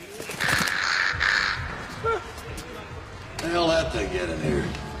got to get in here.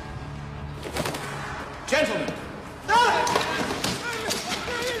 Gentlemen. Let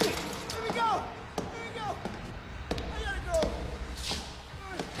me go. I gotta go.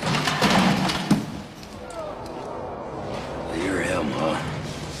 You're him, huh?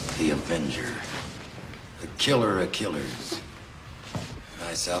 The Avenger. The killer of killers.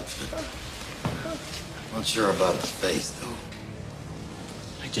 Nice outfit. Not sure about his face, though.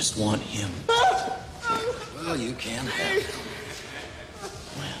 I just want him. Well, you can have him.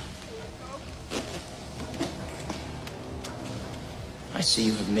 I see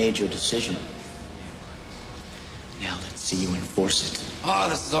you have made your decision. Now let's see you enforce it. Oh,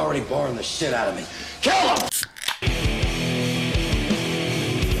 this is already boring the shit out of me. Kill him!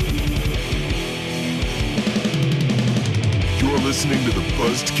 You're listening to the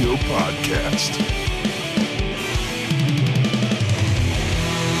Buzzkill Podcast.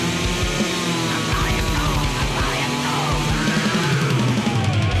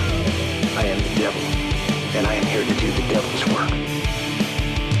 I am the devil, and I am here to do the devil's work.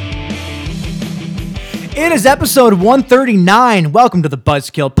 It is episode 139. Welcome to the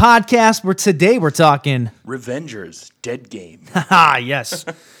Buzzkill Podcast, where today we're talking Revengers, Deadgame, haha, yes.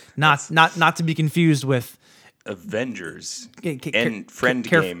 Not to be confused with Avengers, and Friend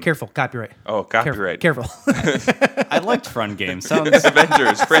Game. Careful, copyright. Oh, copyright. Careful. I liked Friend Game. Sounds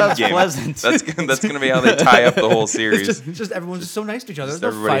Avengers, Friend sounds Game. pleasant. That's going to be how they tie up the whole series. It's just everyone's just so nice to each other. Just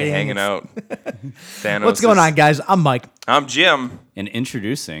They're everybody fighting. hanging out. Thanos. What's going on, guys? I'm Mike. I'm Jim. And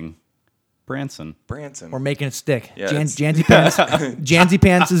introducing Branson. Branson. We're making it stick. Yeah, Janzy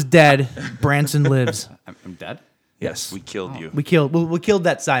Pants is dead. Branson lives. I'm dead? Yes, we killed you. We killed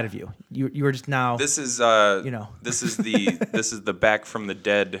that side of you. You were just now. This is this is the back from the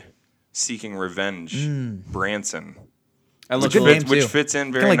dead seeking revenge. Branson. I look good name, which too. fits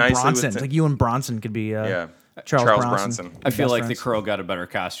in very Kinda like nicely Bronson. with Like you and Bronson could be. yeah. Charles Bronson. I feel Best like friends. the Crow got a better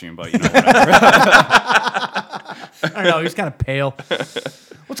costume, but you know whatever. I don't know. He's kind of pale.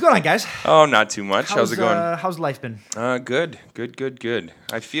 What's going on, guys? Oh, not too much. How's it going? How's life been? Good.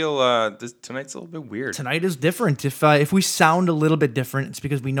 I feel tonight's a little bit weird. Tonight is different. If we sound a little bit different, it's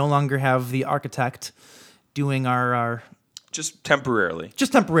because we no longer have the architect doing our Just temporarily.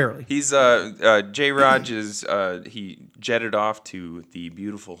 just temporarily. He's J. Raj is he jetted off to the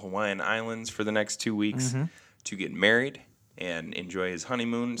beautiful Hawaiian Islands for the next 2 weeks to get married and enjoy his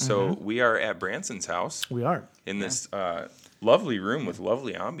honeymoon. So we are at Branson's house. We are In this lovely room with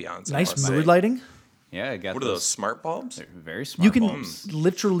lovely ambiance. I nice must say. mood lighting. Yeah, I got What are those smart bulbs? They're very smart. You can bulbs.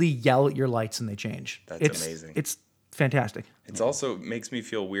 literally yell at your lights and they change. That's It's amazing. It's fantastic. It also makes me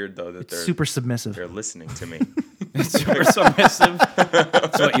feel weird though that It's they're super submissive. they're listening to me. super submissive.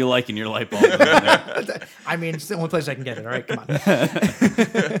 That's what you like in your light bulb. Isn't it? I mean, it's the only place I can get it. All right, come on.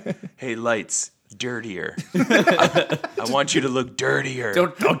 Hey, lights, dirtier. I want you to look dirtier.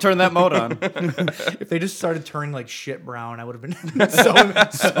 Don't turn that mode on. If they just started turning like shit brown, I would have been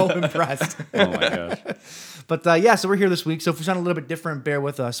so impressed. Oh my gosh. But yeah, so we're here this week. So if we sound a little bit different, bear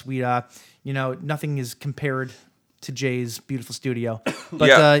with us. We, nothing is compared to Jay's beautiful studio. But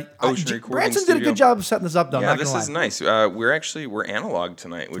Yeah, Ocean Recording Branson did a Studio. good job of setting this up, though. Yeah, not this gonna is lie. nice. We're analog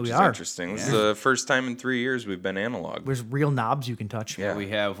tonight, which We is are. interesting. This is the first time in 3 years we've been analog. There's real knobs you can touch. Yeah. We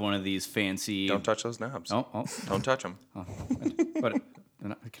have one of these fancy. Don't touch those knobs. Oh. Don't touch them. But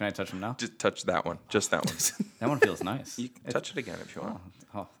can I touch them now? Just touch that one. Just that one. That one feels nice. You can touch it again if you want.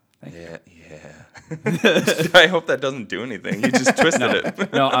 Oh, thank you. Yeah. I hope that doesn't do anything. You just twisted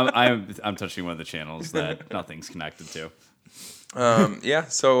it. No, I'm touching one of the channels that nothing's connected to. Yeah.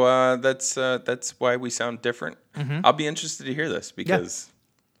 So that's why we sound different. I'll be interested to hear this because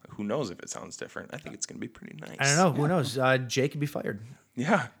who knows if it sounds different. I think it's going to be pretty nice. I don't know. Who knows? Jay could be fired.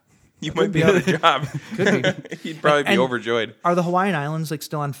 Yeah. You might be out of a job. Could be. He'd probably be And- overjoyed. Are the Hawaiian Islands like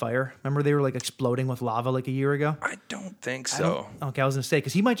still on fire? Remember they were like exploding with lava like a year ago? I don't think so. Okay, I was gonna say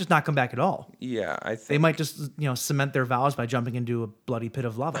because he might just not come back at all. Yeah, I think They might just cement their vows by jumping into a bloody pit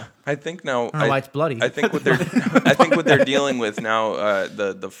of lava. I think now. I don't know why it's bloody. I think what they're dealing with now,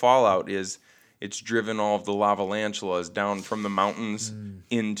 the fallout is it's driven all of the lavalantulas down from the mountains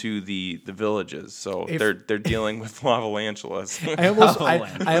into the villages. So they're dealing with lavalantulas.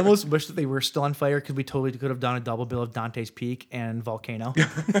 I almost wish that they were still on fire because we totally could have done a double bill of Dante's Peak and Volcano.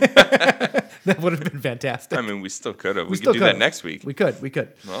 That would have been fantastic. I mean, we still could have. We could still do that could've. next week. We could.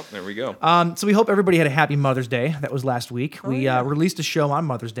 Well, there we go. So we hope everybody had a happy Mother's Day. That was last week. We released a show on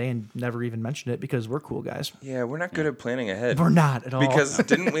Mother's Day and never even mentioned it because we're cool guys. Yeah, we're not good at planning ahead. We're not at all. Because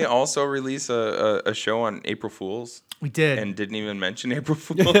didn't we also release a show on April Fools? we did. And didn't even mention April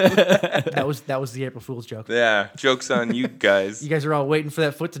Fools? that was the April Fool's joke. Yeah, joke's on you guys. You guys are all waiting for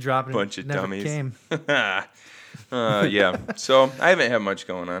that foot to drop and Bunch it of never dummies. came. Yeah. So I haven't had much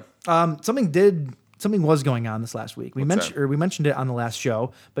going on. Something was going on this last week. We What's that? mentioned it on the last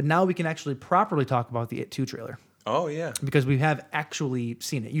show, but now we can actually properly talk about the It 2 trailer Oh yeah. because we have actually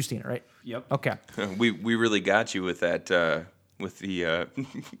seen it. You've seen it, right? Yep. Okay. We really got you with that. With the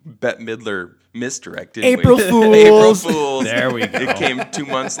Bette Midler misdirect, didn't April we? Fools. April Fools. There we go. It came 2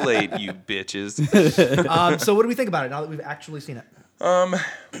 months late, you bitches. So what do we think about it now that we've actually seen it?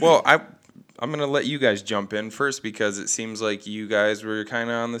 Well, I'm going to let you guys jump in first because it seems like you guys were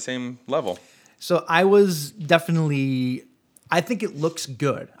kind of on the same level. So I was definitely. I think it looks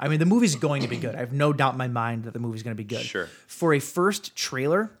good. I mean, the movie's going to be good. I have no doubt in my mind that the movie's going to be good. Sure. For a first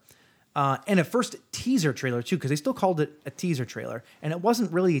trailer. And a first teaser trailer too, because they still called it a teaser trailer, and it wasn't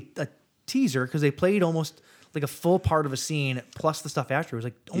really a teaser because they played almost like a full part of a scene plus the stuff after. It was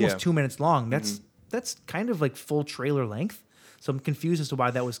like almost 2 minutes long. That's kind of like full trailer length. So I'm confused as to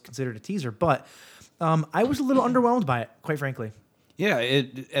why that was considered a teaser. But I was a little underwhelmed by it, quite frankly. Yeah,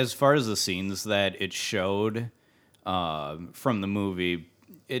 as far as the scenes that it showed from the movie,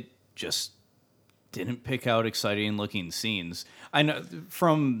 it just didn't pick out exciting looking scenes. I know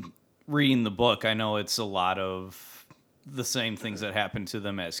from reading the book, I know it's a lot of the same things that happened to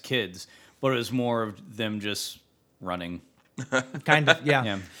them as kids, but it was more of them just running. Kind of, yeah.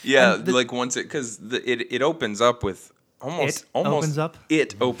 Yeah. Yeah, And like once it opens up with almost opens up?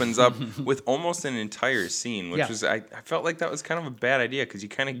 It opens up with almost an entire scene, which Yeah. was I felt like that was kind of a bad idea because you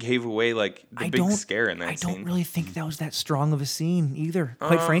kind of gave away like the big scare in that I scene. don't really think that was that strong of a scene either,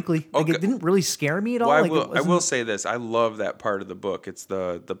 quite frankly. Like, okay. it didn't really scare me at all. Well, Like, I will say this: I love that part of the book. It's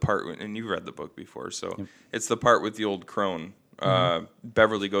the part, and you've read the book before, so it's the part with the old crone.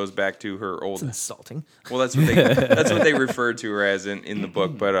 Beverly goes back to her old. It's insulting. Well, that's what they refer to her as in the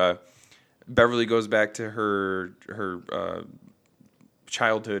book. But Beverly goes back to her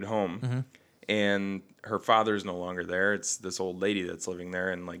childhood home, and her father's no longer there. It's this old lady that's living there,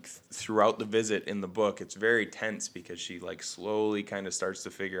 and like throughout the visit in the book, it's very tense because she like slowly kind of starts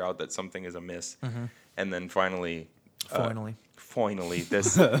to figure out that something is amiss, and then finally,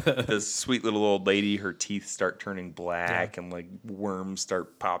 this sweet little old lady, her teeth start turning black and like worms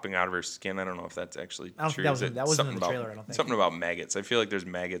start popping out of her skin. I don't know if that's actually I don't true. think that wasn't in the trailer, I don't think. Something about maggots. I feel like there's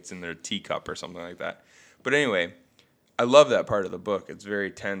maggots in their teacup or something like that. But anyway, I love that part of the book. It's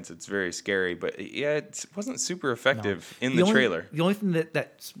very tense. It's very scary. But yeah, it wasn't super effective in the trailer. The only thing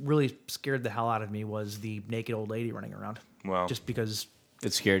that really scared the hell out of me was the naked old lady running around. Well, just because.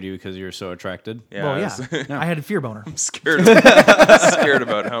 It scared you because you were so attracted? Yeah, Well, yeah. I had a fear boner. I'm scared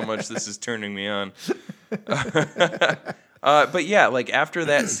about how much this is turning me on. But yeah, like after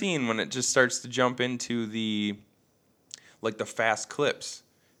that scene, when it just starts to jump into the fast clips,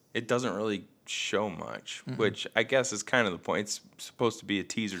 it doesn't really show much, which I guess is kind of the point. It's supposed to be a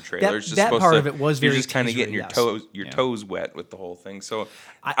teaser trailer. It's just that supposed part to, of it was you're very just kind of getting teasery, your toes wet with the whole thing. So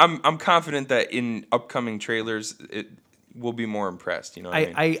I'm confident that in upcoming trailers we'll be more impressed. You know what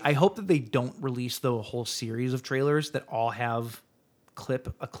I mean? I hope that they don't release the whole series of trailers that all have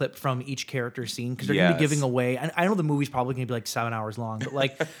a clip from each character's scene, because they're going to be giving away. And I know the movie's probably going to be like 7 hours long, but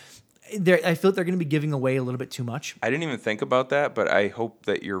like I feel like they're going to be giving away a little bit too much. I didn't even think about that, but I hope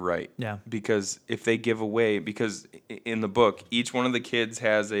that you're right. Yeah. Because if they give away, because in the book, each one of the kids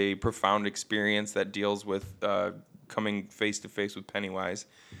has a profound experience that deals with coming face to face with Pennywise.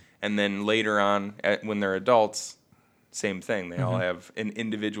 And then later on, when they're adults, same thing. They all have an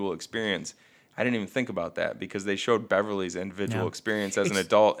individual experience. I didn't even think about that because they showed Beverly's individual experience as an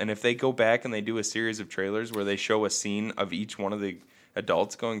adult. And if they go back and they do a series of trailers where they show a scene of each one of the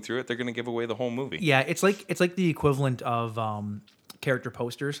adults going through it, they're going to give away the whole movie. Yeah, it's like the equivalent of character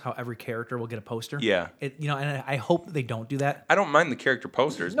posters. How every character will get a poster. Yeah, and I hope they don't do that. I don't mind the character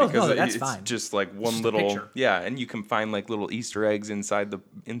posters because that's it's fine. just like one just little picture. and you can find like little Easter eggs inside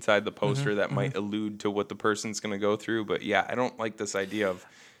the poster that might allude to what the person's going to go through. But yeah, I don't like this idea of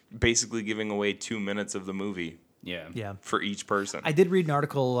basically giving away 2 minutes of the movie. Yeah. For each person. I did read an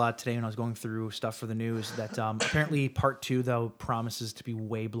article today when I was going through stuff for the news that apparently part 2 though promises to be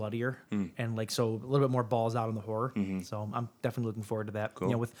way bloodier and like so a little bit more balls out on the horror. So I'm definitely looking forward to that.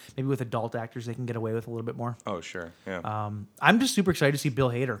 Cool. With adult actors they can get away with a little bit more. Oh sure, yeah. I'm just super excited to see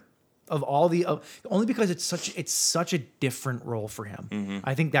Bill Hader. Of all the only because it's such a different role for him.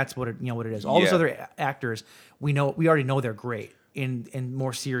 I think that's what it is. All those other actors we already know they're great in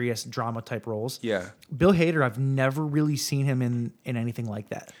more serious drama type roles. Yeah. Bill Hader, I've never really seen him in anything like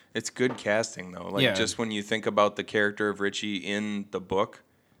that. It's good casting though. Like just when you think about the character of Richie in the book,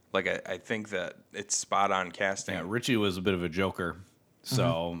 like I think that it's spot on casting. Yeah, Richie was a bit of a joker.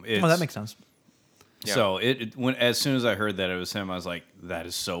 So that makes sense. Yeah. So when as soon as I heard that it was him, I was like, that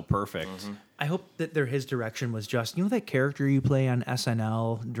is so perfect. I hope that his direction was just, you know, that character you play on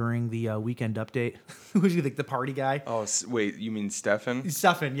SNL during the Weekend Update? Who's like the party guy? Oh, wait, you mean Stefan?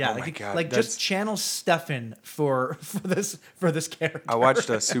 Stefan, yeah. Oh my God, like that's- just channel Stefan for this character. I watched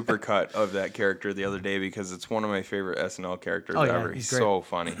a supercut of that character the other day because it's one of my favorite SNL characters Oh, yeah, ever. he's He's great. so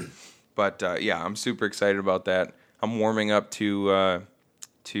funny. But yeah, I'm super excited about that. I'm warming up to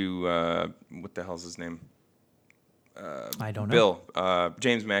what the hell's his name? I don't know. Bill,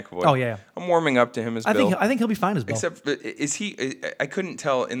 James McAvoy. Oh, yeah. I'm warming up to him as I Bill. think he'll be fine as Bill. Except, is he? I couldn't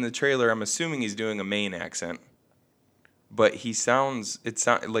tell in the trailer. I'm assuming he's doing a Maine accent, but he sounds. It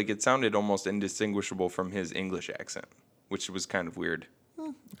sounded almost indistinguishable from his English accent, which was kind of weird.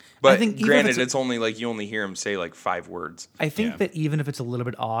 But think even if granted, it's a- it's only like you only hear him say like 5 words. I think Yeah. that even if it's a little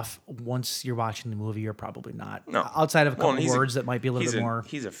bit off, once you're watching the movie, you're probably not. No. Outside of a couple and he's words that might be a little he's bit more.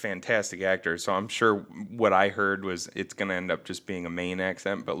 He's a fantastic actor, so I'm sure what I heard was it's going to end up just being a Maine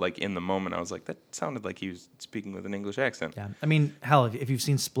accent. But like in the moment, I was like, that sounded like he was speaking with an English accent. Yeah, I mean, hell, if you've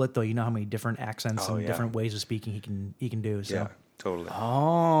seen Split, though, you know how many different accents Oh, and yeah. different ways of speaking he can do. So Yeah, totally.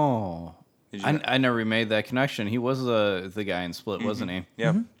 Oh. Did you know- I never made that connection. He was the guy in Split, wasn't he?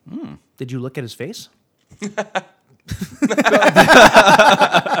 Yeah. did you look at his face? I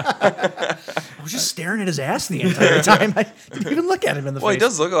was just staring at his ass the entire time. I didn't even look at him in the Well, face. he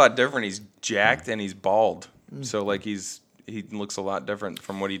does look a lot different. He's jacked and he's bald, so like he looks a lot different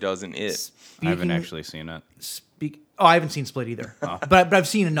from what he does in It. I haven't Speaking- actually seen it. I haven't seen Split either, but I've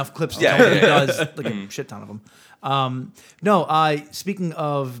seen enough clips to Yeah. know that he does like a shit ton of them. Speaking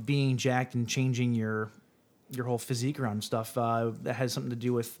of being jacked and changing your whole physique around and stuff, that has something to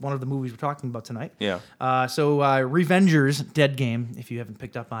do with one of the movies we're talking about tonight. Yeah. Revengers, Deadgame, if you haven't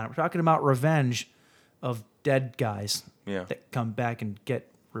picked up on it. We're talking about revenge of dead guys Yeah. that come back and get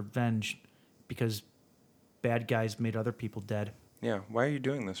revenge because bad guys made other people dead. Yeah. Why are you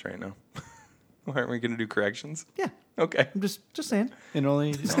doing this right now? Why aren't we going to do corrections? Yeah, Okay. I'm just saying. And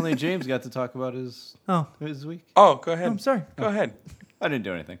only James got to talk about his week. Oh, go ahead. I'm sorry. Go ahead. I didn't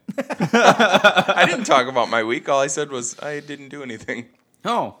do anything. I didn't talk about my week. All I said was I didn't do anything.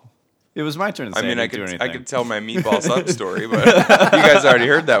 Oh, it was my turn to say I mean, I didn't do could anything. I could tell my meatball sub story, but you guys already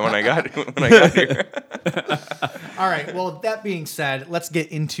heard that when I got here. All right. Well, that being said, let's get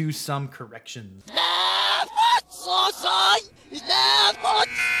into some corrections.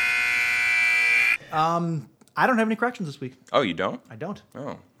 I don't have any corrections this week. Oh, you don't? I don't.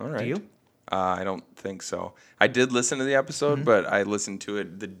 Oh, all right. Do you? I don't think so. I did listen to the episode, Mm-hmm. but I listened to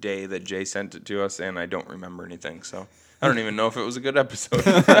it the day that Jay sent it to us, and I don't remember anything. So I don't even know if it was a good episode.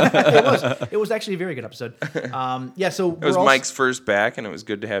 It was actually a very good episode. So It was Mike's first back, and it was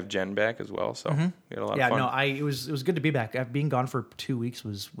good to have Jen back as well. So we had a lot Yeah, of fun. no, it was good to be back. Being gone for 2 weeks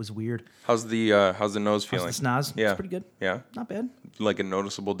was weird. How's the nose feeling? How's the snaz? Yeah, It's pretty good. Yeah, Not bad. like a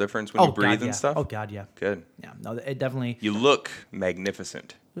noticeable difference when you breathe God, and yeah. stuff. Oh God, yeah. Good. Yeah, no, it definitely. You look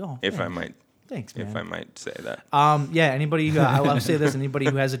magnificent. Oh, if I thanks. might. Thanks, man. If I might say that. Anybody who I'll say this: anybody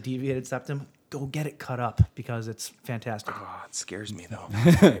who has a deviated septum, go get it cut up because it's fantastic. Oh, it scares me though.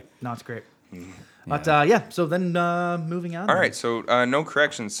 No, it's great. But so then moving on. All right, so no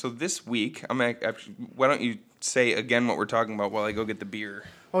corrections. So this week, I'm actually. Why don't you say again what we're talking about while I go get the beer?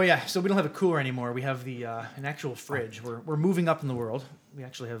 Oh yeah, so we don't have a cooler anymore. We have the an actual fridge. We're moving up in the world. We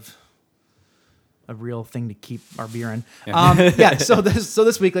actually have a real thing to keep our beer in. So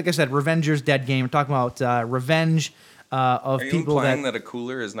this week, like I said, Revengers Deadgame. We're talking about revenge of Are you people implying that a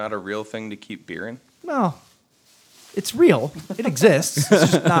cooler is not a real thing to keep beer in? well, it's real. It exists.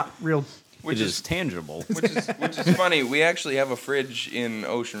 It's just not real. Which is tangible. Which is funny. We actually have a fridge in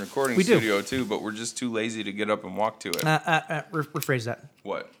Ocean Recording We do. Studio too, but we're just too lazy to get up and walk to it. Rephrase that.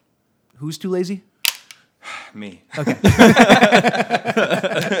 What? Who's too lazy? Me.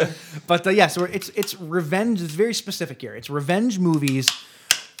 But so it's revenge. It's very specific here. It's revenge movies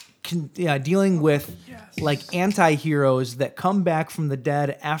dealing with like anti-heroes that come back from the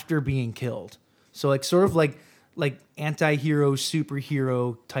dead after being killed. So like sort of like anti-hero,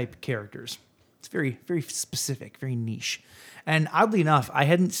 superhero type characters. It's very, very specific, very niche. And oddly enough, I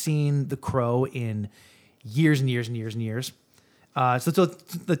hadn't seen The Crow in years and years and years and years. So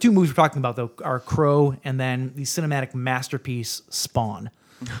the two movies we're talking about, though, are Crow and then the cinematic masterpiece Spawn.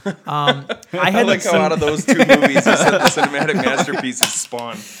 I like how out of those two movies, you said the cinematic masterpiece is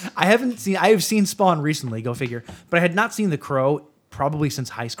Spawn. I have seen Spawn recently, go figure, but I had not seen The Crow probably since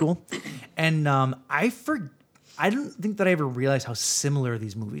high school, and I don't think that I ever realized how similar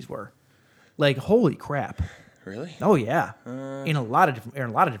these movies were. Like, holy crap! Really? Oh yeah, in a lot of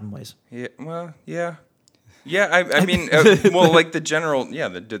different ways. Yeah. Well, yeah. Yeah, I mean, well, like the general,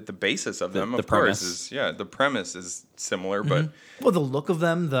 the basis of them, of course, premise. the premise is similar, but Well, the look of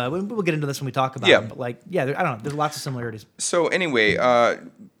them, we'll get into this when we talk about them, but like, I don't know, there's lots of similarities. so anyway,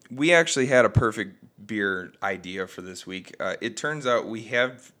 we actually had a perfect beer idea for this week. It turns out we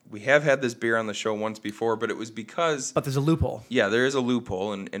have had this beer on the show once before, but it was because But there's a loophole. yeah, there is a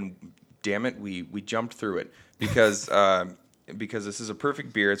loophole, and damn it, we jumped through it because because this is a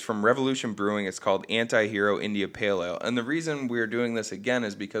perfect beer. It's from Revolution Brewing. It's called Anti-Hero India Pale Ale, and the reason we're doing this again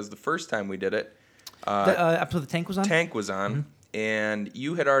is because the first time we did it, After the tank was on? Tank was on, and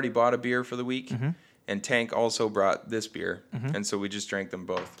you had already bought a beer for the week, and Tank also brought this beer, and so we just drank them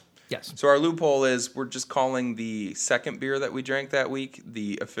both. Yes. So our loophole is we're just calling the second beer that we drank that week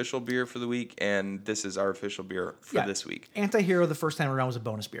the official beer for the week, and this is our official beer for this week. Anti-Hero the first time around was a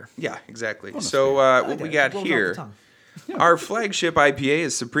bonus beer. Yeah, exactly. So what we got here, our flagship IPA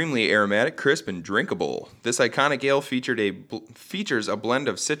is supremely aromatic, crisp, and drinkable. This iconic ale features a blend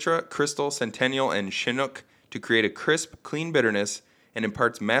of Citra, Crystal, Centennial, and Chinook to create a crisp, clean bitterness and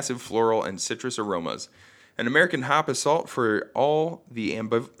imparts massive floral and citrus aromas. An American hop assault for all the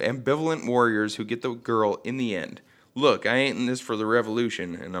ambivalent warriors who get the girl in the end. Look, I ain't in this for the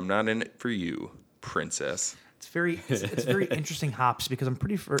revolution, and I'm not in it for you, princess. It's very interesting hops because I'm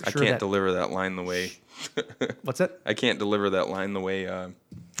pretty sure I can't deliver that line the way... What's that? I can't deliver that line the way... Do you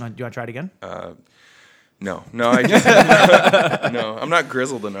want to try it again? No, I just... no, I'm not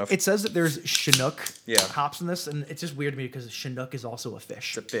grizzled enough. It says that there's Chinook Yeah. hops in this, and it's just weird to me because Chinook is also a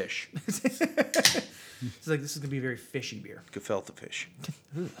fish. It's a fish. It's like, this is going to be a very fishy beer. Gefilte fish.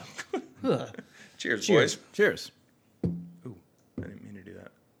 Ugh. Cheers, Cheers. boys. Cheers. Ooh, I didn't mean to do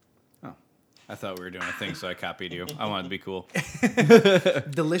that. Oh, I thought we were doing a thing, so I copied you. I wanted to be cool.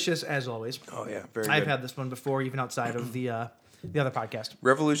 Delicious as always. Oh, yeah, very I've good. had this one before, even outside of the other podcast.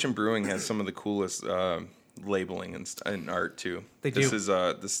 Revolution Brewing has some of the coolest labeling and art, too. This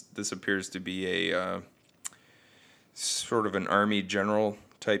do. This appears to be a sort of an army general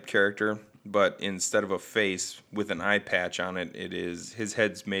type character, but instead of a face with an eye patch on it, his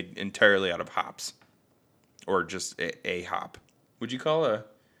head's made entirely out of hops, or just a hop. Would you call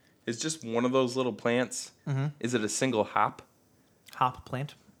it's just one of those little plants? Mm-hmm. Is it a single hop? Hop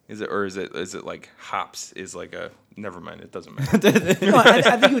plant. Is it like hops is like a, never mind, it doesn't matter. No, I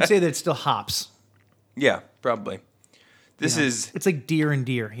think you would say that it's still hops. Yeah, probably. It's like deer and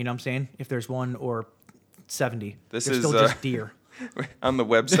deer, you know what I'm saying? If there's one or 70, This there's is, still just deer. on the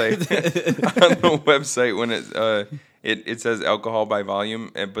website when it says alcohol by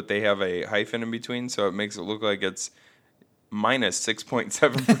volume, but they have a hyphen in between, so it makes it look like it's minus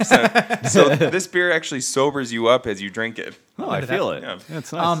 6.7%. So this beer actually sobers you up as you drink it. Oh, I feel it. Yeah.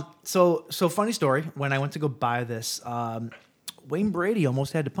 That's nice. So funny story. When I went to go buy this, Wayne Brady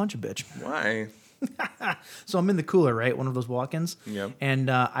almost had to punch a bitch. Why? So I'm in the cooler, right? One of those walk-ins. Yeah. And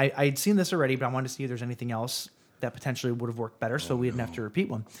I'd seen this already, but I wanted to see if there's anything else that potentially would have worked better, so we didn't have to repeat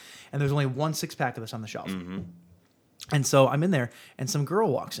one. And there's only one 6-pack of this on the shelf. Mm-hmm. And so I'm in there, and some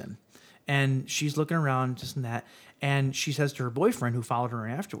girl walks in, and she's looking around, just in that, and she says to her boyfriend, who followed her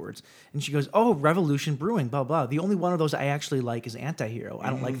afterwards, and she goes, "Oh, Revolution Brewing, blah, blah. The only one of those I actually like is Anti-Hero.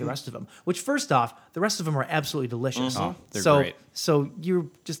 I don't like the rest of them." Which, first off, the rest of them are absolutely delicious. Oh, they're so, great. So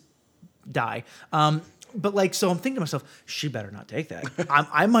you just die. But like, so I'm thinking to myself, she better not take that.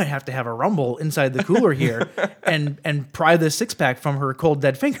 I might have to have a rumble inside the cooler here and pry this 6-pack from her cold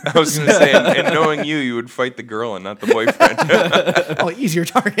dead fingers. I was going to say, and knowing you would fight the girl and not the boyfriend. Oh, easier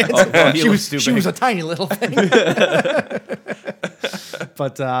target. She was a tiny little thing.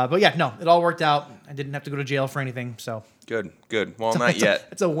 But yeah, no, it all worked out. I didn't have to go to jail for anything. So Good. Well, not yet.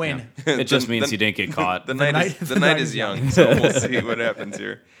 it's a win. It just means you didn't get caught. The night is young, so we'll see what happens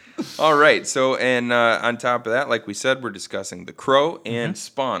here. All right, so and on top of that, like we said, we're discussing The Crow and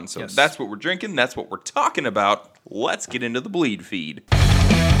Spawn. So that's what we're drinking. That's what we're talking about. Let's get into the bleed feed.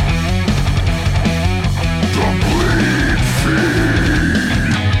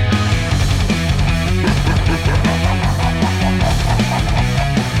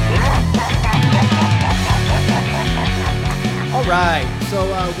 All right, so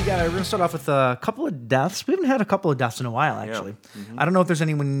we're gonna start off with a couple of deaths. We haven't had a couple of deaths in a while, actually. Yeah. Mm-hmm. I don't know if there's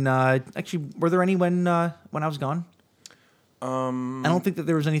anyone. Actually, were there any when I was gone? I don't think that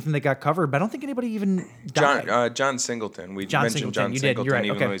there was anything that got covered, but I don't think anybody even died. John Singleton. We John mentioned Singleton. John You Singleton, did. You're right.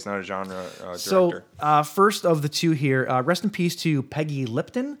 even Okay. though he's not a genre director. So first of the two here, rest in peace to Peggy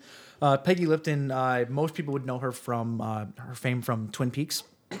Lipton. Peggy Lipton, most people would know her from her fame from Twin Peaks.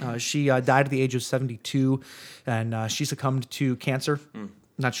 She died at the age of 72, and she succumbed to cancer.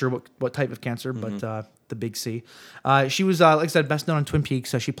 Not sure what type of cancer, but the big C. She was, like I said, best known on Twin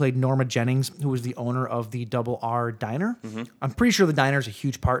Peaks. She played Norma Jennings, who was the owner of the Double R Diner. I'm pretty sure the diner is a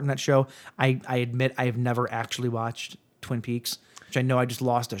huge part in that show. I admit I have never actually watched Twin Peaks, which I know I just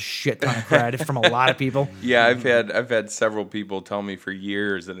lost a shit ton of credit from a lot of people. Yeah, I've had several people tell me for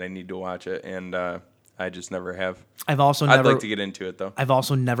years that I need to watch it, and I just never have. I'd like to get into it though. I've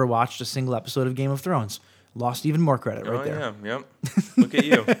also never watched a single episode of Game of Thrones. Lost even more credit right there. Oh yeah, yep. Look at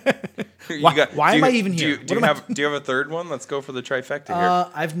you. Why am I even here? Do you have a third one? Let's go for the trifecta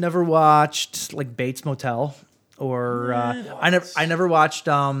here. I've never watched like Bates Motel, or I never watched.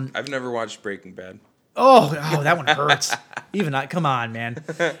 I've never watched Breaking Bad. Oh, that one hurts. Even not. Come on, man.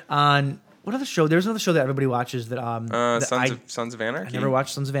 On what other show? There's another show that everybody watches that Sons of Anarchy. I never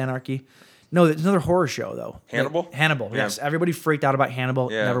watched Sons of Anarchy. No, there's another horror show though. Hannibal. Hannibal. Yeah. Yes, everybody freaked out about Hannibal.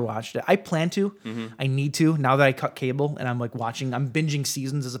 Yeah. Never watched it. I plan to. I need to now that I cut cable and I'm like watching. I'm binging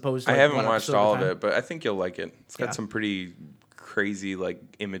seasons as opposed to. I like, haven't one watched episode all at of a time. it, but I think you'll like it. It's got Yeah. some pretty crazy like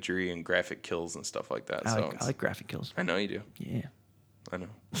imagery and graphic kills and stuff like that. I like graphic kills. I know you do. Yeah. I know.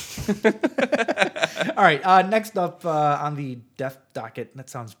 All right. Next up on the death docket. That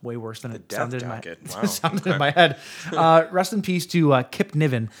sounds way worse than it death sounded docket. in my, Wow. sounded in my head. Rest in peace to Kip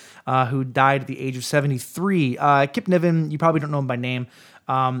Niven, who died at the age of 73. Kip Niven, you probably don't know him by name,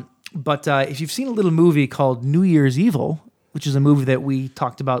 but if you've seen a little movie called New Year's Evil, which is a movie that we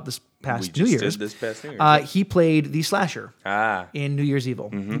talked about this past New Year's. Did this past New Year's. He played the slasher in New Year's Evil.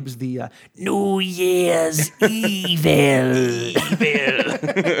 He was the New Year's Evil.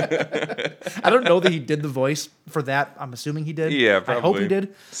 I don't know that he did the voice for that. I'm assuming he did. Yeah, probably. I hope he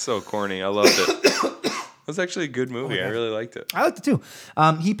did. So corny. I loved it. It was actually a good movie. I really liked it. I liked it too.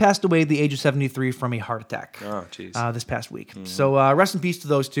 He passed away at the age of 73 from a heart attack. Oh, jeez. This past week. So rest in peace to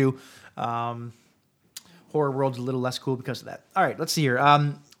those two. Horror world's a little less cool because of that. All right, let's see here.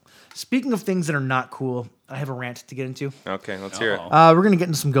 Speaking of things that are not cool, I have a rant to get into. Okay, let's hear it. We're going to get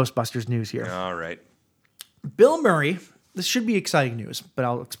into some Ghostbusters news here. All right. Bill Murray, this should be exciting news, but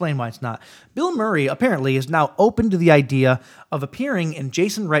I'll explain why it's not. Bill Murray apparently is now open to the idea of appearing in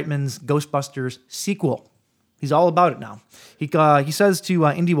Jason Reitman's Ghostbusters sequel. He's all about it now. He says to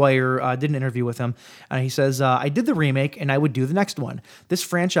IndieWire, did an interview with him, and he says, I did the remake, and I would do the next one. This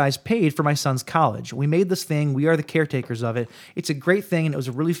franchise paid for my son's college. We made this thing. We are the caretakers of it. It's a great thing, and it was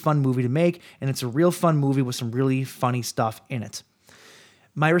a really fun movie to make, and it's a real fun movie with some really funny stuff in it.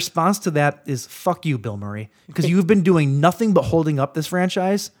 My response to that is, fuck you, Bill Murray, because you've been doing nothing but holding up this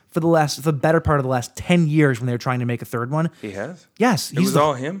franchise for the better part of the last 10 years when they were trying to make a third one. He has? Yes. It was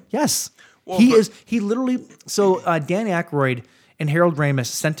all him? Yes. Well, Dan Aykroyd and Harold Ramis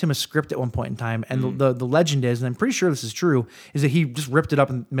sent him a script at one point in time, and the legend is, and I'm pretty sure this is true, is that he just ripped it up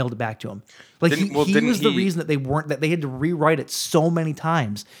and mailed it back to him. Like he was the reason that they had to rewrite it so many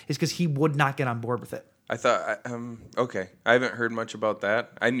times is because he would not get on board with it. I thought, okay, I haven't heard much about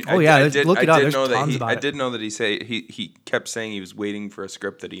that. Look it up. There's tons about it. I did know that he kept saying he was waiting for a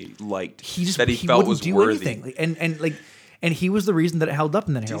script that he liked, he felt wouldn't was do worthy. Anything. And he was the reason that it held up,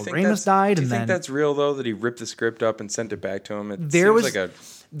 and then Harold Ramis died. Do you think that's real though? That he ripped the script up and sent it back to him? There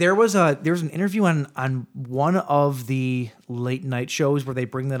was an interview on one of the late night shows where they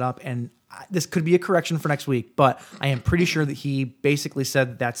bring that up, and this could be a correction for next week, but I am pretty sure that he basically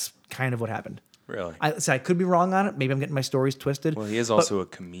said that's kind of what happened. Really? I could be wrong on it. Maybe I'm getting my stories twisted. Well, he is also a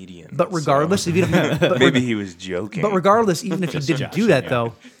comedian. But regardless, so. Maybe he was joking. But regardless, even if he didn't do that,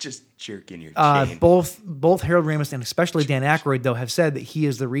 though, just jerking your chain. Both Harold Ramis and especially Dan Aykroyd, though, have said that he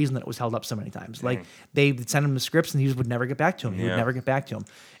is the reason that it was held up so many times. Like, they would send him the scripts, and he just would never get back to him. He would never get back to him.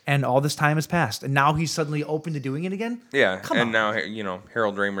 And all this time has passed, and now he's suddenly open to doing it again? Yeah, now,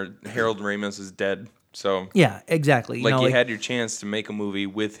 Harold Ramis is dead. So yeah, exactly. You had your chance to make a movie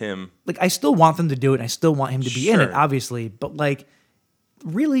with him. Like, I still want them to do it, and I still want him to be in it, obviously. But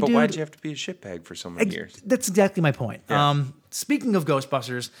really, dude, why'd you have to be a shitbag for so many years? That's exactly my point. Yeah. Speaking of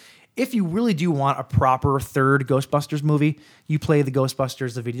Ghostbusters, if you really do want a proper third Ghostbusters movie, you play the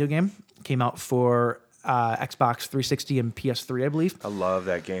Ghostbusters, the video game. It came out for Xbox 360 and PS3, I believe. I love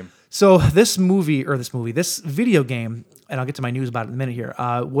that game. So this video game, and I'll get to my news about it in a minute here,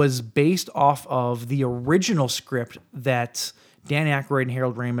 was based off of the original script that Dan Aykroyd and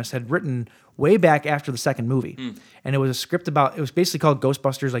Harold Ramis had written way back after the second movie. And it was a script it was basically called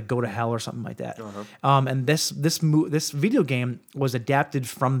Ghostbusters, like Go to Hell or something like that. And this video game was adapted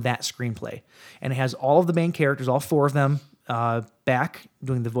from that screenplay. And it has all of the main characters, all four of them, back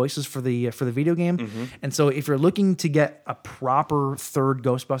doing the voices for the video game. And so if you're looking to get a proper third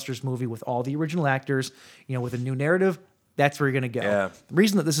Ghostbusters movie with all the original actors, with a new narrative, that's where you're going to go. Yeah. The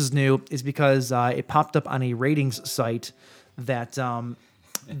reason that this is new is because it popped up on a ratings site that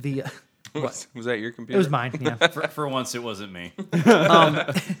Was that your computer? It was mine. Yeah. For once, it wasn't me.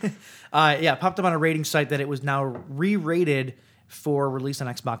 Yeah, it popped up on a rating site that it was now re-rated for release on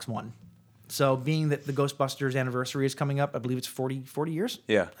Xbox One. So being that the Ghostbusters anniversary is coming up, I believe it's 40 years.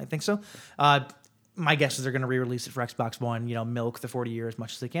 Yeah. I think so. My guess is they're going to re-release it for Xbox One, milk the 40 years as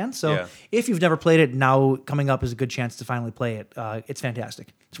much as they can. So if you've never played it, now coming up is a good chance to finally play it. It's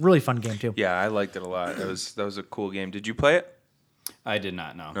fantastic. It's a really fun game too. Yeah, I liked it a lot. That was a cool game. Did you play it? I did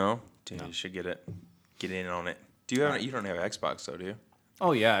not know. No? Dude, you should get in on it. You don't have Xbox though, do you?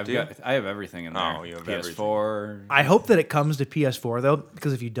 Oh yeah, I have everything in there. Oh, you have PS4. I hope that it comes to PS4 though,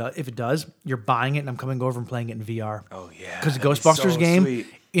 because if it does, you're buying it, and I'm coming over and playing it in VR. Oh yeah, because the that'd be Ghostbusters so game sweet.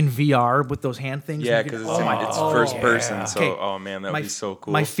 in VR with those hand things. Yeah, because it's first person. So, Okay, oh man, that would be so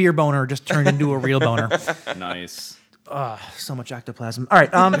cool. My fear boner just turned into a real boner. Nice. So much ectoplasm. All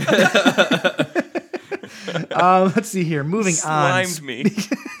right. Let's see here. Moving on. Slimed me.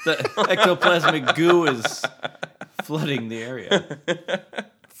 The ectoplasmic goo is flooding the area.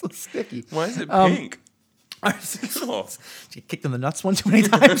 So sticky. Why is it pink? Oh. You kicked in the nuts one too many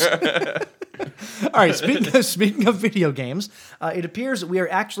times. All right. Speaking of video games, it appears that we are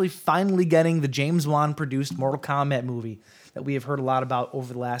actually finally getting the James Wan produced Mortal Kombat movie that we have heard a lot about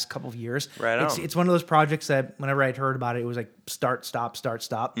over the last couple of years. Right on. It's one of those projects that whenever I'd heard about it, it was like start, stop, start,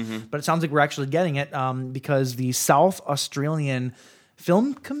 stop. Mm-hmm. But it sounds like we're actually getting it because the South Australian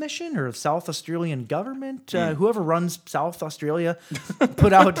Film Commission or South Australian government, whoever runs South Australia,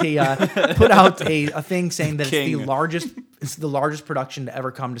 put out a thing saying that it's the largest production to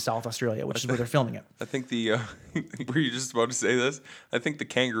ever come to South Australia, which is where they're filming it. I think were you just about to say this? I think the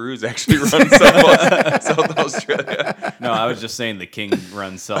kangaroos actually run South Australia. No, I was just saying the king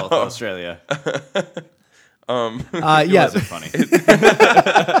runs South Australia. Yeah, wasn't funny.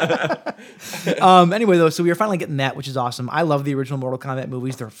 Anyway, though, so we are finally getting that, which is awesome. I love the original Mortal Kombat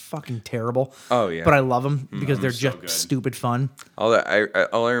movies. They're fucking terrible. Oh, yeah. But I love them because they're so just good. stupid fun. All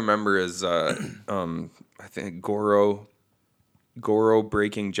I remember is I think Goro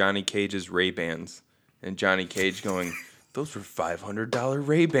breaking Johnny Cage's Ray-Bans and Johnny Cage going, "Those were $500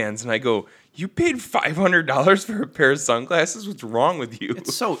 Ray-Bans," and I go, "You paid $500 for a pair of sunglasses? What's wrong with you?"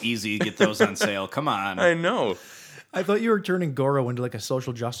 It's so easy to get those on sale. Come on. I know. I thought you were turning Goro into like a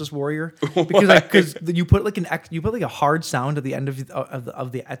social justice warrior because you put like a hard sound at the end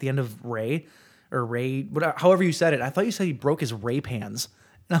at the end of Ray or Ray, whatever, however you said it. I thought you said he broke his Ray pans.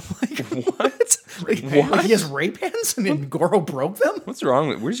 And I'm like, what? Like he has Ray pans and then Goro broke them? What's wrong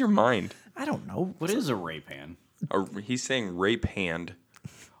with? Where's your mind? I don't know. What is a Ray Pan? He's saying rape hand.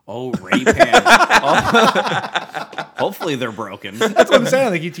 Oh, Ray Pan. Hopefully they're broken. That's what I'm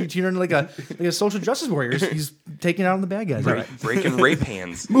saying. Like you turn into like a social justice warrior. He's taking out on the bad guys. All right. Breaking rape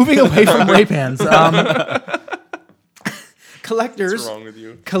hands. Moving away from Ray pans. Collectors. What's wrong with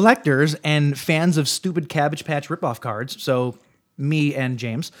you? Collectors and fans of stupid Cabbage Patch ripoff cards. So me and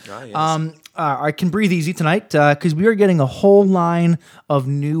James. Yes. I can breathe easy tonight because we are getting a whole line of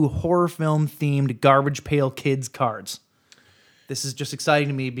new horror film themed Garbage Pail Kids cards. This is just exciting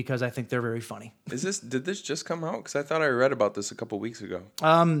to me because I think they're very funny. Did this just come out? Because I thought I read about this a couple weeks ago.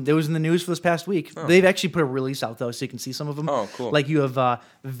 It was in the news for this past week. Oh. They've actually put a release out though, so you can see some of them. Oh, cool. Like you have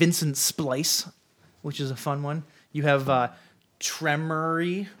Vincent Splice, which is a fun one. You have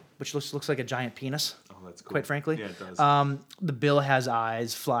Tremory, which looks like a giant penis. Oh, that's cool. Quite frankly, Yeah, it does. The Bill Has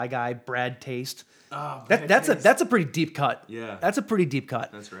Eyes, Fly Guy, Brad Taste. That's a pretty deep cut. Yeah. That's a pretty deep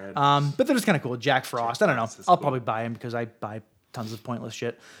cut. That's rad. But they're just kind of cool. Jack Frost. I don't know. Frost is I'll cool. probably buy him because I buy tons of pointless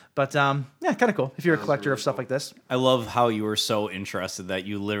shit. But yeah, kind of cool if you're a collector of stuff like this. I love how you were so interested that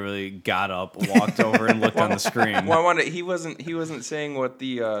you literally got up, walked over, and looked on the screen. Well, he wasn't saying what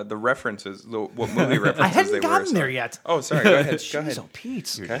the references, what movie references I hadn't they were. gotten there yet. Oh, sorry. Go ahead. Go Jeez, ahead. oh,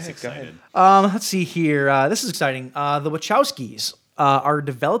 Pete. You're Go just ahead. excited. Let's see here. This is exciting. The Wachowskis are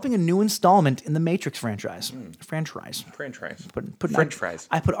developing a new installment in the Matrix franchise. Franchise. French fries. French fries.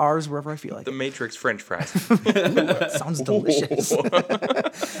 I put R's wherever I feel like The Matrix French fries. it. Sounds delicious.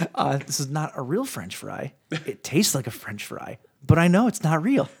 This is not a real French fry. It tastes like a French fry, but I know it's not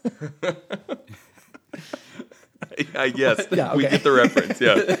real. Yes. Yeah, We okay. get the reference.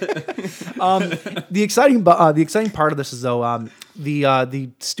 Yeah. The exciting part of this is though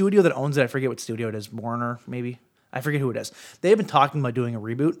the studio that owns it. I forget what studio it is. Warner, maybe. I forget who it is. They've been talking about doing a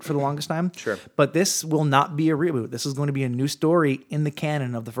reboot for the longest time. Sure. But this will not be a reboot. This is going to be a new story in the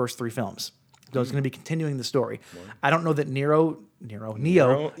canon of the first three films. So it's going to be continuing the story. I don't know that Neo. You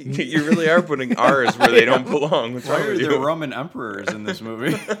really are putting R's where they don't belong. What's Why wrong are with there you? Roman emperors in this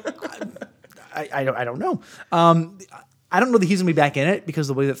movie? I don't know. I don't know that he's going to be back in it because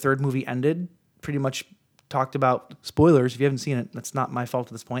the way the third movie ended pretty much talked about. Spoilers, if you haven't seen it, that's not my fault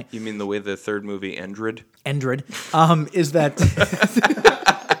at this point. You mean the way the third movie ended? Is that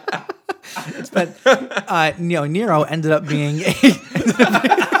it's that Nero ended up being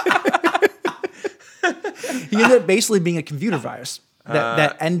he ended up basically being a computer virus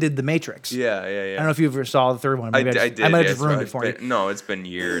that ended the Matrix. Yeah. I don't know if you ever saw the third one. I did. I might have just ruined it for you. No, it's been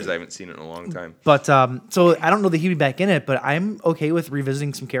years. I haven't seen it in a long time. But so I don't know that he'd be back in it, but I'm okay with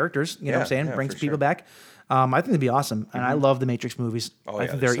revisiting some characters. You know what I'm saying? Bring some people back. I think it'd be awesome. And I love the Matrix movies. I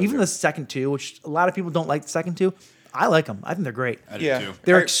think they're even the second two, which a lot of people don't like the second two. I like them. I think they're great. I do too.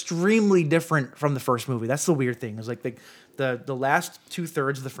 They're extremely different from the first movie. That's the weird thing. Is like the last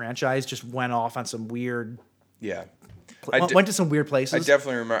 2/3 of the franchise just went off on some weird. Yeah. Went to some weird places. I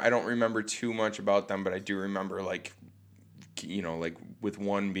definitely remember. I don't remember too much about them, but I do remember like with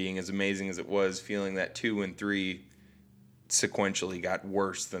one being as amazing as it was, feeling that 2 and 3 sequentially got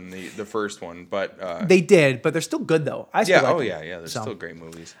worse than the first one. But they did, but they're still good though. I still like them. Yeah. They're still great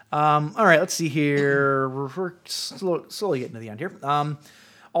movies. All right, let's see here. We're slowly getting to the end here.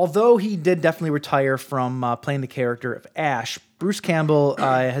 Although he did definitely retire from playing the character of Ash, Bruce Campbell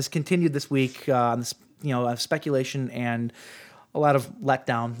has continued this week on this, speculation and a lot of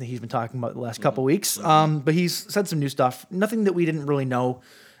letdown that he's been talking about the last couple weeks. But he's said some new stuff, nothing that we didn't really know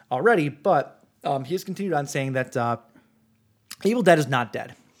already. But he has continued on saying that Evil Dead is not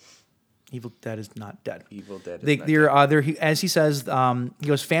dead. Evil Dead is not dead. Evil Dead is not dead. As he says, he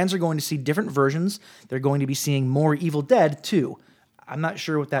goes, fans are going to see different versions. They're going to be seeing more Evil Dead 2. I'm not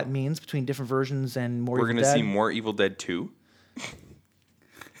sure what that means between different versions and more Evil Dead. We're going to see more Evil Dead 2?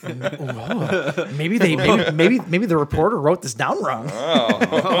 Maybe the reporter wrote this down wrong.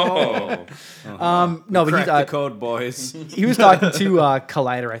 No, but Crack the code, boys. He was talking to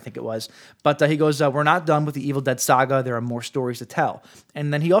Collider, I think it was. But he goes, we're not done with the Evil Dead saga. There are more stories to tell.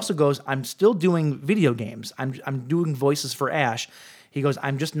 And then he also goes, I'm still doing video games. I'm doing voices for Ash. He goes,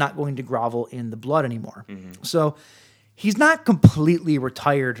 I'm just not going to grovel in the blood anymore. Mm-hmm. So he's not completely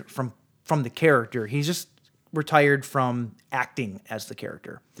retired from the character. He's just retired from acting as the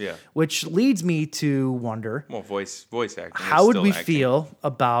character. Yeah. Which leads me to wonder, well, voice acting. How would we feel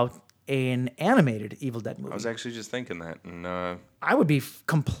about an animated Evil Dead movie? I was actually just thinking that, and I would be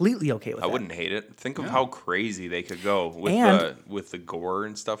completely okay with that. I wouldn't hate it. Think of how crazy they could go with the gore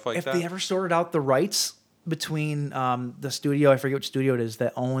and stuff like that. If they ever sorted out the rights between the studio, I forget which studio it is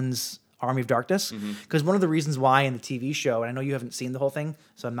that owns Army of Darkness, because one of the reasons why in the TV show, and I know you haven't seen the whole thing,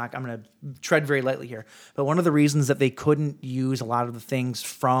 so I'm going to tread very lightly here, but one of the reasons that they couldn't use a lot of the things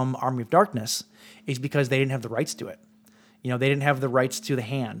from Army of Darkness is because they didn't have the rights to it. They didn't have the rights to the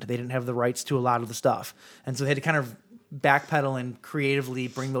hand. They didn't have the rights to a lot of the stuff. And so they had to kind of backpedal and creatively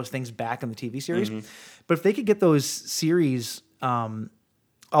bring those things back in the TV series. But if they could get those series, all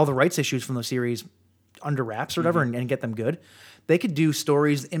the rights issues from those series under wraps or whatever and get them good, they could do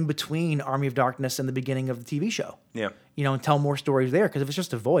stories in between Army of Darkness and the beginning of the TV show. Yeah. And tell more stories there. Because if it's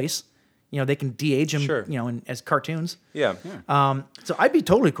just a voice, they can de-age them, as cartoons. Yeah. So I'd be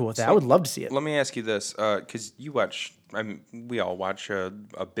totally cool with that. I would love to see it. Let me ask you this, because you watch, we all watch a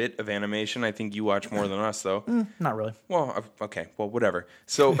bit of animation. I think you watch more than us, though. Not really. Well, okay. Well, whatever.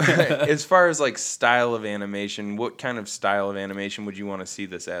 So as far as like style of animation, what kind of style of animation would you want to see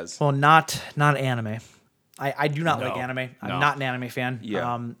this as? Well, not anime. I do not like anime. I'm not an anime fan.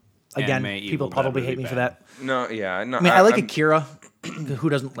 Yeah. Again, people probably hate me for that. No, yeah. No, I like Akira. Who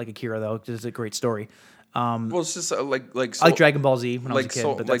doesn't like Akira, though? Because it's a great story. Well, it's just like I like Dragon Ball Z when I was a kid,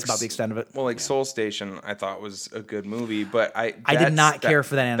 but that's about the extent of it. Well, Soul Station, I thought was a good movie, but I did not care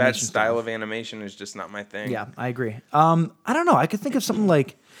for that animation. That style of animation is just not my thing. Yeah, I agree. I don't know. I could think of something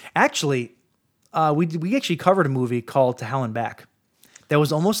like, actually, we actually covered a movie called To Hell and Back. That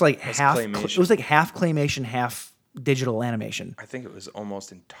was almost like half. It was like half claymation, half digital animation. I think it was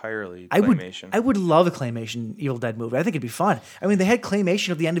almost entirely claymation. I would love a claymation Evil Dead movie. I think it'd be fun. I mean, they had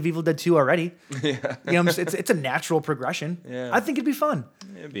claymation at the end of Evil Dead 2 already. Yeah. It's a natural progression. Yeah. I think it'd be fun.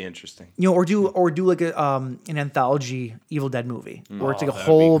 It'd be interesting. Or do like an anthology Evil Dead movie where it's like a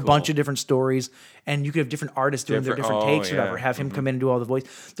whole bunch of different stories, and you could have different artists doing their different takes or whatever. Have him come in and do all the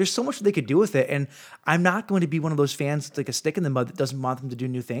voice. There's so much they could do with it, and I'm not going to be one of those fans that's like a stick in the mud that doesn't want them to do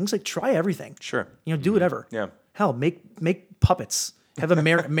new things. Like, try everything. Sure. Do whatever. Yeah. Hell, make puppets. Have a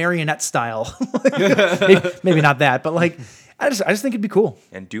marionette style. maybe not that, but like, I just think it'd be cool.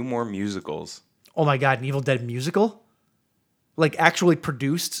 And do more musicals. Oh my God, an Evil Dead musical? Like actually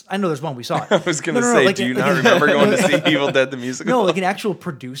produced? I know there's one we saw. I was gonna say, like, do you not remember going to see Evil Dead the musical? No, like an actual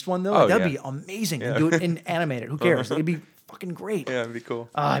produced one though. That'd be amazing. Yeah. Do it in animated. Who cares? It'd be fucking great. Yeah, it'd be cool.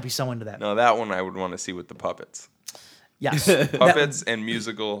 I'd be so into that. No, that one I would want to see with the puppets. Yes, puppets and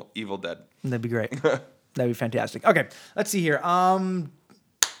musical Evil Dead. That'd be great. That'd be fantastic. Okay, let's see here.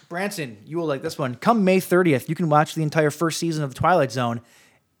 Branson, you will like this one. Come May 30th, you can watch the entire first season of The Twilight Zone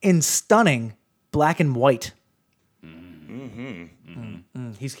in stunning black and white.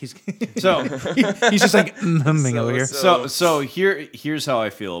 He's So he's just like humming over here. Here's how I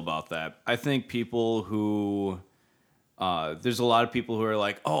feel about that. I think people who there's a lot of people who are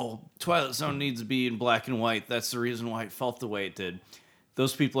like, oh, Twilight Zone needs to be in black and white. That's the reason why it felt the way it did.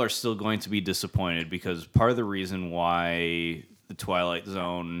 Those people are still going to be disappointed because part of the reason why the Twilight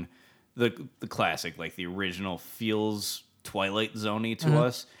Zone, the classic, like the original, feels Twilight Zone-y to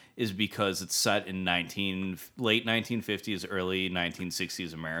us is because it's set in late 1950s, early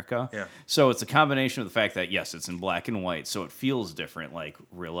 1960s America. Yeah. So it's a combination of the fact that, yes, it's in black and white, so it feels different, like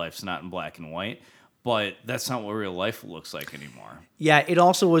real life's not in black and white, but that's not what real life looks like anymore. Yeah, it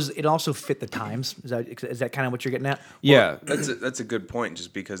also fit the times. Is that kind of what you're getting at? Yeah. That's a good point.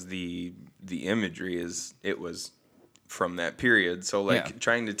 Just because the imagery was from that period. So like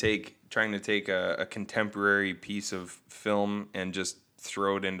trying to take a contemporary piece of film and just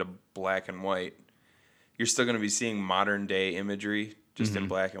throw it into black and white, you're still going to be seeing modern day imagery just in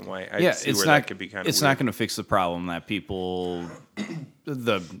black and white. That could be kind of It's weird. not going to fix the problem that people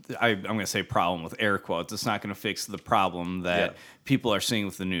I'm going to say problem with air quotes. It's not going to fix the problem that people are seeing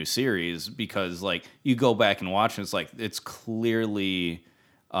with the new series, because like you go back and watch and it's like it's clearly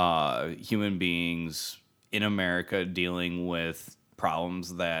human beings in America dealing with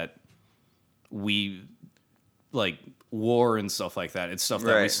problems that we like war and stuff like that. It's stuff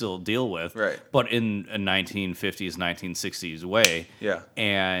that we still deal with, but in a 1950s, 1960s way. Yeah.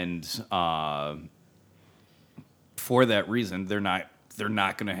 And for that reason, they're not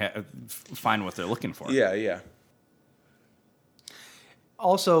going to find what they're looking for. Yeah, yeah.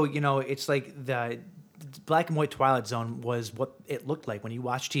 Also, it's like the black and white Twilight Zone was what it looked like when you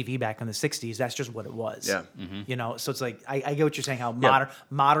watched TV back in the 60s. That's just what it was. Yeah. So it's like I get what you're saying, how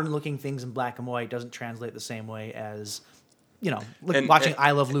modern looking things in black and white doesn't translate the same way as watching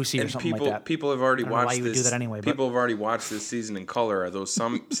I Love Lucy or something like that. People have already I don't know watched why you would do that anyway, People have already watched this season in color. Are those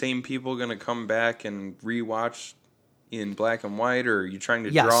same people going to come back and rewatch in black and white, or are you trying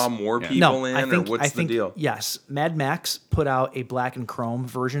to draw more people in, or what's the deal? Yes, Mad Max put out a black and chrome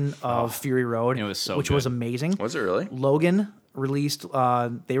version of Fury Road, it was which good. was amazing. Was it really? Logan released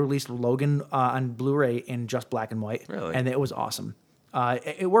Logan on Blu-ray in just black and white, Really? and it was awesome.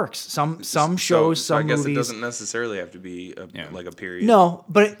 It works. Some shows, some I guess movies. it doesn't necessarily have to be like a period. No,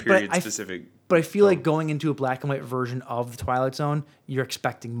 but specific. But I feel like going into a black and white version of the Twilight Zone, you're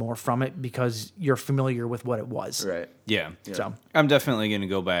expecting more from it because you're familiar with what it was. Right. Yeah. So I'm definitely going to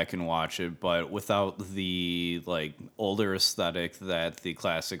go back and watch it, but without the like older aesthetic that the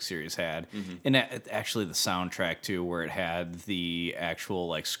classic series had, and actually the soundtrack too, where it had the actual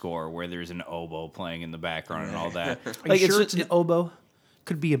like score where there's an oboe playing in the background and all that. Are you sure it's an oboe?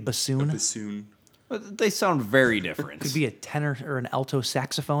 Could be a bassoon. Bassoon. But they sound very different. Could be a tenor or an alto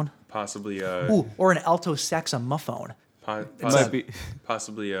saxophone. Possibly or an alto saxophone. Possibly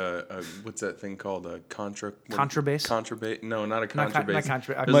what's that thing called? A contrabass? Contrabass? No, not a contrabass. Not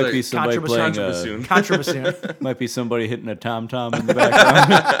contrabass. Might be somebody playing contrabassoon. Contrabassoon. Might be somebody hitting a tom-tom in the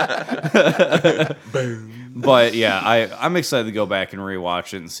background. Boom. But yeah, I'm excited to go back and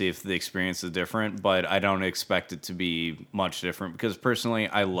rewatch it and see if the experience is different. But I don't expect it to be much different because personally,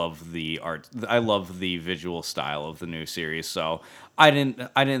 I love the art. I love the visual style of the new series. So I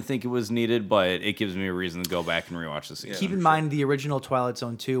didn't think it was needed, but it gives me a reason to go back and rewatch the season. Keep in mind, the original Twilight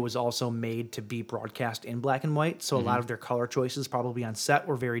Zone 2 was also made to be broadcast in black and white, so a lot of their color choices probably on set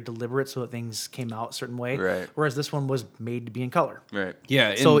were very deliberate so that things came out a certain way. Right. Whereas this one was made to be in color. Right.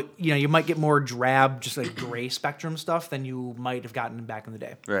 Yeah. So, you might get more drab, just like gray spectrum stuff than you might have gotten back in the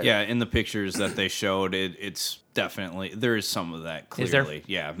day. Right. Yeah, in the pictures that they showed, it's definitely there is some of that clearly. Is there?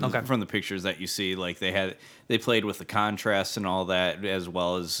 Yeah, Okay. From the pictures that you see, like they played with the contrast and all that, as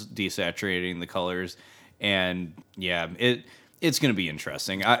well as desaturating the colors, and yeah, it's going to be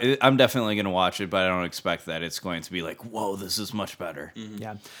interesting. I'm definitely going to watch it, but I don't expect that it's going to be like, whoa, this is much better.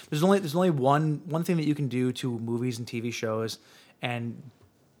 Yeah. There's only one thing that you can do to movies and TV shows and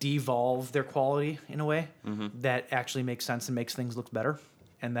devolve their quality in a way that actually makes sense and makes things look better.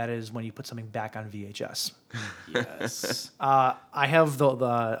 And that is when you put something back on VHS. Yes. I have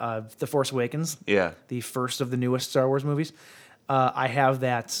the Force Awakens. Yeah. The first of the newest Star Wars movies. I have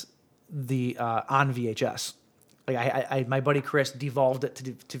that on VHS. Like I my buddy Chris devolved it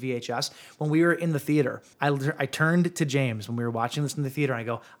to VHS. When we were in the theater, I turned to James when we were watching this in the theater, and I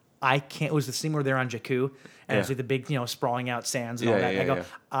go, I can't. It was the scene where they're on Jakku, and it's like the big, sprawling out sands and all that. And I go,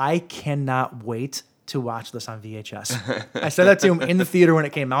 I cannot wait to watch this on VHS. I said that to him in the theater when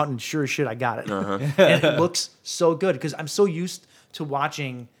it came out, and sure as shit, I got it. And it looks so good because I'm so used to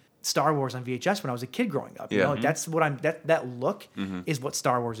watching Star Wars on VHS when I was a kid growing up. You know, that's what that look is what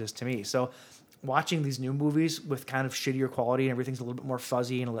Star Wars is to me. So watching these new movies with kind of shittier quality and everything's a little bit more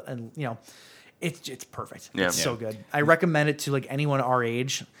fuzzy and you know, it's perfect. It's so good. I recommend it to like anyone our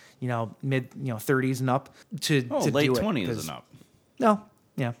age, you know, mid 30s and up to late do it, 20s and up. No.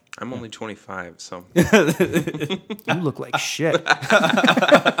 Yeah. I'm only 25, so. You look like shit.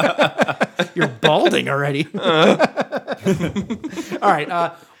 You're balding already. All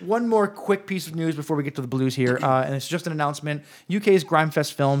right. One more quick piece of news before we get to the blues here. And it's just an announcement. UK's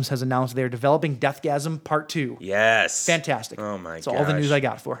Grimefest Films has announced they're developing Deathgasm Part 2. Yes. Fantastic. Oh, my That's all the news I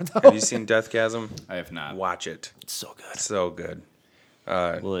got for it. Have you seen Deathgasm? I have not. Watch it. It's so good. So good.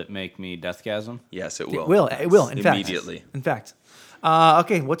 Will it make me deathgasm? Yes, it will. It will. In fact. Immediately. In fact.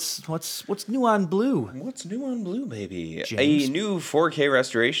 Okay, what's new on Blue? What's new on Blue, baby? James? A new 4K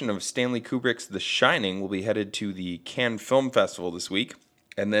restoration of Stanley Kubrick's The Shining will be headed to the Cannes Film Festival this week,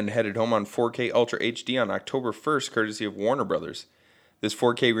 and then headed home on 4K Ultra HD on October 1st, courtesy of Warner Brothers. This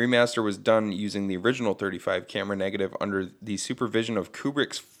 4K remaster was done using the original 35 camera negative under the supervision of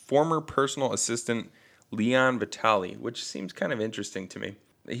Kubrick's former personal assistant, Leon Vitali, which seems kind of interesting to me.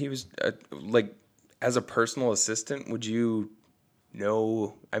 He was, as a personal assistant, would you...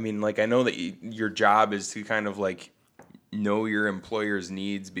 No, I mean, like, I know that your job is to kind of, like, know your employer's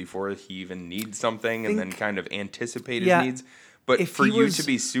needs before he even needs something and then kind of anticipate his needs. But for you to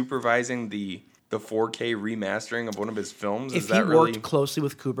be supervising the 4K remastering of one of his films, is that really... If he worked closely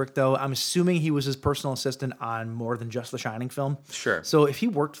with Kubrick, though, I'm assuming he was his personal assistant on more than just the Shining film. Sure. So if he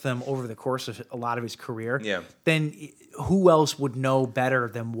worked with them over the course of a lot of his career, yeah, then who else would know better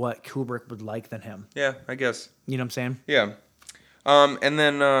than what Kubrick would like than him? Yeah, I guess. You know what I'm saying? Yeah. And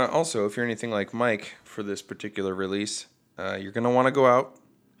then also, if you're anything like Mike for this particular release, you're going to want to go out,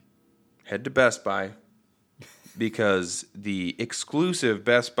 head to Best Buy, because the exclusive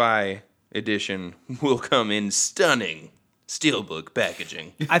Best Buy edition will come in stunning steelbook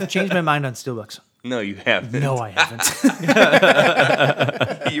packaging. I've changed my mind on steelbooks. No, you haven't. No, I haven't.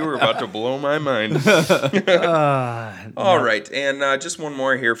 You were about to blow my mind. All right, and just one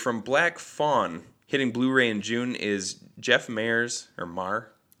more here from Black Fawn. Hitting Blu-ray in June is Jeff Mayers, or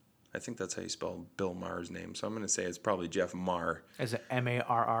Marr. I think that's how you spell Bill Maher's name. So I'm going to say it's probably Jeff Marr. Is it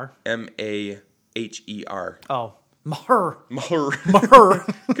M-A-R-R? M-A-H-E-R. Oh, Maher. Maher. Maher.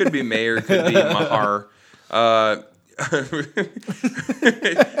 Could be Mayer, could be Mahar.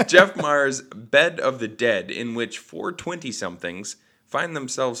 Jeff Maher's Bed of the Dead, in which 4 20-somethings find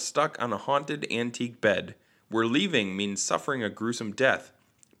themselves stuck on a haunted antique bed, where leaving means suffering a gruesome death.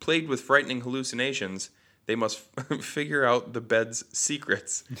 Plagued with frightening hallucinations, they must figure out the bed's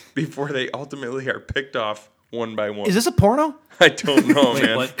secrets before they ultimately are picked off one by one. Is this a porno? I don't know,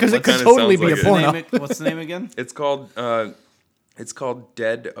 man. Because it could totally be a porno. What's the name again? It's called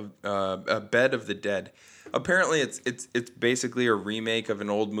Bed of the Dead. Apparently, it's basically a remake of an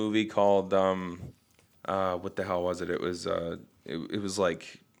old movie called what the hell was it? It was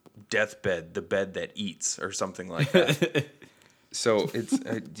like Deathbed, the Bed That Eats, or something like that. So it's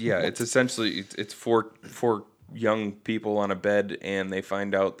essentially it's four young people on a bed, and they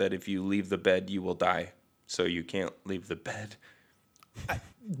find out that if you leave the bed, you will die. So you can't leave the bed.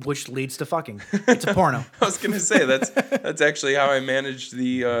 Which leads to fucking. It's a porno. I was gonna say that's actually how I managed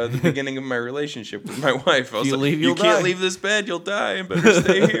the beginning of my relationship with my wife. I was you can't leave this bed, you'll die. Better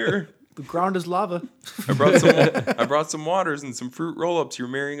stay here. The ground is lava. I brought some waters and some fruit roll-ups. You're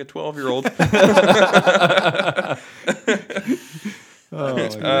marrying a 12-year-old.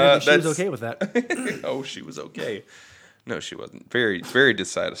 She was okay with that. Oh, she was okay. No, she wasn't. Very, very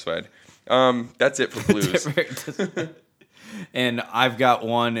dissatisfied. That's it for blues. And I've got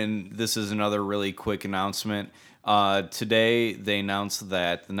one, and this is another really quick announcement. Today, they announced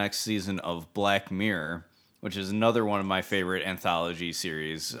that the next season of Black Mirror, which is another one of my favorite anthology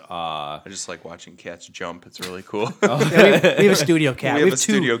series. I just like watching cats jump. It's really cool. Yeah, we have a studio cat. We have a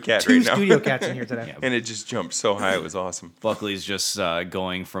studio cat right now. Two studio cats in here today. And it just jumped so high. It was awesome. Buckley's just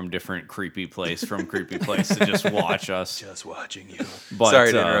going from creepy place to just watch us. Just watching you. But,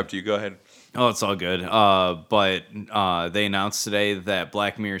 sorry to interrupt you. Go ahead. Oh, it's all good. But they announced today that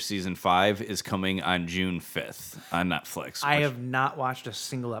Black Mirror Season 5 is coming on June 5th on Netflix. I have not watched a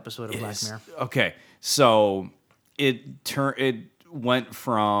single episode of Black Mirror. Okay, so it went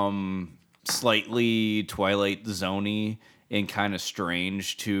from slightly Twilight Zone-y and kind of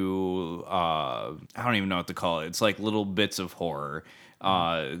strange to I don't even know what to call it. It's like little bits of horror.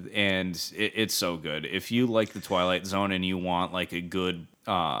 And it's so good. If you like the Twilight Zone and you want like a good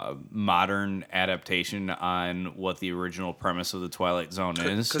modern adaptation on what the original premise of the Twilight Zone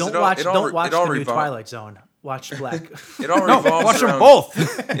is, Don't watch the new Twilight Zone. Watch Black. It all revolves watch them around,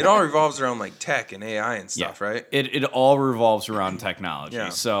 both. It all revolves around like tech and AI and stuff, right? It all revolves around technology. Yeah.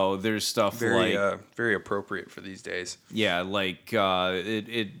 So there's stuff Very like very appropriate for these days. yeah, like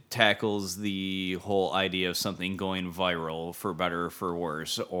it tackles the whole idea of something going viral for better or for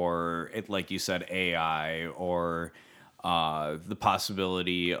worse, or like you said, AI, or the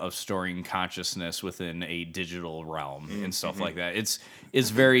possibility of storing consciousness within a digital realm and stuff like that. It's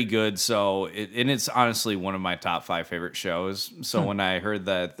very good. So and it's honestly one of my top 5 favorite shows. So when I heard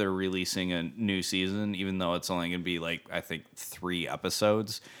that they're releasing a new season, even though it's only going to be like I think 3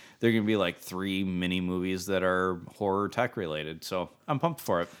 episodes, they're going to be like 3 mini movies that are horror tech related. So I'm pumped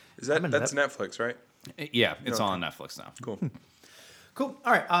for it. That's Netflix, right? Yeah, it's all on Netflix now. Cool. Cool.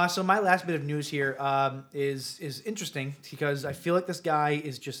 All right. So my last bit of news here is interesting because I feel like this guy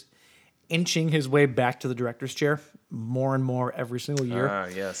is just inching his way back to the director's chair more and more every single year.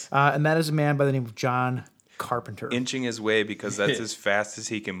 Yes. And that is a man by the name of John Carpenter. Inching his way because that's as fast as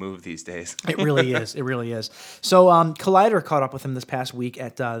he can move these days. It really is. It really is. So Collider caught up with him this past week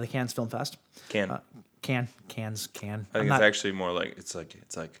at the Cannes Film Fest. Cannes. Cannes. I think it's actually more like it's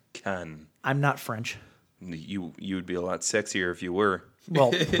like Cannes. I'm not French. You would be a lot sexier if you were.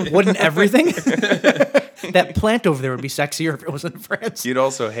 Well, wouldn't everything? That plant over there would be sexier if it was in France. You'd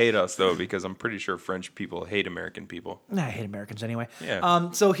also hate us though, because I'm pretty sure French people hate American people. Nah, I hate Americans anyway.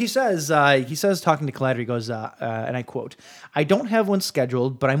 Yeah. So he says talking to Collider, he goes, and I quote, "I don't have one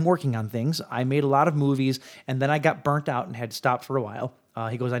scheduled, but I'm working on things. I made a lot of movies, and then I got burnt out and had to stop for a while.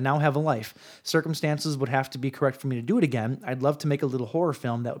 He goes, I now have a life. Circumstances would have to be correct for me to do it again. I'd love to make a little horror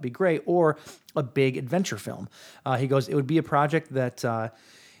film. That would be great. Or a big adventure film. He goes, it would be a project that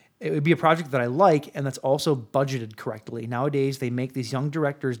I like and that's also budgeted correctly. Nowadays, they make these young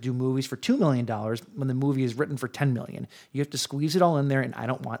directors do movies for $2 million when the movie is written for $10 million. You have to squeeze it all in there, and I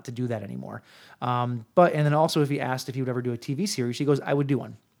don't want to do that anymore. And then also, if he asked if he would ever do a TV series, he goes, I would do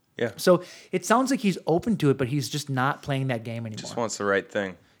one. Yeah. So it sounds like he's open to it, but he's just not playing that game anymore. Just wants the right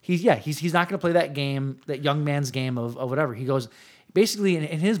thing. He's not going to play that game, that young man's game of whatever. He goes, basically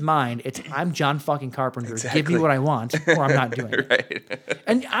in his mind, it's I'm John fucking Carpenter. Exactly. Give me what I want, or I'm not doing it. Right.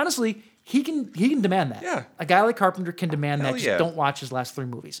 And honestly, he can demand that. Yeah. A guy like Carpenter can demand Hell that. yeah. Just don't watch his last 3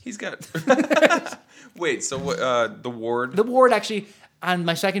 movies. He's got. Wait. So what? The Ward. The Ward actually. On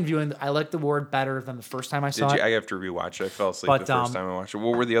my second viewing, I liked The Ward better than the first time I saw it. I have to rewatch it. I fell asleep the first time I watched it.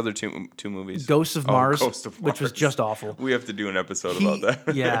 What were the other two movies? Ghosts of Mars, Ghost of Mars, which was just awful. We have to do an episode about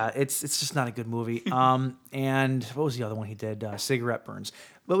that. Yeah, it's just not a good movie. And what was the other one he did? Cigarette Burns.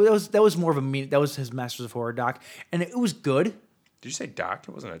 But that was more of a that was his Masters of Horror doc, and it was good. Did you say doc?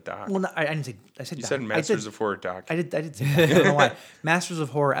 It wasn't a doc. Well, no, I didn't say. I said you doc. said Masters of Horror doc. I did say that. I don't know why. Masters of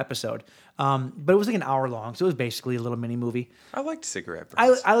Horror episode. But it was like an hour long, so it was basically a little mini movie. I liked Cigarette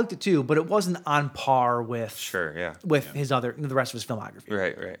Burns. I liked it too, but it wasn't on par with his other the rest of his filmography.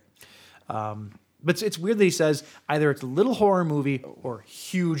 Right. But it's weird that he says either it's a little horror movie or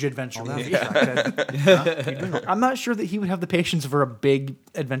huge adventure movie. I'm not sure that he would have the patience for a big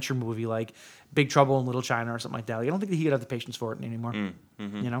adventure movie like Big Trouble in Little China or something like that. Like, I don't think that he would have the patience for it anymore. You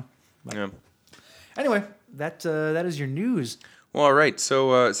know. But Yeah. Anyway, that is your news. Well, all right.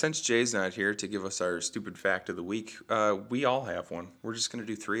 So since Jay's not here to give us our stupid fact of the week, we all have one. We're just going to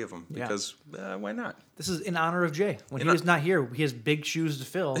do 3 of them because why not? This is in honor of Jay. When he is not here, he has big shoes to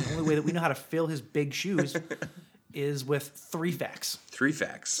fill. The only way that we know how to fill his big shoes is with 3 facts. 3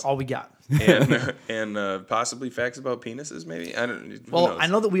 facts. All we got. And possibly facts about penises, maybe? I don't. Who Well, knows? I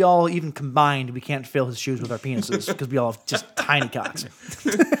know that we all, even combined, we can't fill his shoes with our penises because we all have just tiny cocks.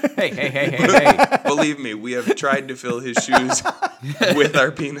 Hey. Believe me, we have tried to fill his shoes with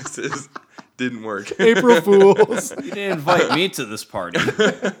our penises. Didn't work. April Fools. You didn't invite me to this party.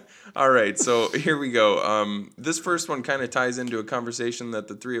 All right, so here we go. This first one kind of ties into a conversation that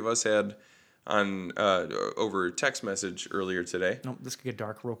the 3 of us had on over text message earlier today. Nope, this could get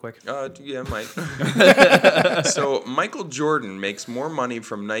dark real quick. Yeah, it might. So Michael Jordan makes more money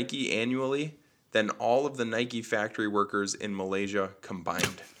from Nike annually than all of the Nike factory workers in Malaysia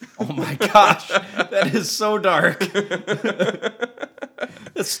combined. Oh my gosh, that is so dark.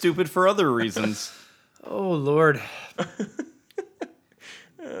 That's stupid for other reasons. Oh, Lord.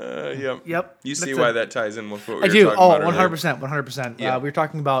 Yep. You see That's why that ties in with what we I were do. talking Oh, about earlier. 100%. Yeah. We were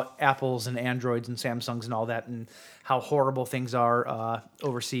talking about Apples and Androids and Samsungs and all that and how horrible things are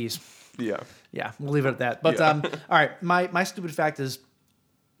overseas. Yeah. Yeah, we'll leave it at that. But all right, my stupid fact is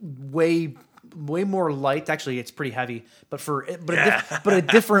way way more light. Actually, it's pretty heavy, but but a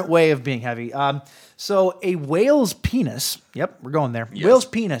different way of being heavy. So a whale's penis. Yep, we're going there. Yes. Whale's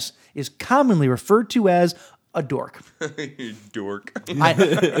penis is commonly referred to as a dork. You dork.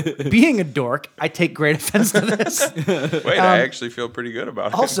 Being a dork, I take great offense to this. Wait, I actually feel pretty good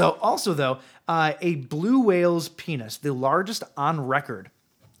about it. Also though, a blue whale's penis, the largest on record.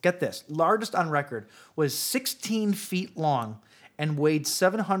 Get this, largest on record was 16 feet long and weighed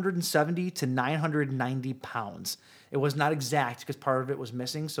 770 to 990 pounds. It was not exact because part of it was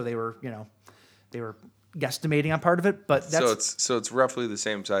missing, so they were guesstimating on part of it. But that's so it's roughly the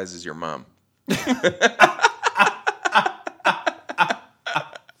same size as your mom.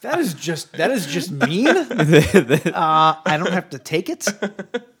 That is just mean. I don't have to take it.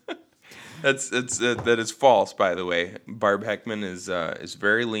 That is false, by the way. Barb Heckman is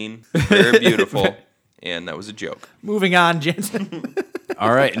very lean, very beautiful, and that was a joke. Moving on, Jensen.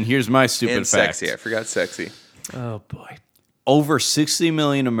 All right, and here's my stupid And fact. sexy. I forgot sexy. Oh boy. Over 60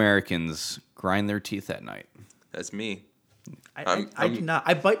 million Americans grind their teeth at night. That's me. I do not.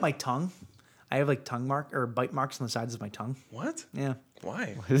 I bite my tongue. I have like bite marks on the sides of my tongue. What? Yeah.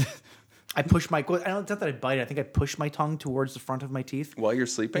 Why? I push my. It's not that I bite it. I think I push my tongue towards the front of my teeth. While you're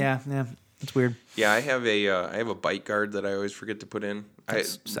sleeping? Yeah. It's weird. Yeah, I have a bite guard that I always forget to put in.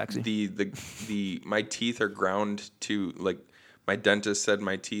 That's sexy. My teeth are ground to, like, my dentist said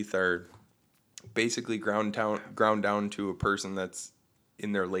my teeth are basically ground down to a person that's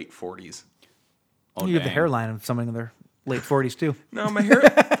in their late 40s. Oh, You have the dang. hairline of someone in their late 40s too. No, my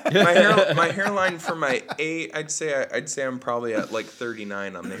hairline for my I'd say I'm probably at like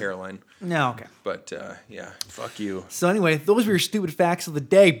 39 on the hairline. No, okay. But yeah, fuck you. So anyway, those were your stupid facts of the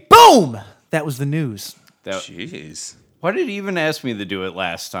day. Boom! That was the news. Jeez. Why did you even ask me to do it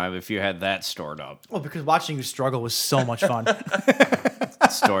last time if you had that stored up? Well, because watching you struggle was so much fun.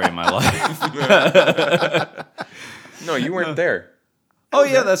 Story of my life. No, you weren't there. Oh,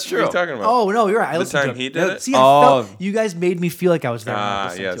 yeah, that's What true. are you talking about? Oh no, you're right. I The listened time to he it. did it? See, Oh. you guys made me feel like I was there. when I Ah,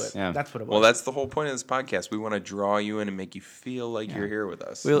 listened yes. To it. Yeah. That's what it was. Well, that's the whole point of this podcast. We want to draw you in and make you feel like you're here with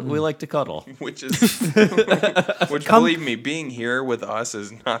us. We like to cuddle. Which believe me, being here with us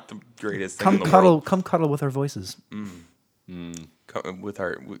is not the greatest thing in the world. Come cuddle with our voices.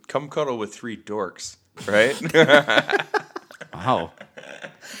 Come cuddle with three dorks, right? Wow.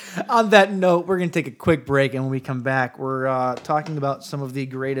 On that note, we're going to take a quick break, and when we come back, we're talking about some of the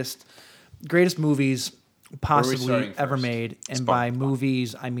greatest movies possibly starting ever first? made. And by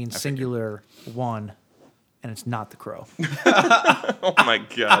movies, I mean singular one, and it's not The Crow. Oh my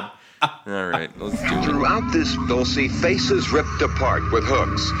god! All right, let's do it. Throughout this, they'll see faces ripped apart with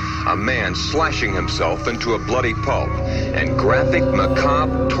hooks, a man slashing himself into a bloody pulp, and graphic,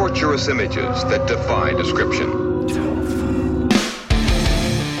 macabre, torturous images that defy description.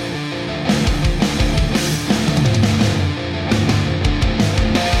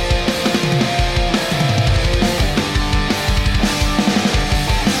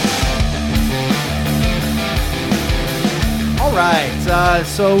 All right.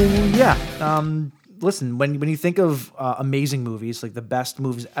 Listen, when you think of amazing movies, like the best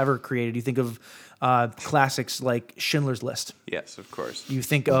movies ever created, you think of classics like Schindler's List. Yes, of course. You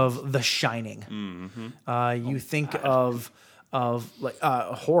think of The Shining. Mm-hmm. You think of like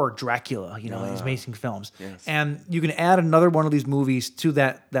horror, Dracula. You know, these amazing films. Yes. And you can add another one of these movies to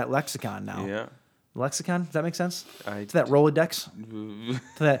that lexicon now. Yeah. Lexicon? Does that make sense? I- To that Rolodex?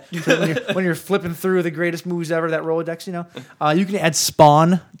 to when you're flipping through the greatest movies ever, that Rolodex, you know? You can add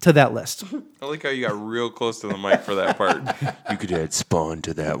Spawn to that list. I like how you got real close to the mic for that part. You could add Spawn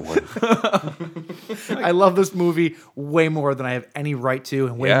to that one. I love this movie way more than I have any right to,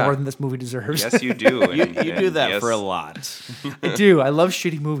 and way Yeah. more than this movie deserves. Yes, you do. You do that yes. for a lot. I do. I love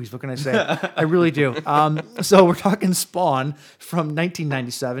shitty movies. What can I say? I really do. So we're talking Spawn from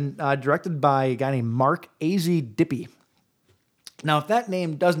 1997, directed by a guy named Mark A.Z. Dippy. Now, if that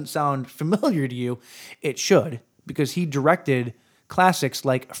name doesn't sound familiar to you, it should, because he directed classics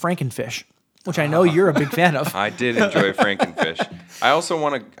like Frankenfish, which I know you're a big fan of. I did enjoy Frankenfish. I also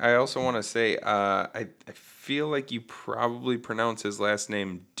want to say I feel like you probably pronounce his last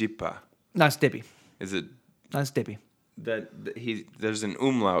name Dippa. No, it's Dippy. Is it No, it's Dippy. that there's an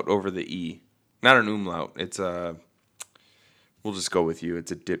umlaut over the e? Not an umlaut. It's a. We'll just go with you.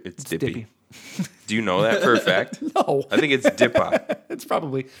 It's Dippy. Dippy. Do you know that for a fact? No. I think it's Dippa. It's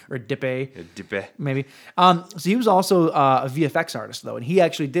probably, or Dippe. Dippe. Maybe. So he was also a VFX artist, though, and he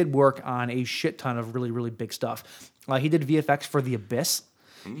actually did work on a shit ton of really, really big stuff. He did VFX for The Abyss.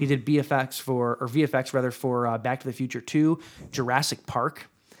 He did VFX for Back to the Future 2, Jurassic Park,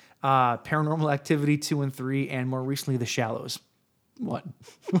 Paranormal Activity 2 and 3, and more recently, The Shallows. What?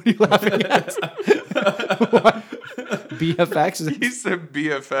 What are you laughing at? What? BFX? He said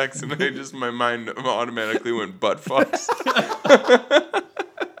BFX, and my mind automatically went butt fucks.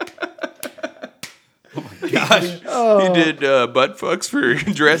 Gosh. He did butt fucks for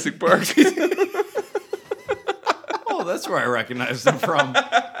Jurassic Park. Oh, that's where I recognized him from.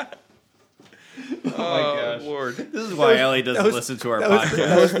 Oh, Lord. This is why Ellie doesn't listen to our podcast.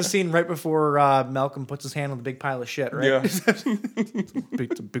 That was the scene right before Malcolm puts his hand on the big pile of shit, right? Yeah.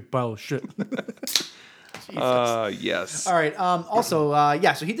 It's a big pile of shit. Yes. All right. Also,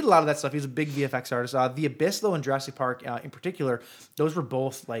 so he did a lot of that stuff. He's a big VFX artist. The Abyss, though, and Jurassic Park in particular, those were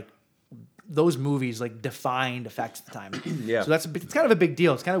both like those movies like defined effects at the time. Yeah. So it's kind of a big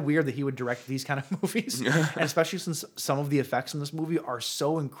deal. It's kind of weird that he would direct these kind of movies, and especially since some of the effects in this movie are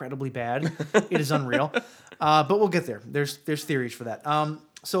so incredibly bad, it is unreal. But we'll get there. There's theories for that.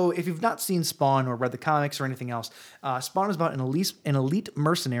 So if you've not seen Spawn or read the comics or anything else, Spawn is about an elite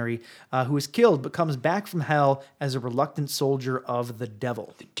mercenary who is killed but comes back from hell as a reluctant soldier of the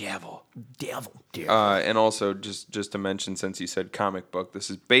devil. The devil. And also, just to mention, since you said comic book, this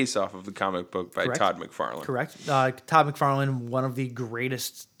is based off of the comic book by Correct. Todd McFarlane. Correct. Todd McFarlane, one of the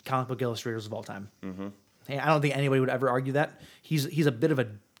greatest comic book illustrators of all time. Mm-hmm. Hey, I don't think anybody would ever argue that. He's a bit of a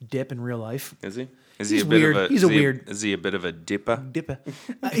dip in real life. Is he? He's weird. Is he a bit of a dipper? Dipper.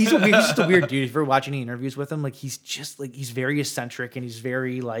 He's just a weird dude. If you're watching any interviews with him, like he's very eccentric and he's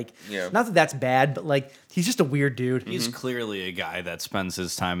very like, not that that's bad, but like he's just a weird dude. He's clearly a guy that spends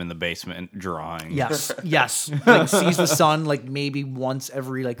his time in the basement drawing. Yes. Like sees the sun like maybe once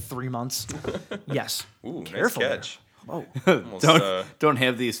every like 3 months. Yes. Ooh, Careful nice there. catch. Oh, Don't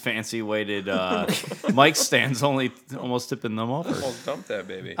have these fancy weighted mic stands almost tipping them over. Almost dumped that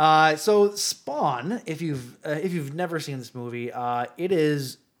baby. so Spawn, if you've never seen this movie, it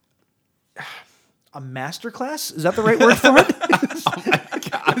is a masterclass. Is that the right word for it? Oh my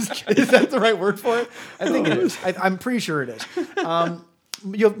God. Is that the right word for it? I think it is. I'm pretty sure it is.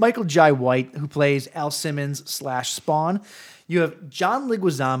 You have Michael Jai White, who plays Al Simmons / Spawn. You have John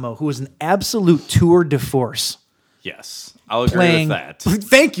Leguizamo, who is an absolute tour de force. Yes, I'll agree with that.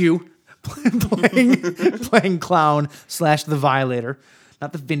 Thank you. playing clown / the Violator,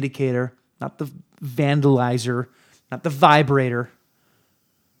 not the Vindicator, not the Vandalizer, not the Vibrator.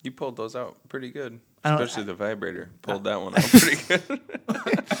 You pulled those out pretty good. I don't- Especially the vibrator. Pulled that one out pretty good.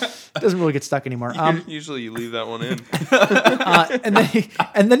 Doesn't really get stuck anymore. Usually you leave that one in.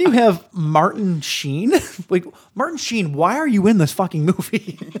 And then you have Martin Sheen. Like, Martin Sheen, why are you in this fucking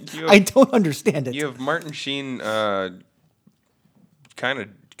movie? I don't understand it. You have Martin Sheen kind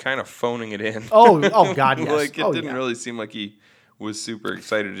of phoning it in. Oh God, yes. Like it didn't really seem like he was super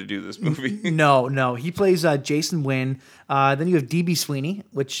excited to do this movie. No. He plays Jason Wynn. Then you have D.B. Sweeney,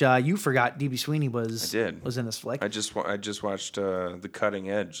 which you forgot D.B. Sweeney was in this flick. I just watched The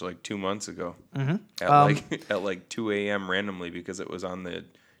Cutting Edge like 2 months ago at like 2 a.m. randomly because it was on the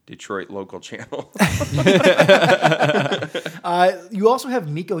Detroit local channel. You also have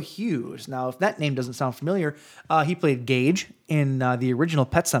Miko Hughes. Now, if that name doesn't sound familiar, he played Gage in the original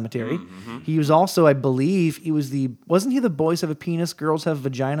Pet Sematary. Mm-hmm. He was also, I believe, wasn't he the boys have a penis, girls have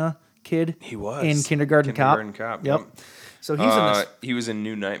vagina kid? He was. In Kindergarten Cop. Yep. So he's in this. He was in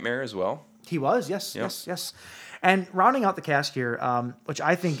New Nightmare as well. He was, yes. And rounding out the cast here, which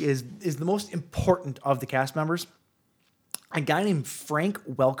I think is the most important of the cast members, a guy named Frank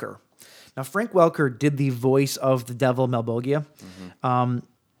Welker. Now, Frank Welker did the voice of the devil Malbogia. Mm-hmm.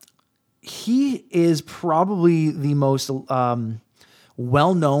 He is probably the most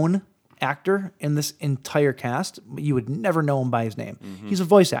well-known actor in this entire cast. You would never know him by his name. Mm-hmm. He's a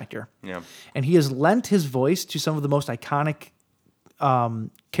voice actor. Yeah. And he has lent his voice to some of the most iconic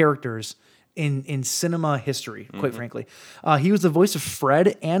characters in cinema history, quite frankly. He was the voice of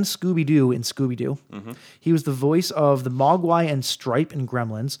Fred and Scooby-Doo in Scooby-Doo. Mm-hmm. He was the voice of the Mogwai and Stripe in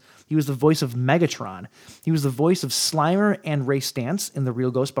Gremlins. He was the voice of Megatron. He was the voice of Slimer and Ray Stantz in the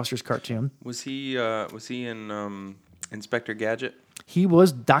Real Ghostbusters cartoon. Was he in Inspector Gadget? He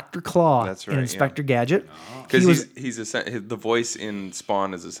was Dr. Claw That's right, in Inspector Gadget. Because the voice in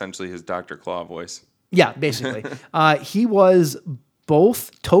Spawn is essentially his Dr. Claw voice. Yeah, basically. He was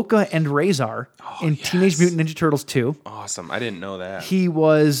both Toka and Razor in Teenage Mutant Ninja Turtles 2. Awesome. I didn't know that. He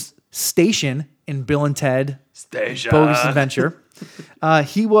was Station in Bill and Ted Bogus Adventure.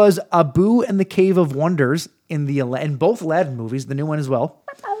 He was Abu and the Cave of Wonders in both Aladdin movies, the new one as well.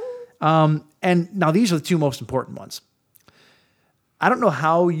 And now these are the two most important ones. I don't know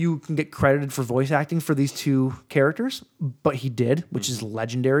how you can get credited for voice acting for these two characters, but he did, which is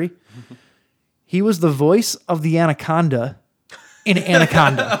legendary. He was the voice of the Anaconda in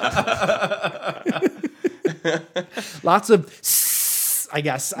Anaconda. Lots of I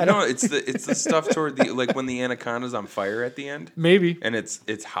guess. I No, don't. it's the stuff toward the like when the anaconda's on fire at the end. Maybe. And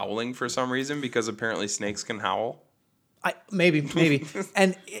it's howling for some reason because apparently snakes can howl. Maybe.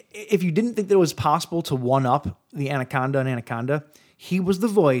 And if you didn't think that it was possible to one up the anaconda and Anaconda, he was the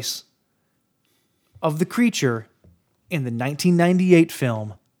voice of the creature in the 1998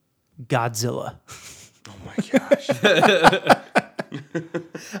 film Godzilla. Oh my gosh.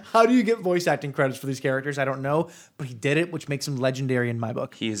 How do you get voice acting credits for these characters? I don't know, but he did it, which makes him legendary in my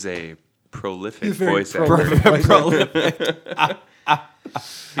book. He is a prolific He's very voice actor. prolific.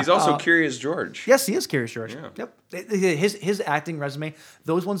 He's also Curious George. Yes, he is Curious George. Yeah. Yep. His acting resume,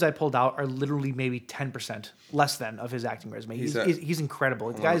 those ones I pulled out are literally maybe 10% less than of his acting resume. He's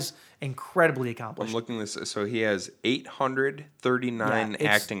incredible. The guy's incredibly accomplished. I'm looking this. So he has 839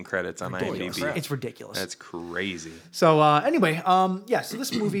 acting credits on IMDb. It's ridiculous. That's crazy. So anyway, so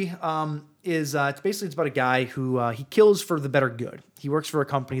this movie is it's about a guy who he kills for the better good. He works for a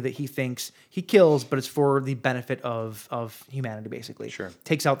company that he thinks he kills, but it's for the benefit of humanity, basically. Sure.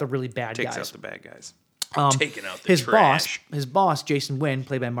 Takes out the really bad guys. Takes out the bad guys. Taking out the trash. His boss, Jason Wynn,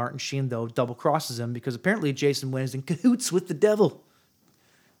 played by Martin Sheen, though, double crosses him because apparently Jason Wynn is in cahoots with the devil.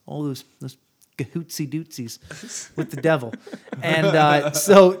 All those cahootsy dootsies with the devil. And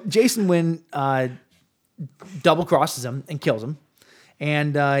so Jason Wynn double crosses him and kills him.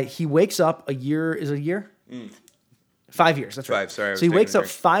 And he wakes up a year. Is it a year? 5 years. That's right. 5. Sorry. So he wakes up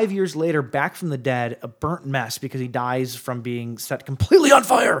 5 years later, back from the dead, a burnt mess because he dies from being set completely on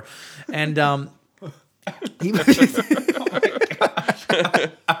fire. And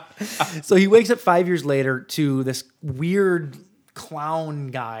so he wakes up 5 years later to this weird clown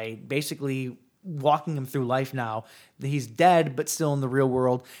guy, basically walking him through life now. He's dead, but still in the real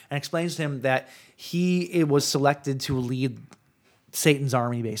world, and explains to him that he was selected to lead Satan's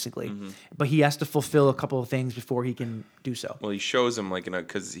army, basically. But he has to fulfill a couple of things before he can do so. Well, he shows him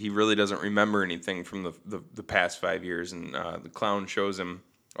because he really doesn't remember anything from the past 5 years, and the clown shows him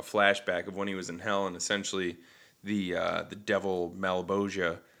a flashback of when he was in hell, and essentially the devil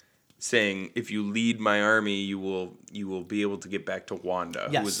Malebolgia saying, "If you lead my army, you will be able to get back to Wanda,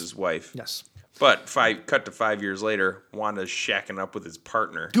 who was his wife." Yes. But cut to 5 years later, Wanda's shacking up with his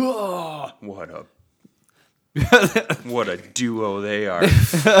partner. What a duo they are.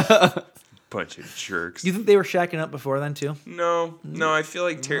 Bunch of jerks. Do you think they were shacking up before then too? No. I feel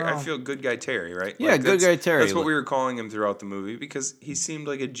like Terry. I feel good guy Terry, right? Yeah, good guy Terry. That's what we were calling him throughout the movie because he seemed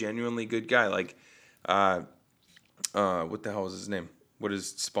like a genuinely good guy. Like, what the hell was his name? What is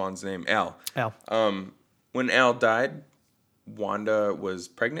Spawn's name? Al. When Al died, Wanda was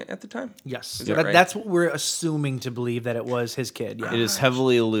pregnant at the time? Yes. Right? That's what we're assuming to believe, that it was his kid. Yeah. It is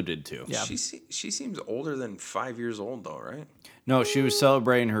heavily alluded to. Yeah. She seems older than 5 years old, though, right? No, she was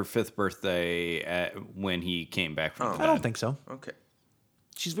celebrating her 5th birthday when he came back from the dead. I don't think so. Okay.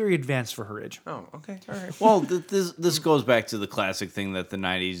 She's very advanced for her age. Oh, okay. All right. Well, this goes back to the classic thing that the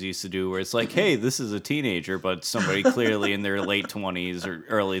 90s used to do where it's like, hey, this is a teenager, but somebody clearly in their late 20s or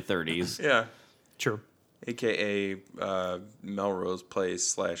early 30s. Yeah. True. AKA Melrose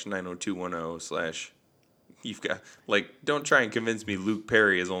Place / 90210 / you've got, don't try and convince me Luke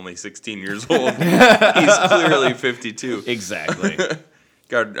Perry is only 16 years old. He's clearly 52. Exactly.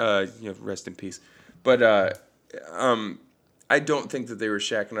 God, rest in peace. But I don't think that they were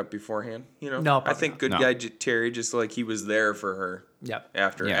shacking up beforehand. No, I think good guy Terry just he was there for her. Yep.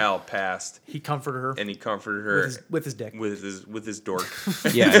 After Al passed, he comforted her. And he comforted her with his dick. With his dork.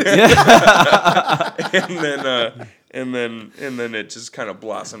 Yeah. and then it just kind of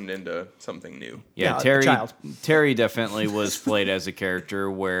blossomed into something new. Yeah, Terry definitely was played as a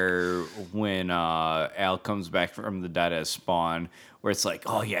character where when Al comes back from the dead as Spawn, where it's like,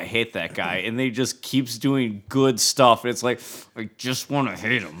 oh yeah, I hate that guy, and they just keeps doing good stuff, and it's like, I just want to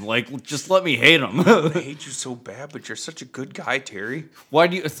hate him. Just let me hate him. I hate you so bad, but you're such a good guy, Terry. Why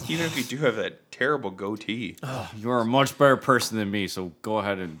do you? Even if you do have that terrible goatee, you're a much better person than me. So go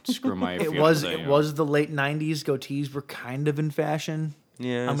ahead and screw my. It was the late '90s. Goatees were kind of in fashion.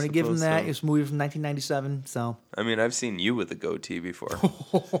 Yeah, I'm going to give him that. So. It's a movie from 1997. So I mean, I've seen you with a goatee before.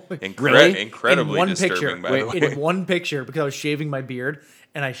 Really? Incredibly disturbing. By the way, in one picture, because I was shaving my beard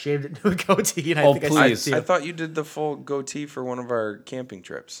and I shaved it to a goatee. And I thought you did the full goatee for one of our camping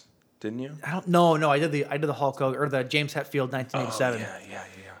trips, didn't you? I don't. No. I did the Hulk Hogan or the James Hetfield 1987. Oh, yeah.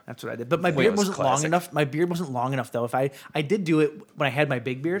 That's what I did. But my beard wasn't long enough. My beard wasn't long enough though. If I did do it when I had my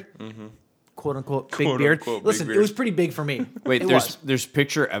big beard. Mm-hmm. "Quote unquote big beard." Listen, it was pretty big for me. Wait, there's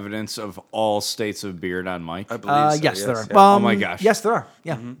picture evidence of all states of beard on Mike. I believe so. Yes, there are. Yeah. Oh my gosh. Yes, there are.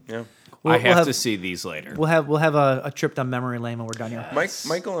 Yeah. Mm-hmm. Yeah. I have to see these later. We'll have a trip down memory lane when we're done here.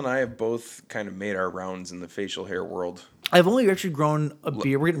 Michael and I have both kind of made our rounds in the facial hair world. I've only actually grown a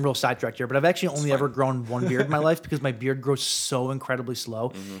beard. We're getting real sidetracked here, but I've actually only ever grown one beard in my life because my beard grows so incredibly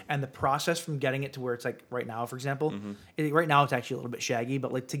slow. And the process from getting it to where it's like right now, for example, right now it's actually a little bit shaggy,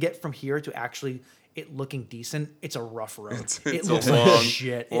 but like to get from here to actually it looking decent, it's a rough road. It looks like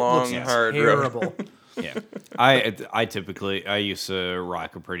shit. It looks hard terrible. road. Yeah, I typically used to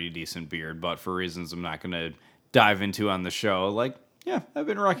rock a pretty decent beard, but for reasons I'm not going to dive into on the show, like I've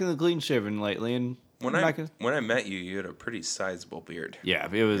been rocking the clean shaven lately, and when I met you, you had a pretty sizable beard. Yeah,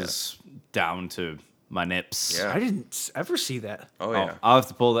 it was down to my nips. Yeah. I didn't ever see that. Oh yeah. I'll have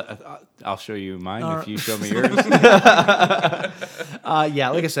to pull that. I'll show you mine if you show me yours. Yeah,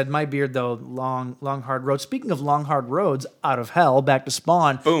 like I said, my beard though, long hard road. Speaking of long hard roads, out of hell, back to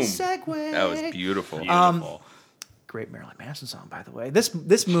Spawn. Boom. Segway. That was beautiful. Beautiful. Great Marilyn Manson song, by the way.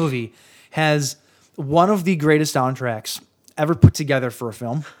 This movie has one of the greatest soundtracks ever put together for a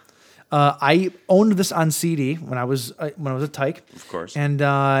film. I owned this on CD when I was a tyke, Of course. and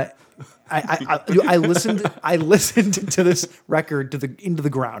I listened to this record into the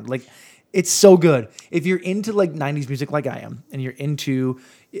ground. Like, it's so good. If you're into like 90s music like I am, and you're into,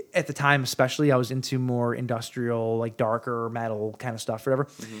 at the time especially, I was into more industrial, like darker metal kind of stuff, whatever.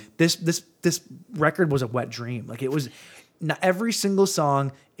 This record was a wet dream. Like, it was. Not every single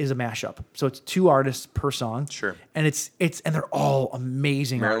song is a mashup, so it's 2 artists per song. Sure. And and they're all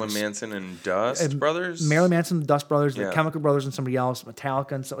amazing. Marilyn artists. Manson and Dust Brothers. Marilyn Manson, the Dust Brothers, the Yeah. Chemical Brothers, and somebody else,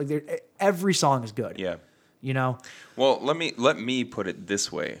 Metallica, and stuff like that. Every song is good. Yeah. You know. Well, let me put it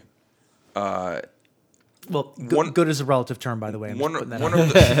this way. Well, good is a relative term, by the way. I'm just putting that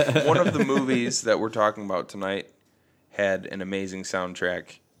out. One of the movies that we're talking about tonight had an amazing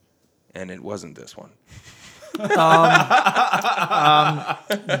soundtrack, and it wasn't this one.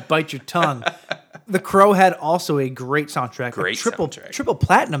 Bite your tongue. The Crow had also a great soundtrack. Great soundtrack. Triple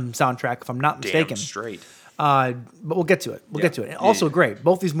platinum soundtrack, if I'm not mistaken. Damn straight. But we'll get to it. We'll get to it. And also great.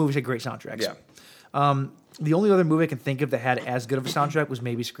 Both these movies had great soundtracks. Yeah. The only other movie I can think of that had as good of a soundtrack was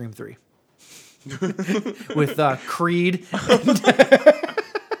maybe Scream 3. With Creed.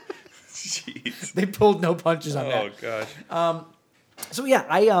 Jeez. They pulled no punches on that. Oh gosh. So yeah,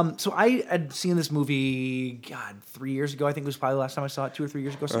 I had seen this movie, 3 years ago. I think it was probably the last time I saw it, 2 or 3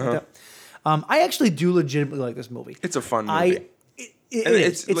 years ago, something like that. I actually do legitimately like this movie. It's a fun movie.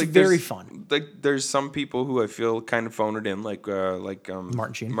 It's like, very fun. Like there's some people who I feel kind of phone it in, like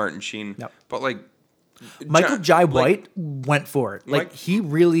Martin Sheen. Martin Sheen. Yep. But like Michael Jai White went for it. Like he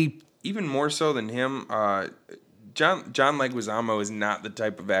really, even more so than him. John Leguizamo is not the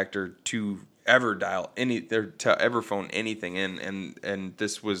type of actor to ever ever phone anything in, and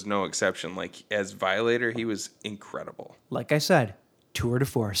this was no exception. Like as Violator, he was incredible. like I said, tour de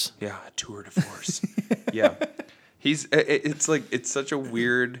force. Yeah, tour de force. Yeah, it's such a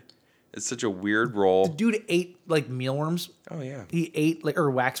weird role. The dude ate like mealworms. Oh yeah, He ate like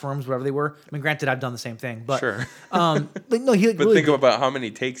or waxworms, whatever they were. I mean, granted, I've done the same thing, but sure. like no, he like, But really think about how many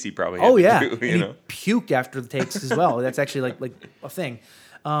takes he probably had Oh to yeah, do, and you know. he puked after the takes as well. That's actually like a thing.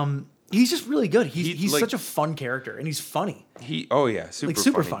 He's just really good. He's like- such a fun character, and he's funny.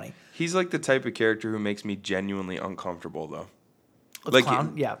 Super funny. He's like the type of character who makes me genuinely uncomfortable though. The Like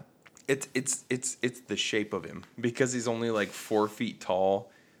clown, yeah. It's the shape of him because he's only like 4 feet tall.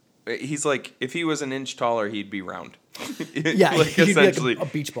 He's like, if he was an inch taller, he'd be round. Yeah, like, he'd essentially. be like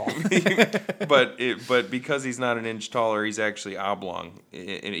a beach ball. but because he's not an inch taller, he's actually oblong,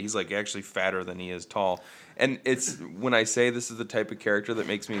 and he's like actually fatter than he is tall. And it's when I say this is the type of character that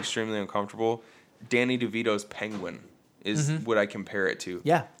makes me extremely uncomfortable. Danny DeVito's Penguin is what I compare it to.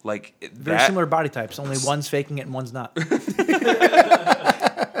 Yeah. Like Very similar body types. Only one's faking it and one's not.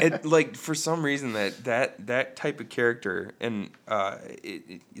 It, like for some reason that type of character, and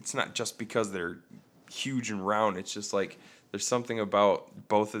it's not just because they're huge and round. It's just like there's something about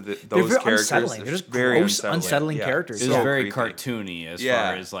both of those characters. Unsettling. They're just gross, unsettling characters. It's So very creepy. cartoony as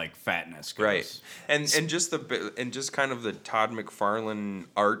Yeah. far as like fatness goes. Right, and just kind of the Todd McFarlane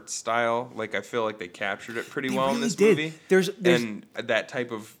art style. Like I feel like they captured it pretty well in really this did. movie. There's and that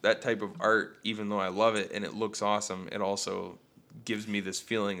type of art, even though I love it and it looks awesome, it also gives me this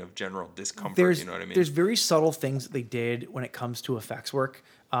feeling of general discomfort. You know what I mean? There's very subtle things that they did when it comes to effects work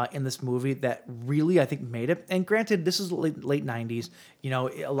in this movie that really, I think, made it. And granted, this is late 90s. You know,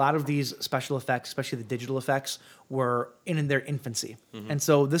 a lot of these special effects, especially the digital effects, were in their infancy. Mm-hmm. And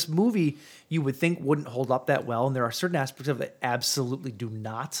so this movie, you would think, wouldn't hold up that well. And there are certain aspects of it that absolutely do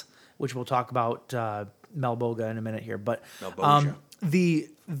not, which we'll talk about Melboga in a minute here. But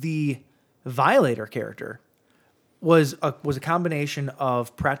the Violator character was a combination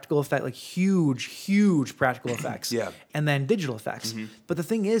of practical effect, like huge practical effects, Yeah. and then digital effects. But the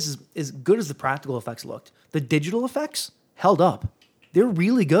thing is good as the practical effects looked, the digital effects held up. They're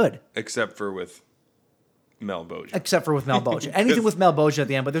really good. Except for with Mel Boja. Except for with Mel Boja. Anything with Mel Boja at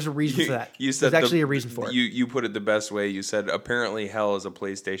the end, but there's a reason for that. You said there's actually a reason for it. You put it the best way. You said apparently Hell is a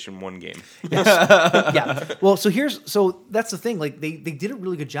PlayStation 1 game. Yeah. Well, so that's the thing. Like they did a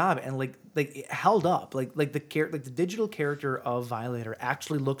really good job, and like it held up. Like the digital character of Violator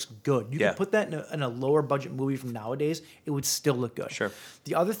actually looks good. You can put that in a lower budget movie from nowadays, it would still look good. Sure.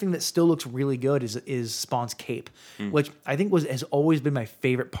 The other thing that still looks really good is Spawn's cape, which I think has always been my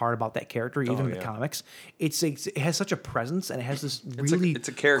favorite part about that character, even in the comics. It has such a presence, and it has this really it's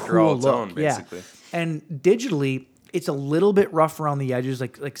a character cool all its look. own, basically. Yeah. And digitally, it's a little bit rough around the edges,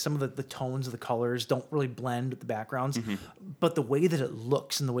 like some of the tones of the colors don't really blend with the backgrounds. But the way that it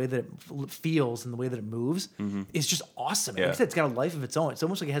looks and the way that it feels and the way that it moves is just awesome. Like I said, it's got a life of its own. It's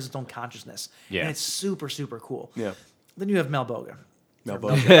almost like it has its own consciousness. Yeah. And it's super, super cool. Yeah. Then you have Mel Boja. Mel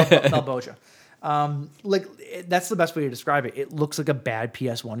Boja. That's the best way to describe it. It looks like a bad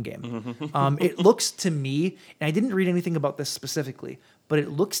PS1 game. It looks to me, and I didn't read anything about this specifically, but it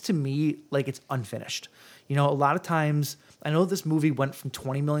looks to me like it's unfinished. You know, a lot of times, I know this movie went from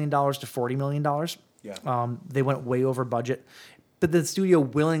 $20 million to $40 million. Yeah. They went way over budget, but the studio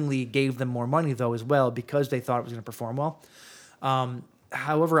willingly gave them more money though as well because they thought it was going to perform well.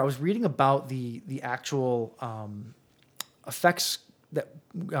 However, I was reading about the actual effects that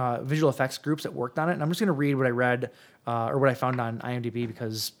visual effects groups that worked on it, and I'm just going to read what I read or what I found on IMDb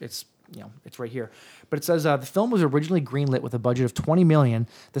because it's right here. But it says the film was originally greenlit with a budget of $20 million.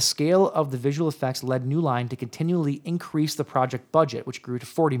 The scale of the visual effects led New Line to continually increase the project budget, which grew to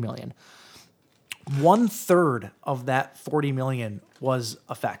 $40 million. 1/3 of that $40 million was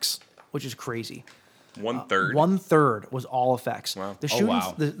effects, which is crazy. 1/3. 1/3 was all effects. Wow. The shooting,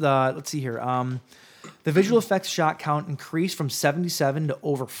 let's see here. The visual effects shot count increased from 77 to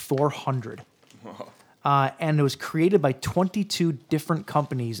over 400. And it was created by 22 different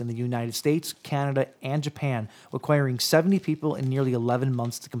companies in the United States, Canada, and Japan, requiring 70 people in nearly 11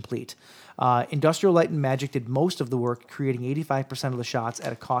 months to complete. Industrial Light and Magic did most of the work, creating 85% of the shots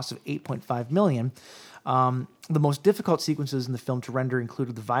at a cost of $8.5 million. The most difficult sequences in the film to render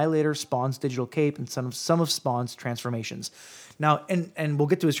included the Violator, Spawn's digital cape, and some of Spawn's transformations. Now, and we'll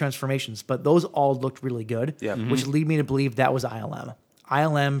get to his transformations, but those all looked really good, which lead me to believe that was ILM.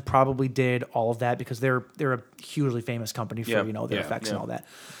 ILM probably did all of that because they're a hugely famous company for their effects and all that.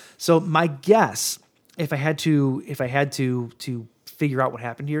 So my guess, if I had to figure out what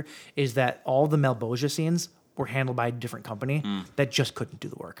happened here, is that all the Mel Boja scenes were handled by a different company that just couldn't do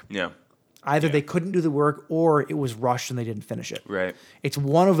the work. Yeah. Either they couldn't do the work or it was rushed and they didn't finish it. Right. It's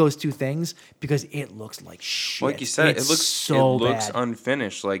one of those two things because it looks like shit. Like you said, it looks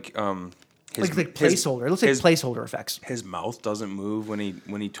unfinished. Like placeholder. It looks like placeholder effects. His mouth doesn't move when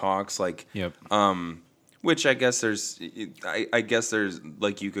he talks. Like, which I guess there's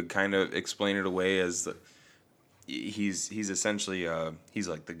like you could kind of explain it away as he's essentially he's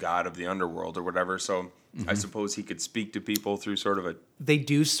like the god of the underworld or whatever. So I suppose he could speak to people through sort of They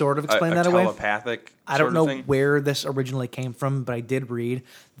do sort of explain that away. Telepathic. I don't know where this originally came from, but I did read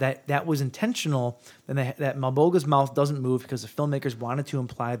that was intentional. And that Mel Boja's mouth doesn't move because the filmmakers wanted to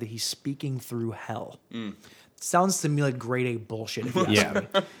imply that he's speaking through hell. Sounds to me like grade A bullshit. If you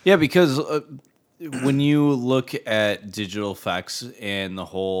ask me. Yeah, because when you look at digital effects and the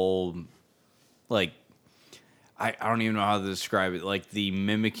whole, like, I don't even know how to describe it, like the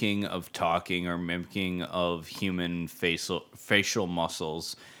mimicking of talking or mimicking of human facial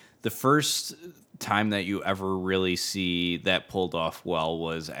muscles. The first time that you ever really see that pulled off well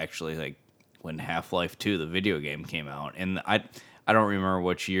was actually like when Half-Life 2, the video game, came out. And I don't remember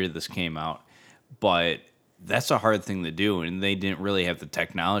which year this came out, but that's a hard thing to do, and they didn't really have the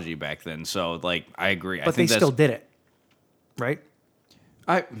technology back then. So, like, I agree. But they still did it, right?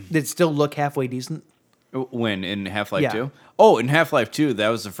 Did it still look halfway decent? When? In Half-Life 2? Oh, in Half-Life 2, that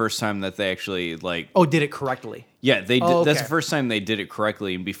was the first time that they actually, like... Oh, did it correctly? Yeah, they did. Okay. That's the first time they did it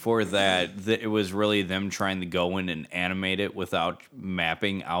correctly. And before that, it was really them trying to go in and animate it without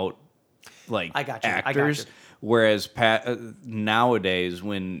mapping out, like, actors. Whereas nowadays,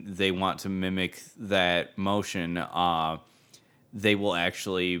 when they want to mimic that motion, they will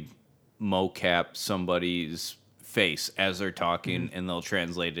actually mocap somebody's face as they're talking, and they'll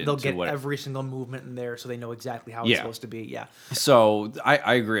translate it. They'll get every single movement in there, so they know exactly how it's supposed to be. Yeah. So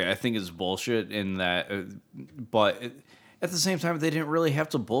I agree. I think it's bullshit in that, but at the same time, they didn't really have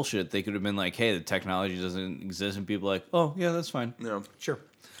to bullshit. They could have been like, "Hey, the technology doesn't exist," and people are like, "Oh, yeah, that's fine." Yeah, sure.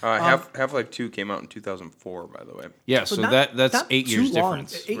 Half-Life 2 came out in 2004, by the way. Yeah, so that's 8 years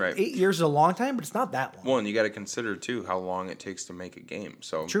difference. 8 years is a long time, but it's not that long. Well, and you got to consider too how long it takes to make a game.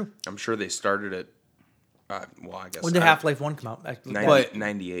 So true. I'm sure they started it Well, I guess When did Half-Life 1 come out?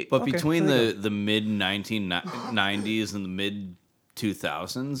 98. But Okay, between so there you the mid 1990s and the mid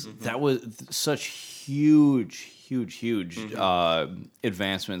 2000s, that was such huge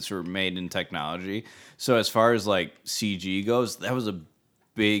advancements were made in technology. So as far as like CG goes, that was a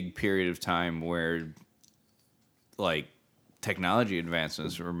big period of time where like technology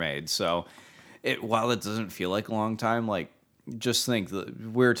advancements were made. So while it doesn't feel like a long time, like just think that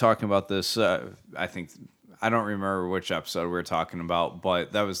we were talking about this. I think I don't remember which episode we were talking about,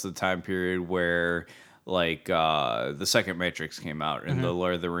 but that was the time period where like the second Matrix came out and the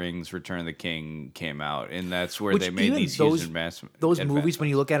Lord of the Rings Return of the King came out, and that's where Which they made even these those- huge advancements. Those movies, when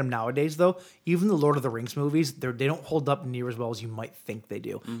you look at them nowadays, though, even the Lord of the Rings movies, they don't hold up near as well as you might think they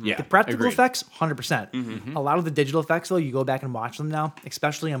do. Yeah, The practical agreed. effects, 100%. A lot of the digital effects, though, you go back and watch them now,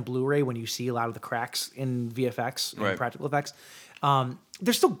 especially on Blu-ray when you see a lot of the cracks in VFX and Right. practical effects.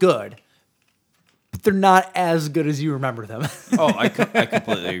 They're still good, but they're not as good as you remember them. Oh, I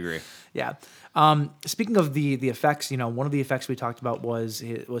completely agree. Yeah. Speaking of the effects, one of the effects we talked about was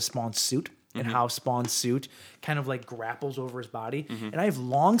Spawn's suit and how Spawn's suit kind of like grapples over his body. And I've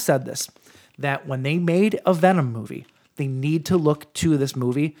long said this, that when they made a Venom movie, they need to look to this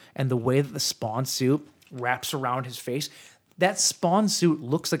movie and the way that the Spawn suit wraps around his face. That Spawn suit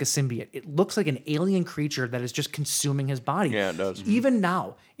looks like a symbiote. It looks like an alien creature that is just consuming his body. Yeah, it does. Even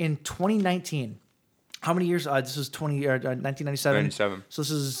now, in 2019, how many years? This is 1997. 97. So this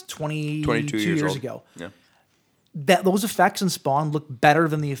is 22 22 years years old. ago. Yeah. That those effects in Spawn look better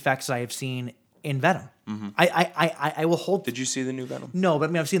than the effects I have seen in Venom. I will hold. Did you see the new Venom? No, but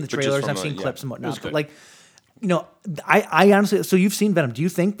I mean I've seen the just trailers, from I've seen the- clips yeah, and it was whatnot. But good. like, I honestly. So you've seen Venom. Do you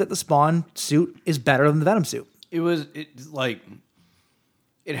think that the Spawn suit is better than the Venom suit?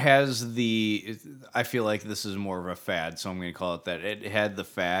 It has the. I feel like this is more of a fad, so I'm going to call it that. It had the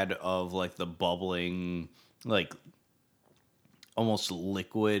fad of like the bubbling, like almost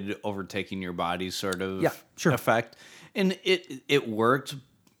liquid overtaking your body sort of effect, and it worked.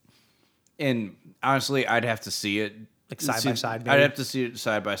 And honestly, I'd have to see it Like side by side, I'd maybe? have to see it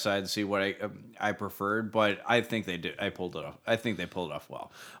side by side and see what I preferred, but I think they did. I pulled it off. I think they pulled it off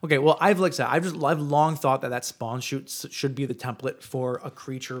well. Okay, well, I've long thought that Spawn should be the template for a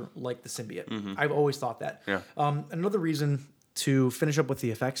creature like the symbiote. I've always thought that. Yeah. Another reason to finish up with the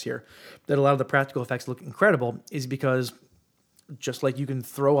effects here, that a lot of the practical effects look incredible, is because just like you can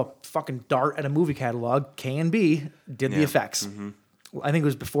throw a fucking dart at a movie catalog, K&B did the effects. I think it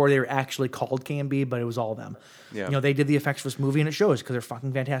was before they were actually called K&B, but it was all of them. Yeah. They did the effects for this movie, and it shows because they're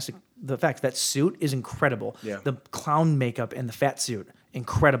fucking fantastic. The effects, that suit is incredible. Yeah. The clown makeup and the fat suit,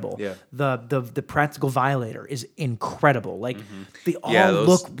 incredible. Yeah. The practical violator is incredible. Like they all Yeah, those-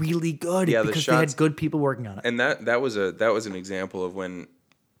 look really good yeah, the because they shots- had good people working on it. And that was an example of when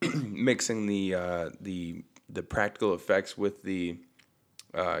mixing the practical effects with the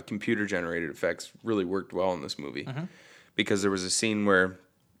computer generated effects really worked well in this movie, because there was a scene where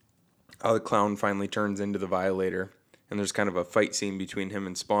the clown finally turns into the Violator, and there's kind of a fight scene between him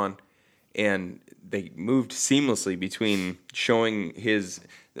and Spawn, and they moved seamlessly between showing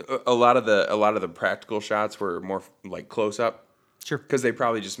a lot of the practical shots were more like close up. Sure. Because they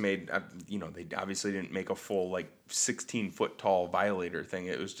probably just made, they obviously didn't make a full, 16-foot tall Violator thing.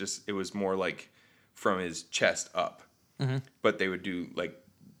 It was more like from his chest up. But they would do,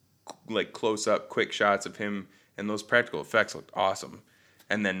 like close-up, quick shots of him, and those practical effects looked awesome.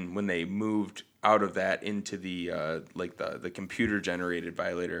 And then when they moved out of that into the computer-generated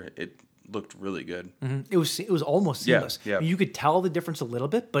Violator, it looked really good. It was almost seamless. Yeah. You could tell the difference a little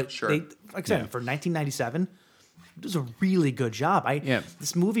bit, but Sure. they, like I said, for 1997, it was a really good job.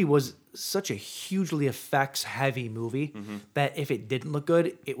 This movie was such a hugely effects-heavy movie that if it didn't look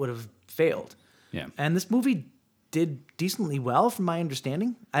good, it would have failed. Yeah. And this movie did decently well, from my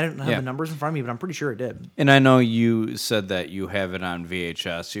understanding. I don't have the numbers in front of me, but I'm pretty sure it did. And I know you said that you have it on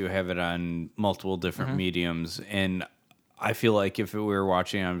VHS, you have it on multiple different mediums, and I feel like if we were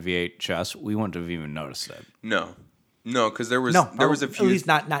watching on VHS, we wouldn't have even noticed it. No, because there was a few. At least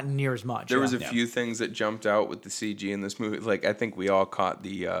not near as much. There was a few things that jumped out with the CG in this movie. Like, I think we all caught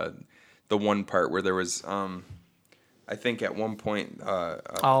the one part where there was, I think at one point,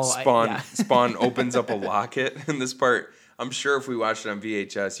 Spawn opens up a locket in this part. I'm sure if we watched it on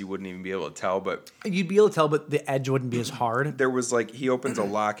VHS, you wouldn't even be able to tell, but You'd be able to tell, but the edge wouldn't be as hard. there was he opens a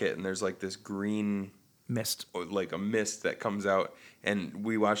locket and there's this green, Mist. like a mist that comes out, and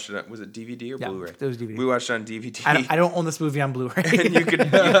we watched it. Was it DVD or Yeah, Blu-ray? it was DVD. We watched it on DVD. I don't own this movie on Blu-ray. And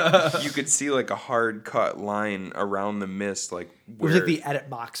you could see a hard cut line around the mist, It was where like the edit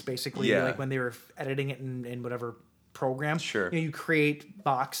box, basically, Yeah. like when they were editing it in whatever program. Sure. You know, you create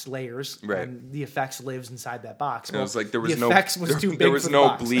box layers, Right. and the effects lives inside that box. And it was like there was the no effects was too big there was for the no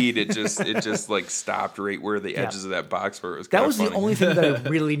box. bleed. It just like stopped right where the edges of that box were. It was That kinda was funny. the only thing that I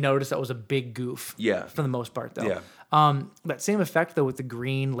really noticed that was a big goof. Yeah. For the most part, though. Yeah. That same effect though with the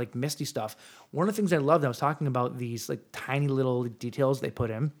green, like misty stuff. One of the things I loved, I was talking about these like tiny little details they put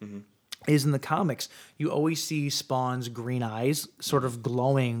in. Mm-hmm. Is in the comics, you always see Spawn's green eyes sort of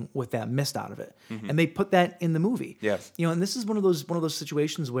glowing with that mist out of it, and they put that in the movie. Yeah. You know, and this is one of those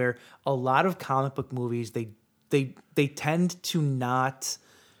situations where a lot of comic book movies they tend to not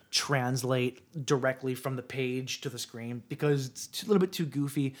translate directly from the page to the screen because it's a little bit too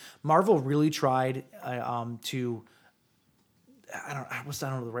goofy. Marvel really tried to. I don't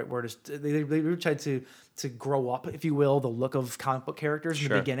know the right word is. They really tried to grow up, if you will, the look of comic book characters in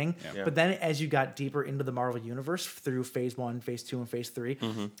the beginning. Yeah. But then as you got deeper into the Marvel universe through Phase 1, Phase 2, and Phase 3,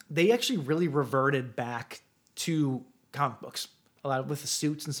 they actually really reverted back to comic books. A lot with the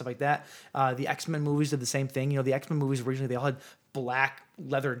suits and stuff like that. The X-Men movies did the same thing. You know, the X-Men movies originally they all had black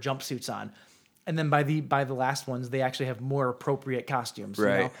leather jumpsuits on, and then by the last ones they actually have more appropriate costumes.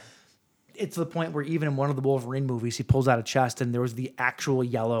 Right. You know? It's to the point where even in one of the Wolverine movies, he pulls out a chest and there was the actual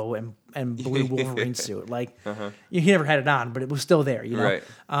yellow and blue Wolverine suit. Like he never had it on, but it was still there. You know. Right.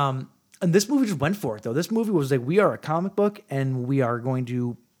 And this movie just went for it though. This movie was like, we are a comic book and we are going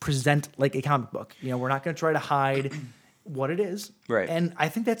to present like a comic book. You know, we're not going to try to hide what it is. Right. And I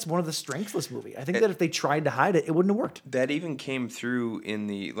think that's one of the strengths of this movie. I think that if they tried to hide it, it wouldn't have worked. That even came through in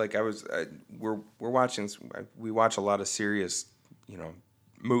the we're watching. We watch a lot of serious, you know,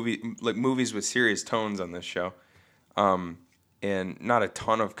 movies with serious tones on this show, and not a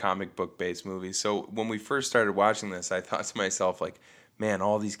ton of comic book based movies. So when we first started watching this, I thought to myself like, man,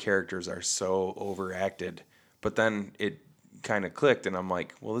 all these characters are so overacted. But then it kind of clicked, and I'm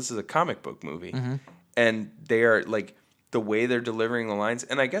like, well, this is a comic book movie, and they are like the way they're delivering the lines.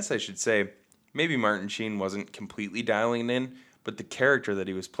 And I guess I should say maybe Martin Sheen wasn't completely dialing it in, but the character that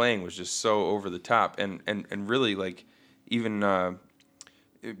he was playing was just so over the top, and really like even.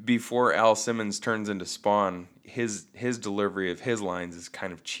 Before Al Simmons turns into Spawn, his delivery of his lines is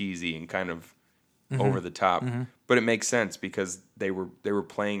kind of cheesy and kind of over the top, but it makes sense because they were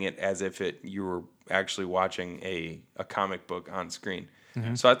playing it as if you were actually watching a comic book on screen.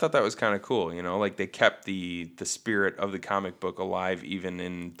 So I thought that was kind of cool, you know, like they kept the spirit of the comic book alive even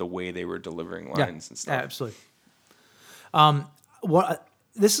in the way they were delivering lines and stuff. Absolutely.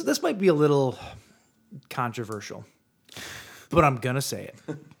 This might be a little controversial, but I'm gonna say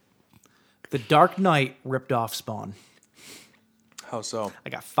it. The Dark Knight ripped off Spawn. How so? I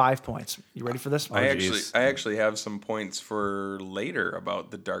got 5 points. You ready for this? I actually have some points for later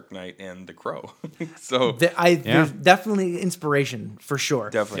about the Dark Knight and the Crow. So there's definitely inspiration for sure.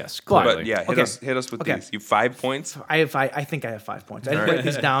 definitely, Yes, but clearly. yeah, hit us with these. You 5 points. I think I have 5 points. I didn't write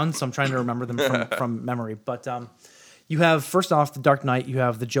these down, so I'm trying to remember them from memory. But you have, first off, the Dark Knight. You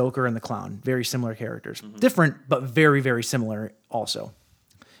have the Joker and the Clown. Very similar characters, different but very very similar. Also,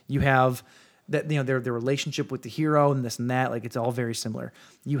 you have that, you know, their relationship with the hero and this and that. Like it's all very similar.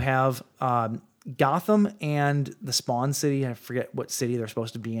 You have Gotham and the Spawn city. I forget what city they're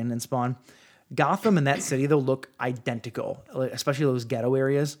supposed to be in Spawn. Gotham and that city, they'll look identical, especially those ghetto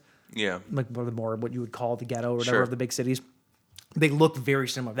areas. Yeah, Like more what you would call the ghetto or whatever Sure. of the big cities. They look very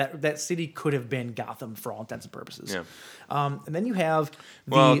similar. That city could have been Gotham for all intents and purposes. Yeah. And then you have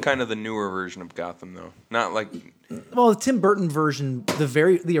kind of the newer version of Gotham, though. Not like the Tim Burton version.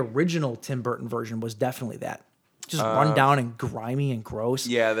 The original Tim Burton version was definitely that. Just run down and grimy and gross.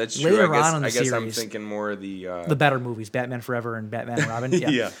 yeah, that's true. Later I guess, on in the I guess I'm series, thinking more of the better movies, Batman Forever and Batman and Robin.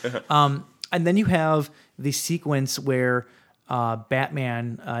 Yeah. yeah. And then you have the sequence where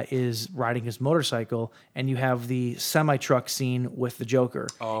Batman is riding his motorcycle, and you have the semi-truck scene with the Joker.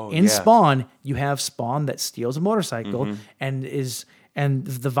 In Spawn, you have Spawn that steals a motorcycle and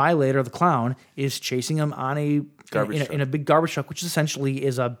the Violator, the clown, is chasing him on in a big garbage truck, which essentially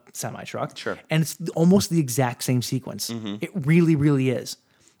is a semi-truck. Sure. And it's almost the exact same sequence. It really, really is.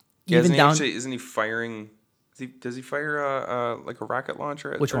 Yeah, isn't he firing? Does he fire like a rocket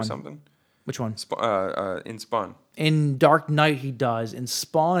launcher Which or one? something? Which one? In Spawn. In Dark Knight, he does. In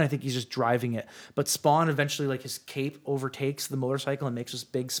Spawn, I think he's just driving it. But Spawn eventually, like his cape overtakes the motorcycle and makes this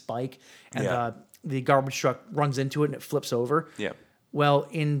big spike, and the garbage truck runs into it and it flips over. Yeah. Well,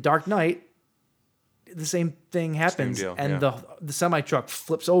 in Dark Knight, the same thing happens, deal, and yeah. the semi truck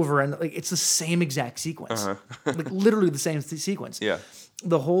flips over, and like it's the same exact sequence, like literally the same sequence. Yeah.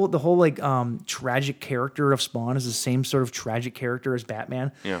 the whole like tragic character of Spawn is the same sort of tragic character as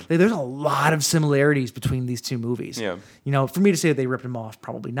Batman. Yeah. Like, there's a lot of similarities between these two movies. Yeah. You know, for me to say that they ripped them off,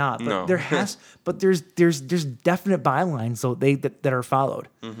 probably not. But No. there's definite bylines though that are followed.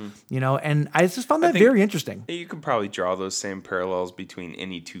 You know, and I just found that think- very interesting. You could probably draw those same parallels between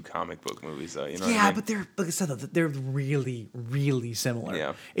any two comic book movies, though. You know what I Yeah, mean? but they're, like I said, they're really, really similar.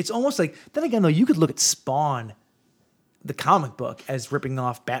 Yeah. It's almost like, then again, though, you could look at Spawn, the comic book, as ripping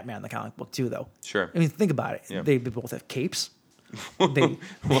off Batman, the comic book, too, though. Sure. I mean, think about it. Yeah. They both have capes. They,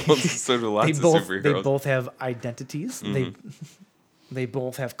 Well, so do lots of superheroes. They both have identities. Mm-hmm. They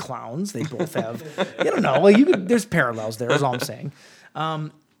both have clowns. They both have, you don't know. Well, there's parallels there, is all I'm saying. I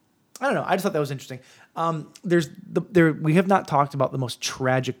don't know. I just thought that was interesting. We have not talked about the most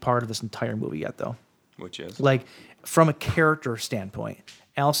tragic part of this entire movie yet, though. Which is? Like, from a character standpoint,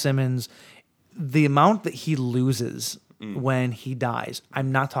 Al Simmons, the amount that he loses when he dies,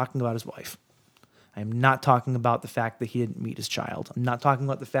 I'm not talking about his wife. I'm not talking about the fact that he didn't meet his child. I'm not talking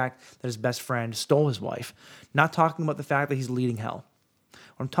about the fact that his best friend stole his wife. Not talking about the fact that he's leading hell.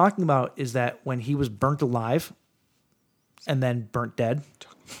 What I'm talking about is that when he was burnt alive and then burnt dead,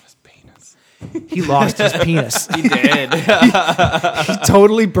 His penis. he lost his penis. He did. He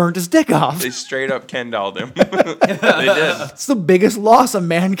totally burnt his dick off. They straight up Ken dolled him. They did. It's the biggest loss a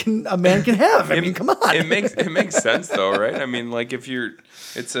man can have. I mean, come on. It makes sense though, right? I mean, like if you're,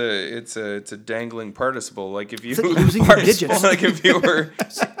 it's a dangling participle. Like if you It's like losing your digits. like if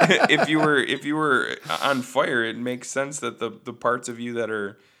you were on fire, it makes sense that the parts of you that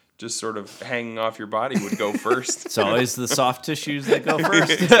are just sort of hanging off your body would go first. It's always the soft tissues that go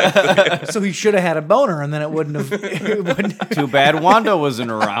first. So he should have had a boner, and then it wouldn't have. It wouldn't. Too bad Wanda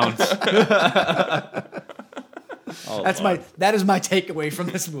wasn't around. That is my takeaway from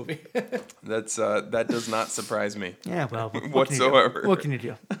this movie. That does not surprise me. Yeah, well, Whatsoever. What can you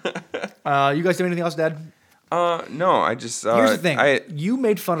do? You guys do anything else, Dad? No, I just Here's the thing. You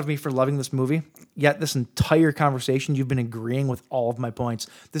made fun of me for loving this movie, yet this entire conversation you've been agreeing with all of my points.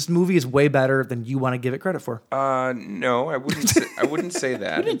 This movie is way better than you want to give it credit for. No, I wouldn't say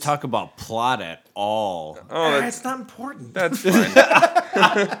that. We didn't talk about plot at all. Oh, It's not important. that's fine.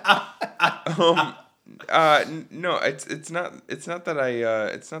 No, it's not that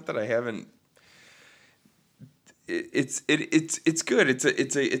I haven't. It's good.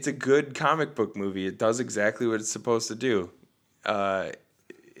 It's a good comic book movie. It does exactly what it's supposed to do.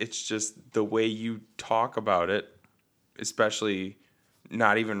 It's just the way you talk about it, especially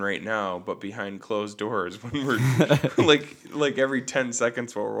not even right now, but behind closed doors when we're like every 10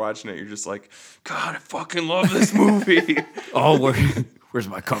 seconds while we're watching it, you're just like, God, I fucking love this movie. Oh, where's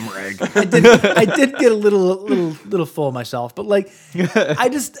my cum rag? I did get a little full of myself, but like, I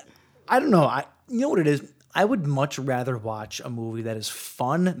don't know. You know what it is? I would much rather watch a movie that is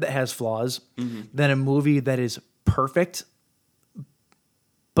fun, that has flaws, than a movie that is perfect,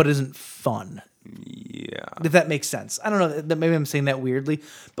 but isn't fun. Yeah. If that makes sense. I don't know. Maybe I'm saying that weirdly,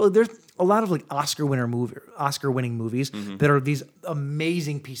 but there's a lot of like Oscar-winning movies that are these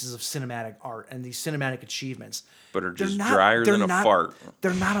amazing pieces of cinematic art and these cinematic achievements. But are just drier than a fart.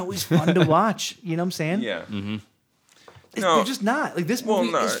 They're not always fun to watch. You know what I'm saying? Yeah. Mm-hmm. They're just not. Like, this movie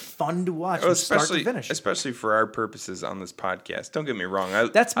is fun to watch from start to finish. Especially for our purposes on this podcast. Don't get me wrong.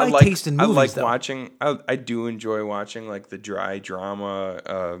 That's my taste in movies, I like though. watching. I do enjoy watching like the dry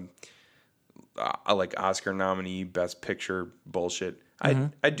drama, like Oscar nominee, Best Picture bullshit.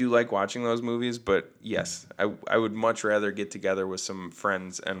 I do like watching those movies, but yes, I would much rather get together with some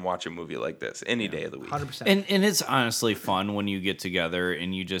friends and watch a movie like this any day of the week. 100%. And it's honestly fun when you get together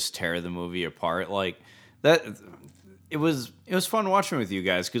and you just tear the movie apart like that. It was fun watching with you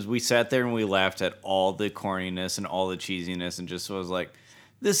guys because we sat there and we laughed at all the corniness and all the cheesiness and just was like,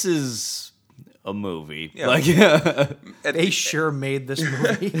 this is a movie. Yeah. Like, They sure made this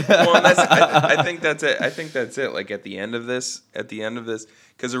movie. Well, I think that's it. I think that's it. Like at the end of this,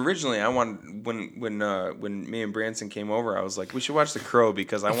 because originally I wanted when me and Branson came over, I was like, we should watch The Crow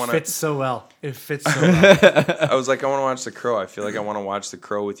because I want to. It fits so well. I was like, I want to watch The Crow. I feel like I want to watch The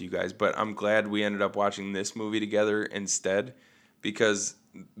Crow with you guys, but I'm glad we ended up watching this movie together instead because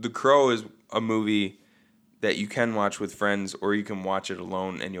The Crow is a movie that you can watch with friends or you can watch it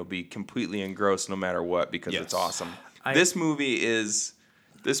alone and you'll be completely engrossed no matter what because it's awesome. This movie is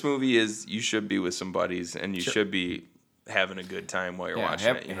you should be with some buddies and you should be having a good time while you're Yeah,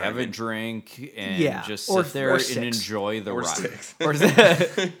 watching it. You know have what I a mean? drink and Yeah, just or- sit there or and 6. enjoy the Or ride. 6.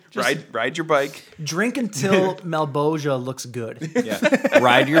 Ride your bike. Drink until Malboja looks good. Yeah.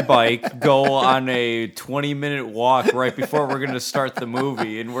 Ride your bike, go on a 20-minute walk right before we're going to start the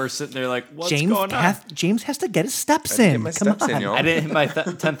movie, and we're sitting there like, what's going on? James has to get his steps Get in. my Come steps in, on. yo. I didn't hit my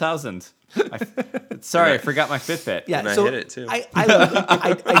 10,000. Sorry, I forgot my Fitbit. Yeah, And I so hit it, too.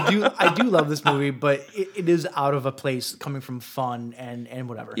 I do love this movie, but it is out of a place coming from fun and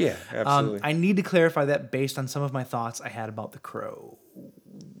whatever. Yeah, absolutely. I need to clarify that based on some of my thoughts I had about The Crow.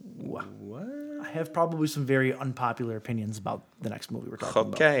 What? I have probably some very unpopular opinions about the next movie we're talking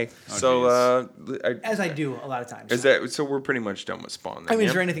about. Okay. So, As I do a lot of times. is that so? We're pretty much done with Spawn. Then, I mean, is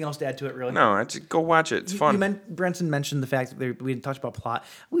yeah? there anything else to add to it, really? No, just go watch it. It's fun. Branson mentioned the fact that we didn't touch about plot.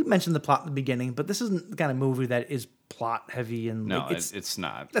 We mentioned the plot in the beginning, but this isn't the kind of movie that is plot heavy and No, like, it's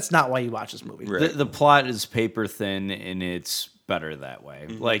not. that's not why you watch this movie. Right. The plot is paper thin, and it's better that way.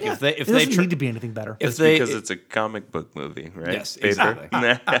 Like Yeah, if they it doesn't need to be anything better. if It's they because it's a comic book movie, right? Yes, Paper. exactly.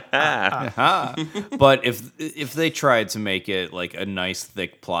 But if they tried to make it like a nice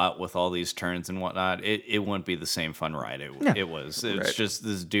thick plot with all these turns and whatnot, it wouldn't be the same fun ride it was. It's Right. just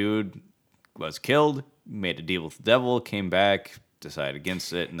this dude was killed, made a deal with the devil, came back, decided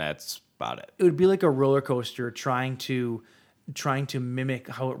against it, and that's about it. It would be like a roller coaster trying to mimic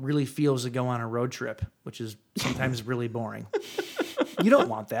how it really feels to go on a road trip, which is sometimes really boring. You don't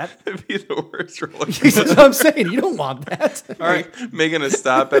want that. It'd be the worst roller That's coaster. what I'm saying. You don't want that. All right. Making a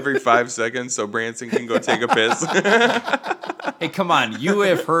stop every 5 seconds so Branson can go take a piss. Hey, come on. You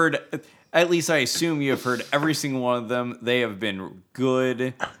have heard, at least I assume you have heard every single one of them. They have been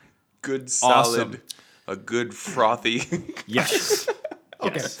good. Good, solid, Awesome. a good frothy. Yes.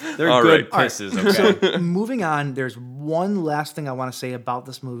 Okay. They're All good right. pisses, okay? Moving on, there's one last thing I want to say about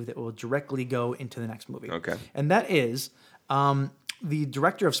this movie that will directly go into the next movie. Okay. And that is the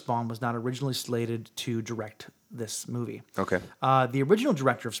director of Spawn was not originally slated to direct this movie. Okay. The original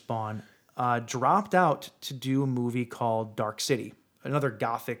director of Spawn dropped out to do a movie called Dark City, another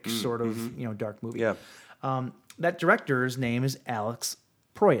gothic sort of dark movie. Yeah. That director's name is Alex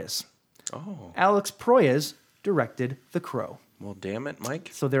Proyas. Oh. Alex Proyas directed The Crow. Well, damn it, Mike.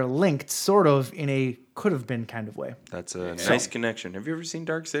 So they're linked sort of in a could have been kind of way. That's a nice connection. Have you ever seen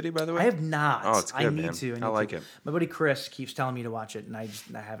Dark City, by the way? I have not. Oh, it's good, I need man. to. I like it. My buddy Chris keeps telling me to watch it, and I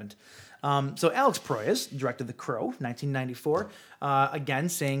haven't. So Alex Proyas directed The Crow, 1994.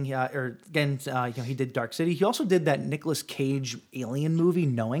 He did Dark City. He also did that Nicolas Cage alien movie,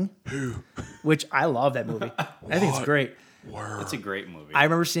 Knowing, which I love that movie. I think it's great. It's a great movie. I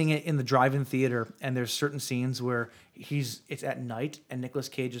remember seeing it in the drive-in theater, and there's certain scenes where it's at night, and Nicolas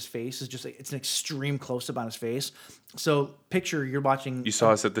Cage's face is just like, it's an extreme close-up on his face. So picture you're watching. You saw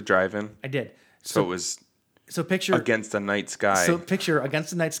us at the drive-in? I did. So it was So picture against the night sky. So picture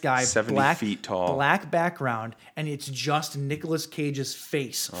against the night sky, 70 feet tall. black background, and it's just Nicolas Cage's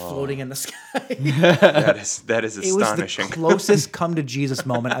face floating in the sky. that is It was astonishing. the closest come to Jesus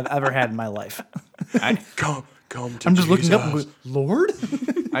moment I've ever had in my life. Come to I'm just looking up and Jesus. going, Lord?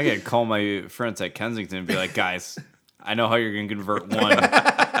 I gotta call my friends at Kensington and be like, guys, I know how you're gonna convert one.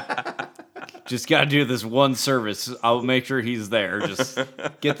 Just gotta do this one service. I'll make sure he's there. Just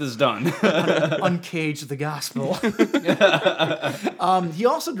get this done. Uncage the gospel. He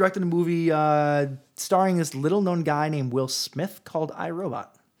also directed a movie starring this little-known guy named Will Smith called iRobot.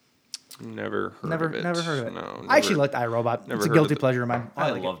 Never heard Never of it. heard of it. No, I actually liked iRobot. never It's a heard guilty of it. pleasure of mine. I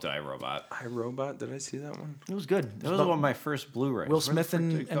like loved iRobot. iRobot? Did I see that one? it. It was good. That was one of my first Blu-rays. Will Smith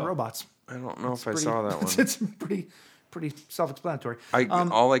and go? robots. I don't know if I Pretty- saw that one. It's pretty self-explanatory.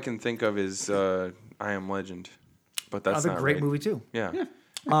 All I can think of is I Am Legend, but that's Another not great right. movie too. Yeah.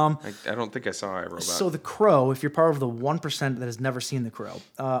 I don't think I saw iRobot. So The Crow, if you're part of the 1% that has never seen The Crow,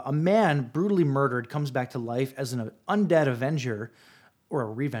 a man brutally murdered comes back to life as an undead avenger, or a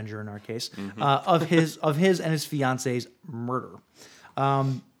revenger in our case, of his and his fiance's murder.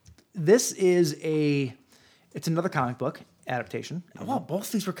 This is it's another comic book adaptation. Wow,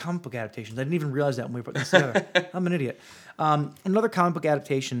 both these were comic book adaptations. I didn't even realize that when we put this together. I'm an idiot. Another comic book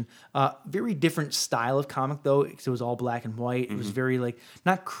adaptation, very different style of comic though, because it was all black and white. It was very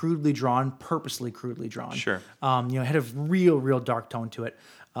not crudely drawn, purposely crudely drawn. Sure. It had a real dark tone to it.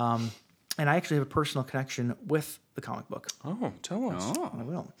 And I actually have a personal connection with the comic book. Oh, tell us. I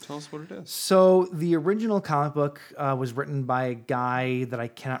will. Tell us what it is. So the original comic book was written by a guy that I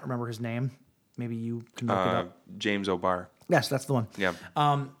cannot remember his name. Maybe you can look it up. James O'Barr. Yes, that's the one. Yeah.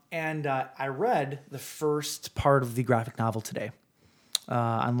 And I read the first part of the graphic novel today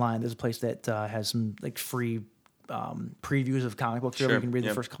online. There's a place that has some free previews of comic books where Sure, you can read the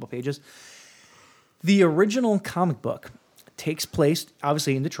yep. first couple pages. The original comic book takes place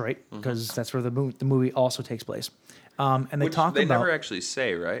obviously in Detroit because that's where the movie also takes place. And they talk they about never actually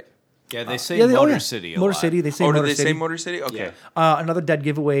say, right? Yeah, they say Motor City a Motor lot. City. They say Oh, Motor do they City. say Motor City? Okay. Yeah. Another dead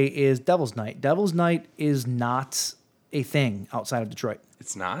giveaway is Devil's Night. Devil's Night is not a thing outside of Detroit.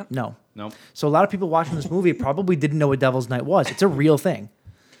 It's not? No. Nope. So a lot of people watching this movie probably didn't know what Devil's Night was. It's a real thing.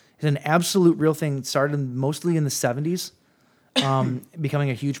 It's an absolute real thing. It started mostly in the 70s, becoming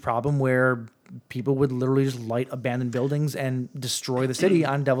a huge problem where people would literally just light abandoned buildings and destroy the city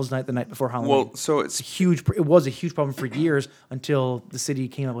on Devil's Night the night before Halloween. Well, so it's huge. It was a huge problem for years until the city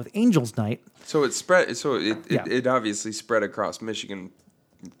came up with Angel's Night. so it spread. So Yeah. it obviously spread across Michigan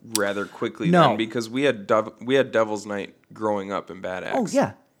rather quickly. No. then because we had Devil's Night growing up in Bad Axe. Oh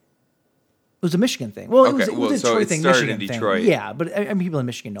yeah, it was a Michigan thing. Well, Okay, it was a so Detroit it thing, started Michigan in thing. Detroit. Yeah, but I mean, people in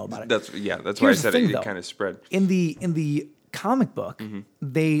Michigan know about it. That's why I Here's the said thing, it though. kind of spread. In the comic book, Mm-hmm.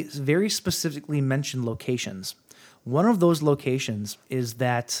 they very specifically mention locations. One of those locations is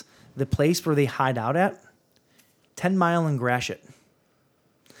that the place where they hide out at, 10 Mile and Gratiot.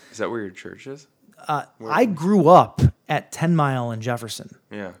 Is that where your church is? I grew up at 10 Mile and Jefferson.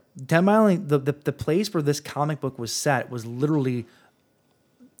 Yeah. 10 Mile, the place where this comic book was set was literally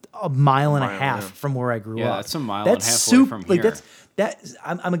a mile and a half yeah. from where I grew up. Yeah, that's a mile and a half away from like here.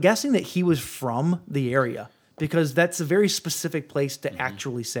 I'm guessing that he was from the area because that's a very specific place to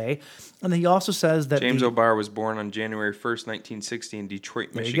actually say. And then he also says that James O'Barr was born on January 1st, 1960 in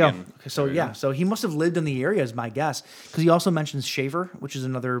Detroit, There you Michigan. go. So yeah, so he must have lived in the area, is my guess, because he also mentions Schaefer, which is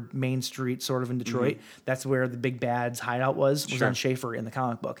another main street sort of in Detroit. That's where the Big Bad's hideout was Sure. on Schaefer in the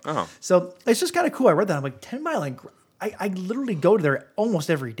comic book. Oh. So it's just kind of cool. I read that. I'm like, 10 Mile and I literally go to there almost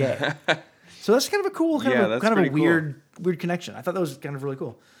every day. So that's kind of a cool, Yeah, that's kind of a pretty cool. weird connection. I thought that was kind of really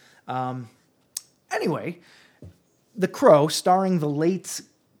cool. Anyway, The Crow, starring the late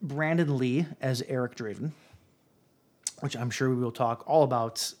Brandon Lee as Eric Draven, which I'm sure we will talk all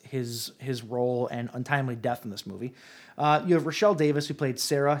about his role and untimely death in this movie. You have Rochelle Davis, who played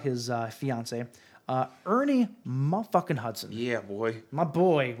Sarah, his fiance. Ernie motherfucking Hudson. Yeah, boy. My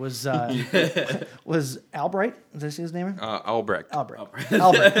boy was Albright. Did I see his name? Albrecht. Albert.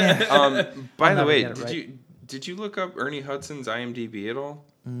 Yeah. By the never way, get it right. did you look up Ernie Hudson's IMDb at all?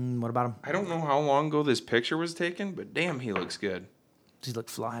 What about him? I don't know how long ago this picture was taken, but damn, he looks good. Does he look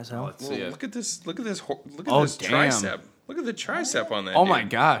fly as hell? Let's Well, see it. look at this. Look at this Oh, damn. tricep. Look at the tricep on that. Oh dude. my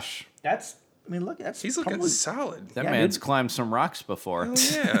gosh. That's. I mean, look. That's. He's looking probably- solid. That Yeah, man's dude. climbed some rocks before. Hell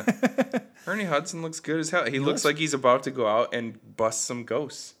yeah. Ernie Hudson looks good as hell. He looks like he's about to go out and bust some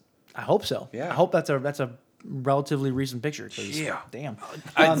ghosts. I hope so. Yeah. I hope that's a relatively recent picture. 'Cause, Yeah. Damn.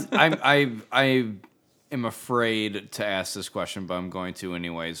 I am afraid to ask this question, but I'm going to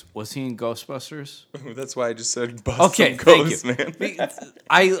anyways. Was he in Ghostbusters? That's why I just said bust Okay, some thank ghosts, you. man.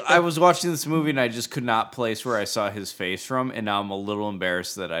 I was watching this movie and I just could not place where I saw his face from, and now I'm a little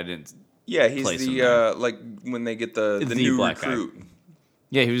embarrassed that I didn't. Yeah, he's Place him the there. like when they get the The new black guy. recruit.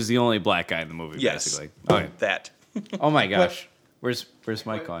 Yeah, he was the only black guy in the movie, Yes. basically. Okay. That. Oh my gosh, where's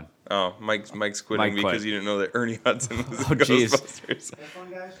Mike gone? Oh, Mike's quitting Mike quit. because you didn't know that Ernie Hudson was in Oh, jeez. Ghostbusters.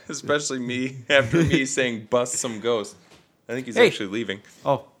 Especially me after me saying bust some ghosts. I think he's Hey. actually leaving.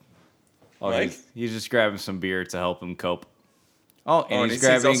 Oh, Mike? he's just grabbing some beer to help him cope. Oh, and Oh, and he's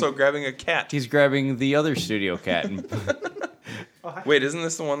he's also grabbing a cat. he's grabbing the other studio cat. And, Wait, isn't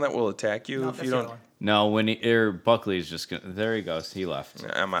this the one that will attack you if you don't? no, when Buckley's just gonna. There he goes. He left.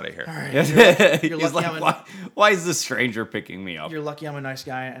 I'm out of here. You're He's lucky like, why is this stranger picking me up? You're lucky I'm a nice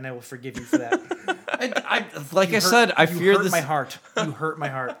guy, and I will forgive you for that. Like I said, I you fear hurt this. my heart. You hurt my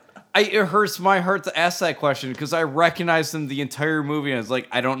heart. It hurts my heart to ask that question because I recognized him the entire movie, and it's like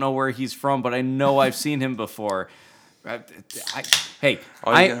I don't know where he's from, but I know I've seen him before. All you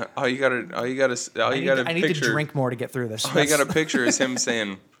gotta I need to picture. drink more to get through this. All you gotta picture is him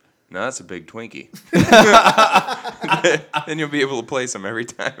saying, "No, that's a big Twinkie." Then you'll be able to place him every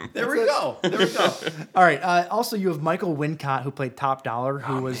time. There we go. All right. Also, you have Michael Wincott, who played Top Dollar,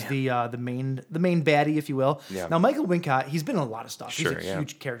 who was the main baddie, if you will. Yeah. Now, Michael Wincott, he's been in a lot of stuff. Sure, he's a yeah.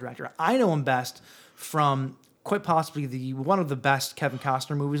 huge character actor. I know him best from quite possibly one of the best Kevin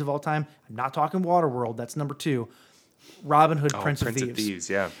Costner movies of all time. I'm not talking Waterworld. That's number 2. Robin Hood, Prince of Thieves.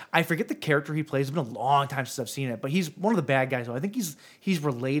 Yeah. I forget the character he plays. It's been a long time since I've seen it, but he's one of the bad guys. Though. I think he's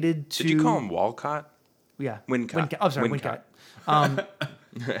related to. Did you call him Walcott? Yeah, Wincott. Oh, sorry, Wincott.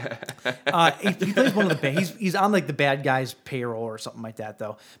 He plays one of the bad. He's on like the bad guy's payroll or something like that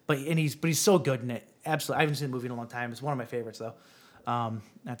though. But he's so good in it. Absolutely, I haven't seen the movie in a long time. It's one of my favorites though.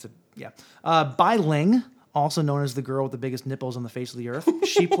 Bai Ling, also known as the girl with the biggest nipples on the face of the earth.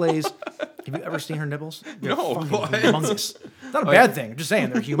 She plays Have you ever seen her nipples? They're No, fucking what? humongous. It's not a bad thing. I'm just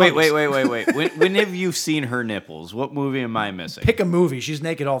saying they're humongous. Wait. When have you seen her nipples? What movie am I missing? Pick a movie. She's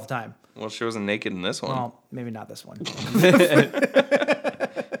naked all the time. Well, she wasn't naked in this one. Well, maybe not this one.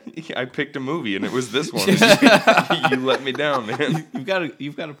 I picked a movie, and it was this one. You let me down, man. You've got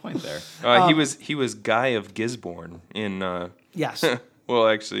a point there. He was Guy of Gisborne in. Yes. Well,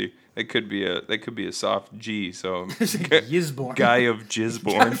 actually, that could be a soft G. So Gisborne. Guy of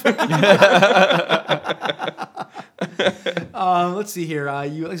Gisborne. Let's see here.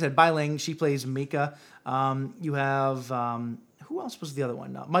 You, like I said, Bai Ling. She plays Mika. You have who else was the other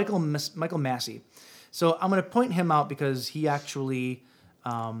one? Michael Massey. So I'm going to point him out because he actually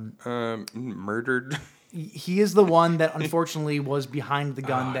Murdered. he is the one that unfortunately was behind the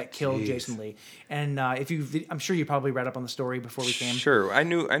gun that killed Jason Lee. And I'm sure you probably read up on the story before we came. Sure, I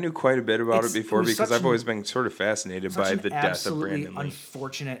knew quite a bit about it before because I've always been sort of fascinated by the death of Brandon Lee.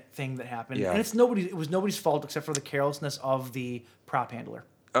 Unfortunate thing that happened, Yeah. and it was nobody's fault except for the carelessness of the prop handler.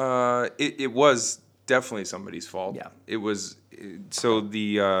 It was definitely somebody's fault. Yeah. It was. So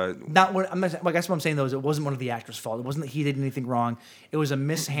the Not what I guess what I'm saying though is it wasn't one of the actors' fault. It wasn't that he did anything wrong. It was a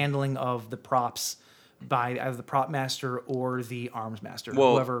mishandling of the props by either the prop master or the arms master.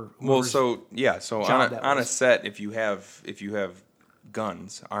 So job that on a was. set, if you have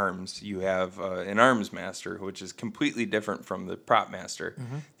guns, arms, you have an arms master, which is completely different from the prop master.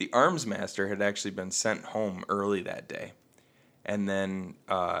 Mm-hmm. The arms master had actually been sent home early that day, and then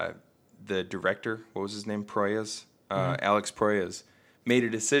the director, what was his name, Proyas, Alex Proyas, made a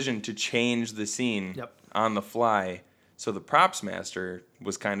decision to change the scene on the fly. So the props master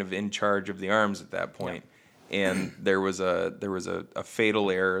was kind of in charge of the arms at that point. And there was a fatal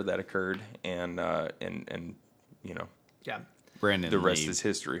error that occurred, and you know, Brandon the rest Lee. is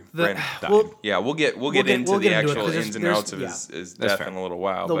history. The- Brandon died. well, Yeah, we'll get into get the into it, actual 'cause ins and there's- outs of his That's death fair. in a little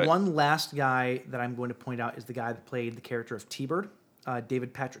while. The but one last guy that I'm going to point out is the guy that played the character of T-Bird,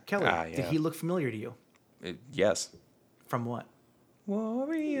 David Patrick Kelly. Ah, yeah. Did he look familiar to you? Yes. From what?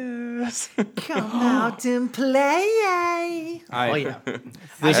 Warriors. Come out and play. Oh yeah.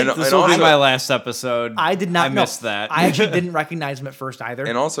 This And will be also- my last episode. I did not. I missed no, that. I actually didn't recognize him at first either.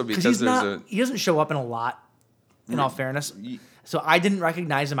 And also because he's there's he doesn't show up in a lot. In all fairness, so I didn't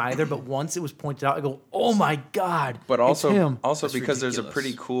recognize him either. But once it was pointed out, I go, "Oh my god!" But it's him. also That's because there's a ridiculous.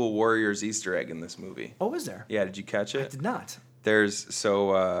 pretty cool Warriors Easter egg in this movie. Oh, is there? Yeah, did you catch it? I did not. There's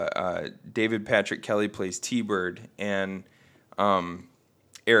David Patrick Kelly plays T-Bird, and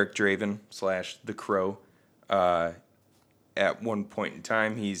Eric Draven / The Crow. At one point in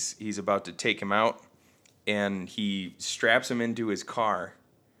time, he's about to take him out, and he straps him into his car.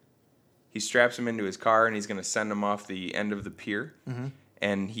 He straps him into his car, and he's going to send him off the end of the pier. Mm-hmm.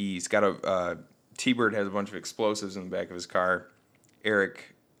 And he's got T-Bird has a bunch of explosives in the back of his car.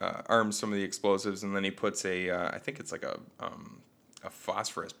 Eric arms some of the explosives, and then he puts I think it's like a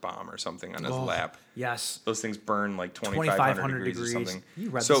phosphorus bomb or something on his lap. Yes. Those things burn like 2,500 degrees or something.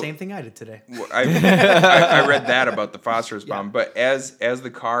 You read the same thing I did today. I read that about the phosphorus bomb. But as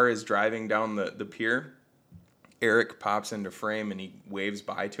the car is driving down the pier, Eric pops into frame and he waves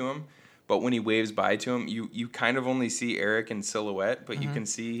bye to him. But when he waves bye to him, you kind of only see Eric in silhouette, but you can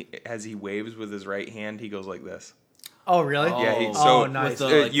see as he waves with his right hand, he goes like this. Oh, really? Yeah. Nice.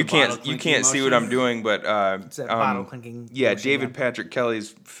 You can't see what I'm doing, but It's that bottle clinking. yeah, motion, David Patrick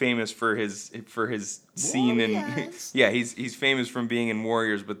Kelly's famous for his scene in Warriors. yeah, he's famous from being in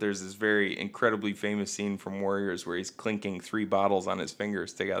Warriors, but there's this very incredibly famous scene from Warriors where he's clinking 3 bottles on his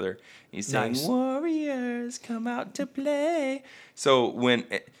fingers together. He's saying, Nice. "Warriors, come out to play." So when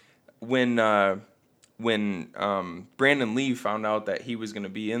Brandon Lee found out that he was going to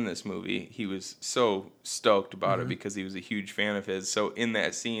be in this movie, he was so stoked about it because he was a huge fan of his. So in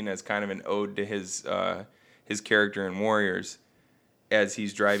that scene, as kind of an ode to his character in Warriors, as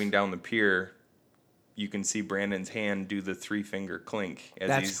he's driving down the pier, you can see Brandon's hand do the 3-finger clink as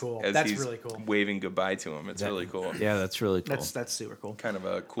That's he's cool. as That's he's really cool. waving goodbye to him. It's really cool. Yeah, that's really cool. That's super cool. Kind of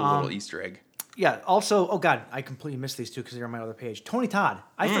a cool little Easter egg. Yeah. Also, oh god, I completely missed these two because they're on my other page. Tony Todd.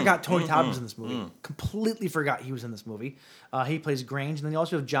 I forgot Tony Todd was in this movie. Completely forgot he was in this movie. He plays Grange, and then you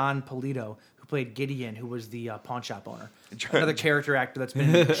also have John Polito, who played Gideon, who was the pawn shop owner. Another character actor that's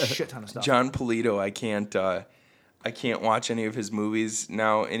been in a shit ton of stuff. John Polito, I can't watch any of his movies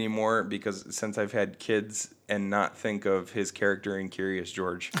now anymore because since I've had kids and not think of his character in Curious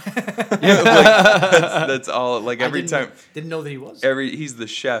George. That's all. Like every time, didn't know that he was. he's the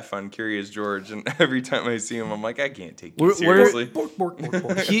chef on Curious George, and every time I see him, I'm like, I can't take you seriously. Bork, bork, bork,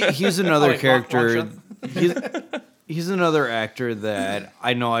 bork. He's another wait, character. He's another actor that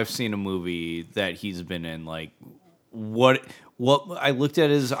I know I've seen a movie that he's been in. Like, what Well, I looked at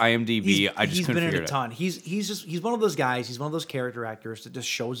his IMDb. I just he's couldn't been in figure a it ton. He's one of those guys. He's one of those character actors that just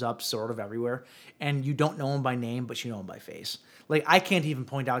shows up sort of everywhere, and you don't know him by name, but you know him by face. Like I can't even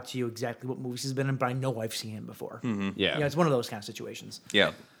point out to you exactly what movies he's been in, but I know I've seen him before. Yeah. It's one of those kind of situations.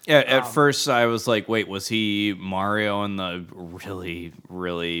 Yeah. Yeah, at first I was like, wait, was he Mario in the really,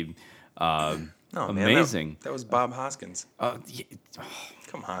 really amazing? Man, that was Bob Hoskins. Yeah,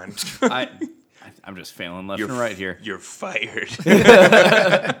 Come on. I'm just failing left and right here. You're fired.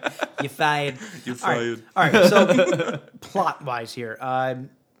 You fired. You're fired. All right. So plot wise here,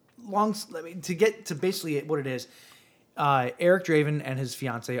 to get to basically what it is. Eric Draven and his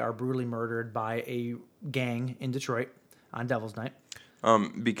fiance are brutally murdered by a gang in Detroit on Devil's Night.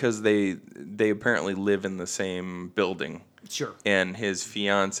 Because they apparently live in the same building. Sure. And his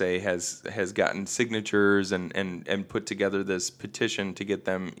fiance has gotten signatures and put together this petition to get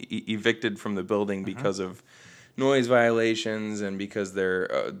them evicted from the building because of noise violations and because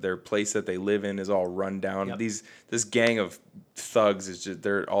their place that they live in is all run down. Yep. This gang of thugs is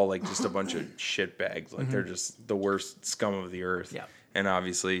they're all like just a bunch of shitbags. Like they're just the worst scum of the earth. Yeah. And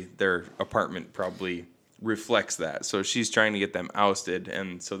obviously their apartment probably reflects that. So she's trying to get them ousted,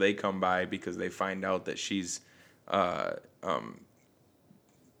 and so they come by because they find out that she's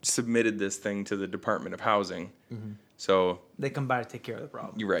submitted this thing to the Department of Housing. So They come by to take care of the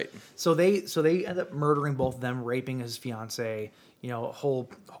problem. you're right. So they end up murdering both of them, raping his fiance. A whole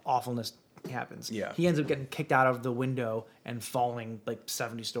awfulness happens. Yeah. He ends up getting kicked out of the window and falling like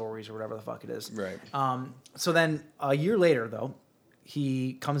 70 stories or whatever the fuck it is. Right. So then a year later, though,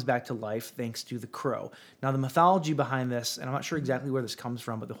 he comes back to life thanks to the Crow. Now, the mythology behind this, and I'm not sure exactly where this comes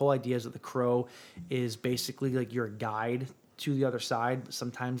from, but the whole idea is that the Crow is basically like your guide to the other side.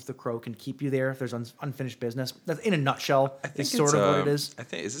 Sometimes the Crow can keep you there if there's unfinished business. That's in a nutshell. I think is sort of what it is. I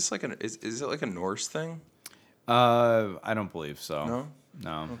think is this like is it like a Norse thing? I don't believe so. No?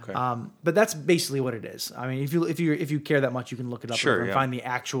 No. Okay. But that's basically what it is. I mean, if you care that much, you can look it up and find the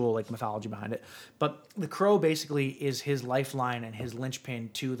actual like mythology behind it. But the Crow basically is his lifeline and his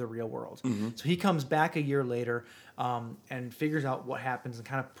linchpin to the real world. So he comes back a year later and figures out what happens and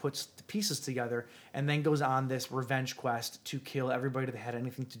kind of puts the pieces together, and then goes on this revenge quest to kill everybody that had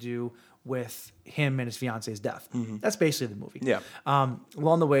anything to do with him and his fiance's death. That's basically the movie. Yeah.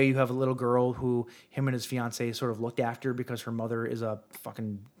 Along the way, you have a little girl who him and his fiance sort of looked after because her mother is a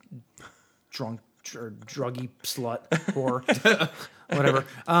fucking drunk or druggy slut or whatever.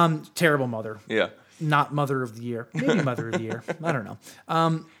 Terrible mother. Yeah. Not mother of the year. Maybe mother of the year. I don't know.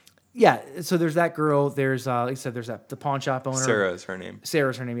 Yeah. So there's that girl. There's like I said, there's the pawn shop owner. Sarah's her name.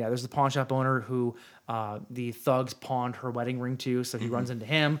 Sarah's her name. Yeah. There's the pawn shop owner who the thugs pawned her wedding ring to. So he runs into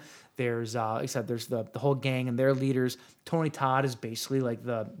him. There's, like I said, there's the whole gang and their leaders. Tony Todd is basically like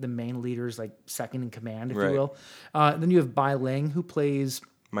the main leader's like second in command, if you will. Then you have Bai Ling, who plays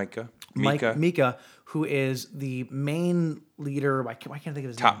Mika, who is the main leader. Why can't I think of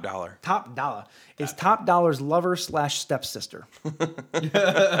his name? Top Dollar. Top Dollar is Top Dollar's lover / stepsister.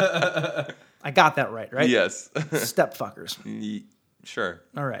 I got that right? Yes. Stepfuckers. Sure.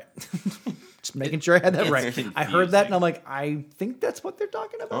 All right. Just making sure I had that right. I heard that and I'm like, I think that's what they're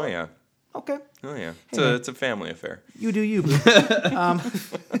talking about. Oh yeah. Okay. Oh yeah. It's a family affair. You do you, boo.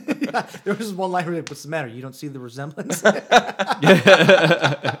 There was one line where they, what's the matter? You don't see the resemblance? I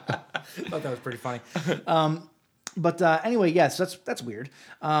thought that was pretty funny. But anyway, yes, that's weird.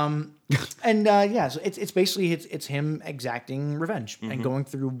 So it's basically it's him exacting revenge and going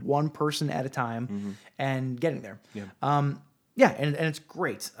through one person at a time and getting there. Yeah. And it's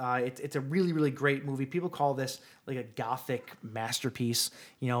great. It's a really, really great movie. People call this like a gothic masterpiece.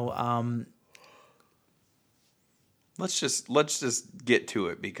 Let's just get to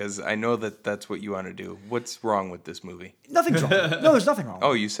it because I know that's what you want to do. What's wrong with this movie? Nothing's wrong. No, there's nothing wrong.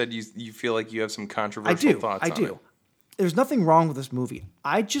 Oh, you said you feel like you have some controversial thoughts on it. I do. There's nothing wrong with this movie.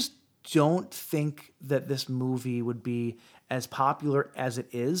 I just don't think that this movie would be as popular as it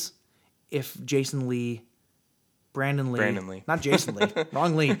is if Brandon Lee, not Jason Lee,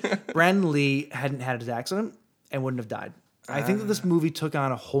 wrong Lee. Brandon Lee hadn't had his accident and wouldn't have died. I think that this movie took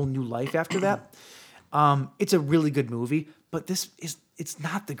on a whole new life after that. It's a really good movie, but it's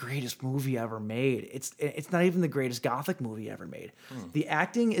not the greatest movie ever made. It's not even the greatest gothic movie ever made. The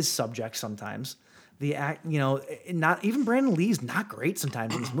acting is subject sometimes. Not even Brandon Lee's not great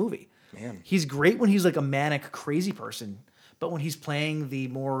sometimes in this movie. Man, he's great when he's like a manic crazy person, but when he's playing the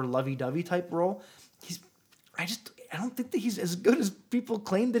more lovey-dovey type role, I don't think that he's as good as people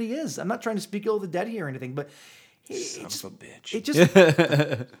claim that he is. I'm not trying to speak ill of the dead here or anything, but son of a bitch.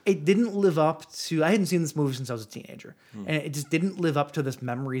 It didn't live up to. I hadn't seen this movie since I was a teenager, and it just didn't live up to this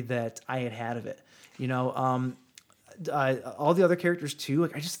memory that I had of it. all the other characters too.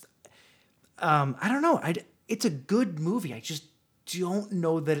 Like I don't know. It's a good movie. I just don't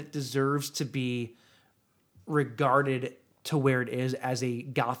know that it deserves to be regarded to where it is as a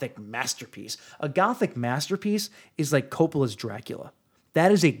Gothic masterpiece. A Gothic masterpiece is like Coppola's Dracula.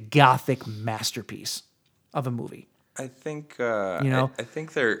 That is a Gothic masterpiece of a movie. I think I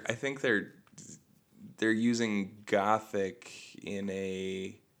think they're using Gothic in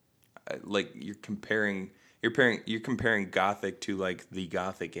a like you're comparing Gothic to like the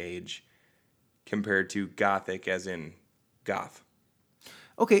Gothic age compared to Gothic as in goth.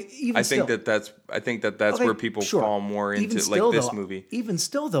 Okay, I think that's okay, where people sure. fall more Even into still, like this though, movie. Even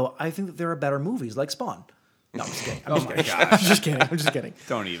still, though, I think that there are better movies like Spawn. No, I'm just kidding. I'm just kidding. I'm just kidding.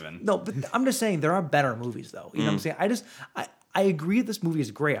 Don't even. No, but I'm just saying there are better movies, though. You know what I'm saying? I agree that this movie is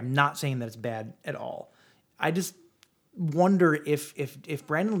great. I'm not saying that it's bad at all. I just wonder if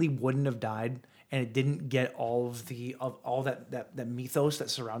Brandon Lee wouldn't have died and it didn't get all that mythos that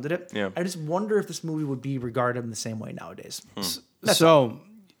surrounded it. Yeah. I just wonder if this movie would be regarded in the same way nowadays.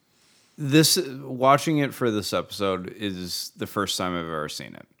 Watching it for this episode is the first time I've ever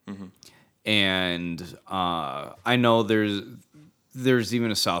seen it. Mm-hmm. And I know there's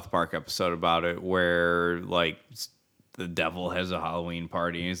even a South Park episode about it where like the devil has a Halloween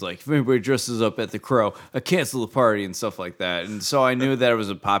party and he's like, if anybody dresses up at the Crow, I cancel the party and stuff like that. And so I knew that it was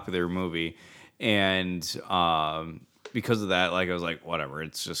a popular movie. And because of that, like I was like, whatever,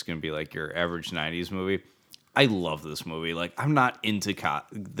 it's just going to be like your average 90s movie. I love this movie. Like, I'm not into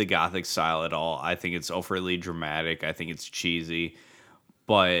the Gothic style at all. I think it's overly dramatic. I think it's cheesy.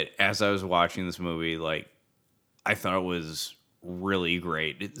 But as I was watching this movie, like, I thought it was really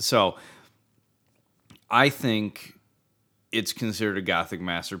great. So I think it's considered a Gothic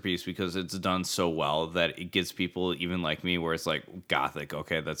masterpiece because it's done so well that it gets people, even like me, where it's like, Gothic,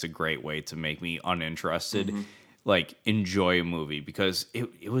 okay, that's a great way to make me uninterested. Like, enjoy a movie because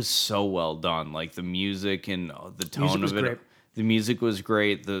it was so well done. Like, the music and the tone of it. Great. The music was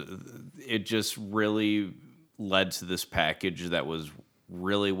great. It just really led to this package that was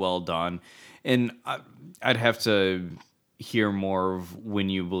really well done. And I'd have to hear more of when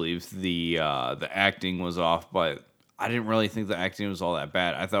you believe the acting was off, but I didn't really think the acting was all that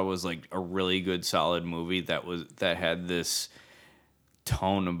bad. I thought it was like a really good, solid movie that had this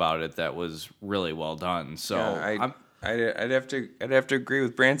tone about it that was really well done. So yeah, I'd have to agree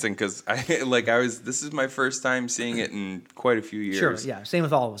with Branson because this is my first time seeing it in quite a few years. Sure, yeah, same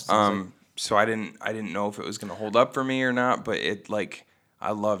with all of us. So I didn't know if it was gonna hold up for me or not, but it like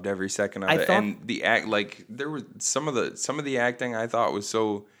I loved every second of it. And the act, like there was some of the acting I thought was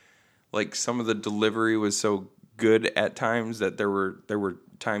so, like some of the delivery was so good at times that there were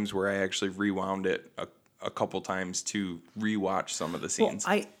times where I actually rewound it a couple times to rewatch some of the scenes.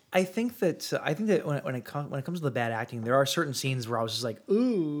 Well, I think that when it comes to the bad acting, there are certain scenes where I was just like,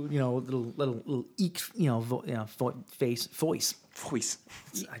 ooh, little eek, voice.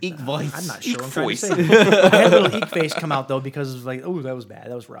 Eek voice. I'm not sure. Eek I'm trying to voice. say. I had a little eek face come out though because of like, oh, that was bad.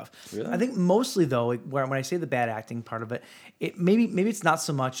 That was rough. Really? I think mostly though, like, when I say the bad acting part of it, maybe it's not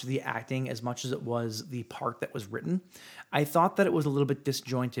so much the acting as much as it was the part that was written. I thought that it was a little bit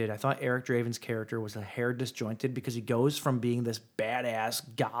disjointed. I thought Eric Draven's character was a hair disjointed because he goes from being this badass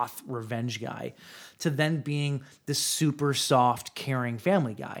goth revenge guy to then being this super soft, caring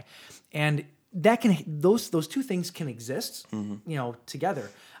family guy. And those two things can exist, together.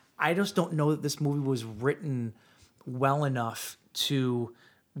 I just don't know that this movie was written well enough to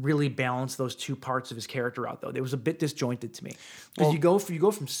really balance those two parts of his character out, though. It was a bit disjointed to me. Because you go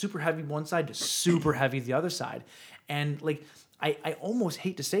from super heavy one side to super heavy the other side. And like I almost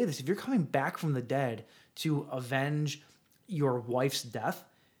hate to say this, if you're coming back from the dead to avenge your wife's death,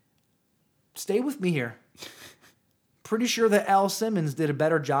 stay with me here. Pretty sure that Al Simmons did a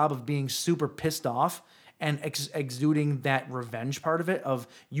better job of being super pissed off and exuding that revenge part of it of,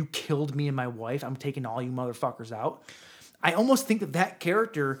 you killed me and my wife, I'm taking all you motherfuckers out. I almost think that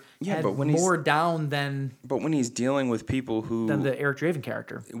character had more down than. But when he's dealing with people who than the Eric Draven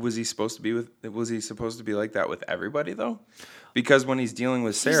character, was he supposed to be like that with everybody though? Because when he's dealing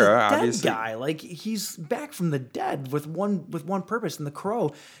with Sarah, he's a obviously, dead guy, like he's back from the dead with one purpose. And the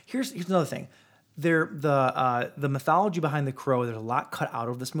Crow. Here's another thing. The mythology behind the Crow. There's a lot cut out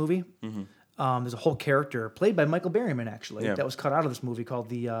of this movie. Mm-hmm. There's a whole character played by Michael Berryman actually that was cut out of this movie called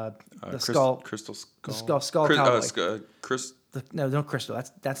the Crystal Skull Cowboy. No, Crystal.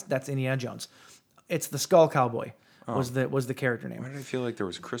 That's Indiana Jones. It's the Skull Cowboy. Was the character name? Why did I feel like there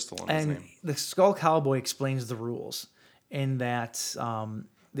was Crystal in his name? The Skull Cowboy explains the rules in that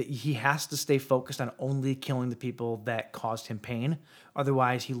he has to stay focused on only killing the people that caused him pain.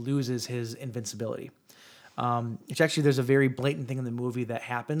 Otherwise, he loses his invincibility. Which actually, there's a very blatant thing in the movie that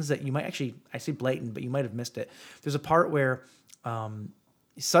happens that you might actually, I say blatant, but you might have missed it. There's a part where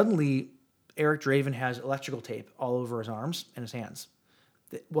suddenly Eric Draven has electrical tape all over his arms and his hands.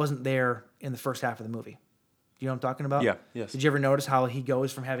 That wasn't there in the first half of the movie. You know what I'm talking about? Yeah, yes. Did you ever notice how he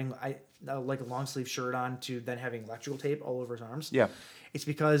goes from having like a long sleeve shirt on to then having electrical tape all over his arms? Yeah. It's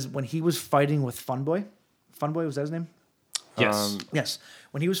because when he was fighting with Funboy, was that his name? Yes. Yes.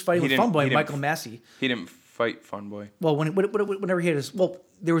 When he was fighting with he Funboy, didn't- Michael Massey. He didn't fight Funboy. Well, whenever he had his,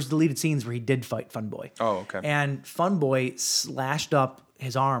 there was deleted scenes where he did fight Funboy. Oh, okay. And Funboy slashed up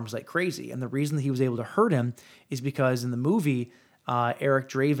his arms like crazy, and the reason that he was able to hurt him is because in the movie, Eric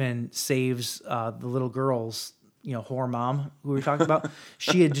Draven saves the little girl's, whore mom who we were talking about.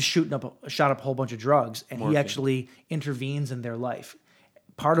 She had just shot up a whole bunch of drugs, and he actually intervenes in their life.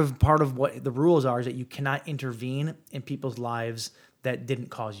 Part of what the rules are is that you cannot intervene in people's lives that didn't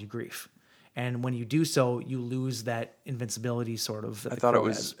cause you grief. And when you do so, you lose that invincibility sort of. I thought it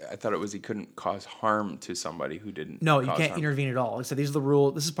was he couldn't cause harm to somebody who didn't. No, you cause can't harm. intervene at all. So these are the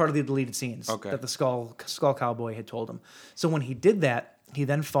rules. This is part of the deleted scenes that the Skull Cowboy had told him. So when he did that, he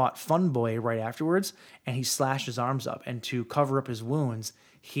then fought Funboy right afterwards, and he slashed his arms up. And to cover up his wounds,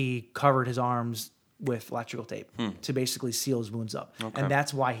 he covered his arms with electrical tape to basically seal his wounds up. Okay. And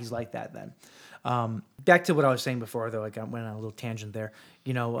that's why he's like that then. Back to what I was saying before, though, I went on a little tangent there.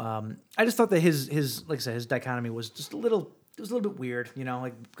 I just thought that his like I said, his dichotomy was just a little bit weird.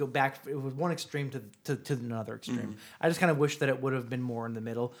 Like go back, it was one extreme to another extreme. Mm-hmm. I just kind of wish that it would have been more in the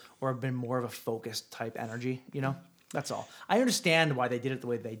middle or been more of a focused type energy. That's all. I understand why they did it the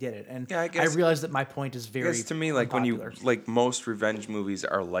way they did it, and Yeah, I I guess- realize that my point is very. It's to me like unpopular. when you like most revenge movies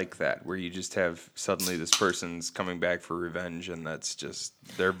are like that, where you just have suddenly this person's coming back for revenge, and that's just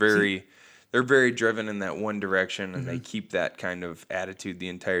they're very driven in that one direction, and they keep that kind of attitude the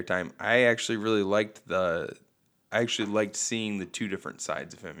entire time. I actually really liked seeing the two different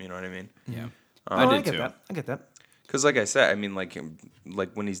sides of him. You know what I mean? Yeah. I did get too. that. I get that. Because, like I said, I mean, like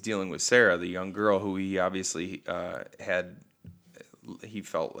when he's dealing with Sarah, the young girl who he obviously he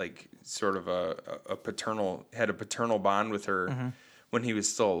felt like sort of a paternal bond with her when he was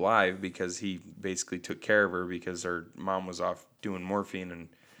still alive, because he basically took care of her because her mom was off doing morphine and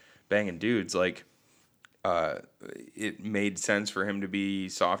banging dudes. Like, it made sense for him to be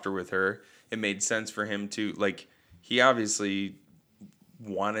softer with her. It made sense for him to, like, he obviously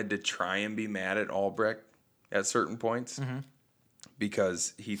wanted to try and be mad at Albrecht at certain points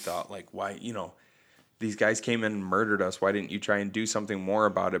because he thought, like, why, these guys came in and murdered us. Why didn't you try and do something more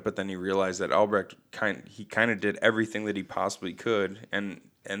about it? But then he realized that Albrecht kind of did everything that he possibly could, and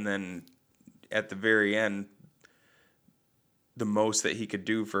then at the very end, the most that he could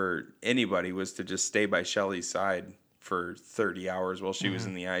do for anybody was to just stay by Shelley's side for 30 hours while she was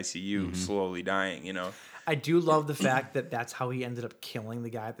in the ICU, slowly dying. I do love the fact that that's how he ended up killing the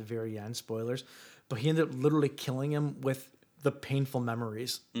guy at the very end. Spoilers, but he ended up literally killing him with the painful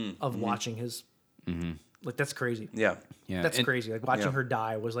memories of watching his. Like, that's crazy. Yeah. Yeah. That's and- crazy. Like, watching her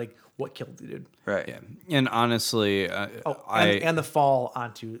die was like what killed the dude. Right. Yeah. And honestly, And the fall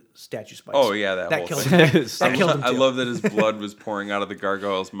onto statue spikes. Oh, yeah, that whole killed thing. him. That killed him too. I love that his blood was pouring out of the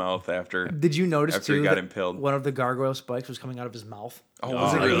gargoyle's mouth after. Did you notice after too he got that impaled? one of the gargoyle spikes was coming out of his mouth? Oh, It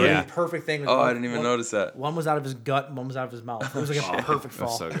was like really? a really Yeah. perfect thing. Oh, I didn't even notice that. One was out of his gut, and one was out of his mouth. It was like a perfect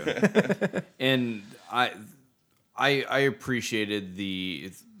fall. That's so good. And I appreciated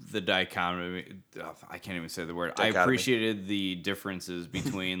the dichotomy. I can't even say the word. I Dichotomy. appreciated the differences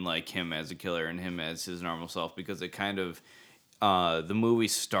between like him as a killer and him as his normal self, because it kind of the movie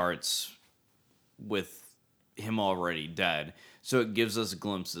starts with him already dead, so it gives us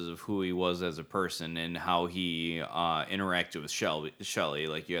glimpses of who he was as a person and how he interacted with Shelley.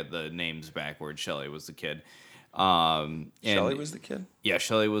 Like, you had the names backwards. Shelley was the kid. Shelley was the kid? Yeah,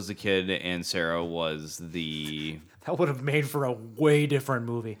 Shelley was the kid, and Sarah was the. That would have made for a way different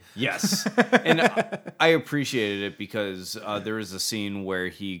movie. Yes. And I appreciated it because there was a scene where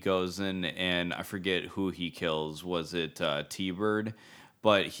he goes in, and I forget who he kills. Was it T-Bird?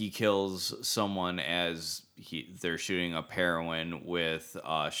 But he kills someone as they're shooting up heroin with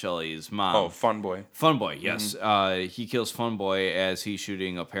Shelley's mom. Oh, Funboy. Funboy, yes. He kills Funboy as he's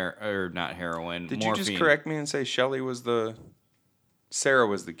shooting up not heroin, Did morphine. you just correct me and say Sarah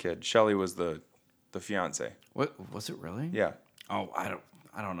was the kid, Shelley was the fiance? What was it really? Yeah. Oh, I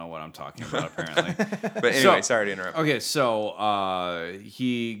don't know what I'm talking about apparently. But anyway, sorry to interrupt. Okay, so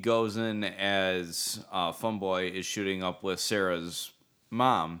he goes in as Funboy is shooting up with Sarah's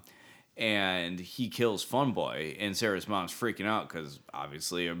mom, and he kills Funboy, and Sarah's mom's freaking out because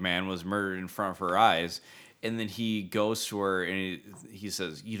obviously a man was murdered in front of her eyes, And then he goes to her and he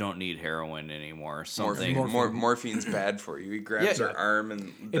says, "You don't need heroin anymore." Something. Morphine's bad for you. He grabs her arm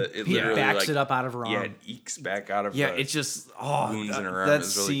and it he literally backs it up out of her arm. Yeah, it ekes back out of Yeah, the it's just wounds in her arm. That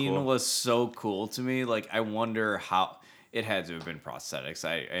is really scene cool. was so cool to me. Like, I wonder how it had to have been prosthetics.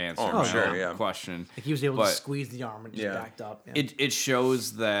 I answered I'm my sure, own yeah. question. Like he was able But to squeeze the arm and just backed up. Yeah. It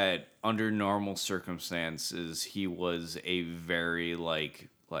shows that under normal circumstances, he was a very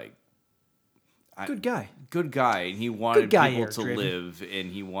good guy. Good guy, and he wanted guy, people Eric to Draven. live, and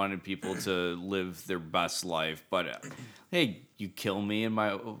he wanted people to live their best life. But hey, you kill me and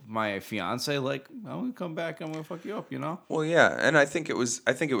my fiance, like, I'm gonna come back, I'm gonna fuck you up, you know? Well, yeah, and I think it was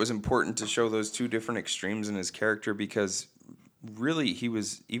important to show those two different extremes in his character because really he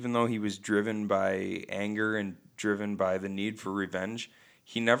was, even though he was driven by anger and driven by the need for revenge,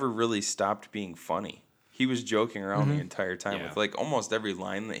 he never really stopped being funny. He was joking around the entire time with like almost every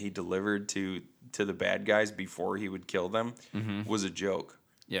line that he delivered to the bad guys before he would kill them was a joke.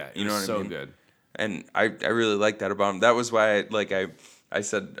 Yeah, you know what so I mean? good. And I really like that about him. That was why I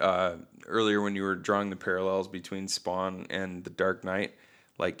said earlier when you were drawing the parallels between Spawn and The Dark Knight,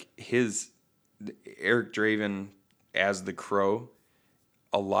 like Eric Draven as the Crow,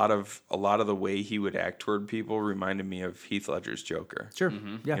 a lot of the way he would act toward people reminded me of Heath Ledger's Joker. Sure.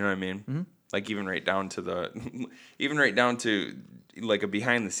 Yeah. You know what I mean? Like even right down to like a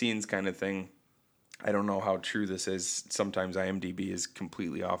behind the scenes kind of thing. I don't know how true this is. Sometimes IMDb is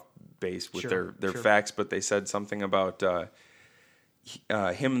completely off base with their facts, but they said something about him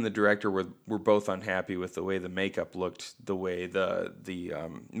and the director were both unhappy with the way the makeup looked, the way the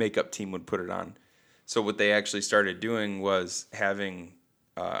makeup team would put it on. So what they actually started doing was having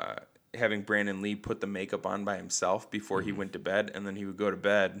Brandon Lee put the makeup on by himself before he went to bed, and then he would go to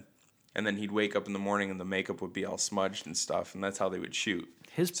bed, and then he'd wake up in the morning and the makeup would be all smudged and stuff, and that's how they would shoot.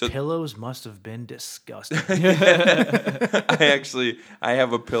 His pillows must have been disgusting. I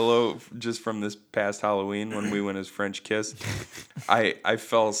have a pillow just from this past Halloween when we went as French Kiss. I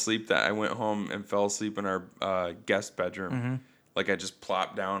fell asleep I went home and fell asleep in our guest bedroom. Like I just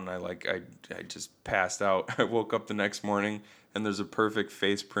plopped down and I just passed out. I woke up the next morning and there's a perfect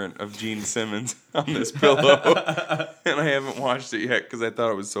face print of Gene Simmons on this pillow. And I haven't watched it yet because I thought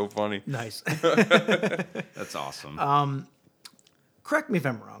it was so funny. Nice. That's awesome. Correct me if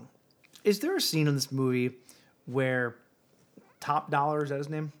I'm wrong. Is there a scene in this movie where Top Dollar, is that his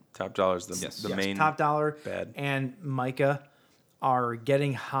name? Top Dollar's the main Top Dollar bad. And Micah are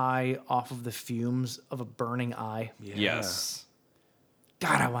getting high off of the fumes of a burning eye? Yeah. Yes.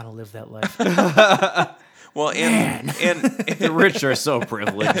 God, I want to live that life. Well, and The rich are so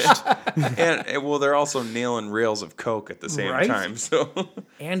privileged. and well, they're also nailing rails of coke at the same Right? time. So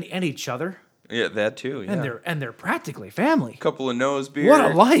and each other. yeah, that too. Yeah. And they're practically family. Couple of nose beers.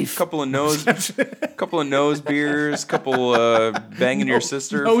 What a life. Couple of nose beers. Couple banging your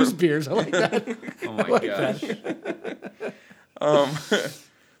sister. Nose beers. I like that. Oh my gosh.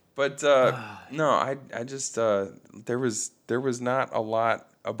 But no, I just there was not a lot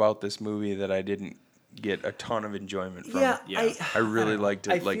about this movie that I didn't get a ton of enjoyment from. Yeah. I really liked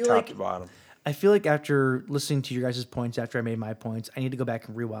it, like feel top to bottom. I feel like after listening to your guys' points, after I made my points, I need to go back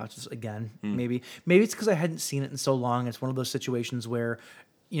and rewatch this again. Maybe it's because I hadn't seen it in so long. It's one of those situations where,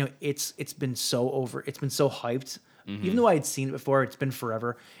 it's been so hyped. Even though I had seen it before, it's been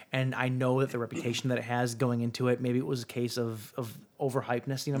forever, and I know that the reputation that it has going into it, maybe it was a case of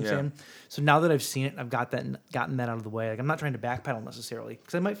overhypeness. You know what I'm saying? So now that I've seen it, I've gotten that out of the way. Like I'm not trying to backpedal necessarily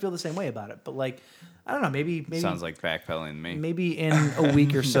because I might feel the same way about it. But like, I don't know. Maybe Sounds like backpedaling to me. Maybe in a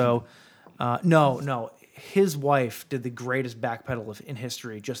week or so. No. His wife did the greatest backpedal in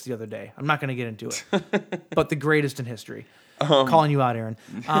history just the other day. I'm not going to get into it, but the greatest in history. Calling you out, Aaron.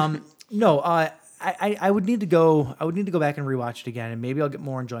 I would need to go. I would need to go back and rewatch it again, and maybe I'll get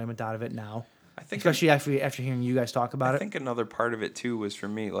more enjoyment out of it now. I think, especially after hearing you guys talk about it. I think another part of it too was for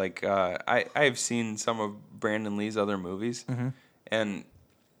me. Like I've seen some of Brandon Lee's other movies, and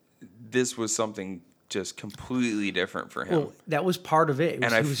this was something just completely different for him. Well, that was part of it.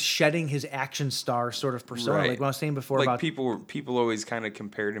 He was shedding his action star sort of persona. Right. Like what I was saying before, like about people always kind of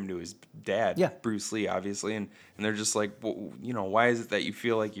compared him to his dad, Bruce Lee, obviously, and they're just like, well, why is it that you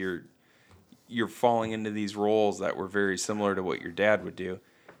feel like you're falling into these roles that were very similar to what your dad would do?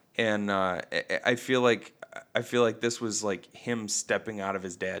 And I feel like this was like him stepping out of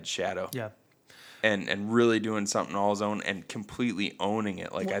his dad's shadow. Yeah. And really doing something all his own and completely owning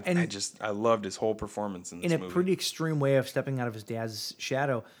it. Like I loved his whole performance in this movie. In a pretty extreme way of stepping out of his dad's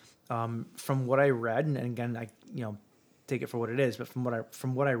shadow. From what I read, and again, I take it for what it is, but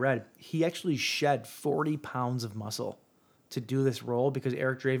from what I read, he actually shed 40 pounds of muscle to do this role because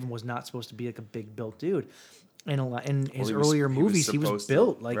Eric Draven was not supposed to be like a big built dude. In his he was- earlier he was movies, he was supposed to,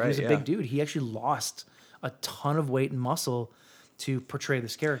 built like he right, was a yeah. big dude. He actually lost a ton of weight and muscle to portray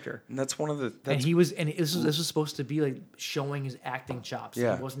this character. And that's one of the. And this was supposed to be like showing his acting chops.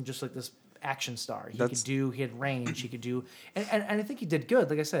 Yeah. He wasn't just like this action star. He That's- he had range, he could do, and I think he did good.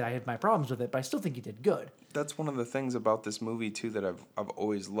 Like I said, I had my problems with it, but I still think he did good. That's one of the things about this movie too that I've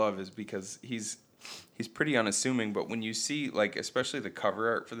always loved is because he's pretty unassuming, but when you see like especially the cover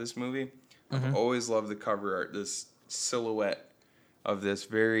art for this movie, I've always loved the cover art. This silhouette of this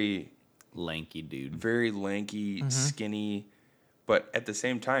very Lanky dude. very lanky, skinny, but at the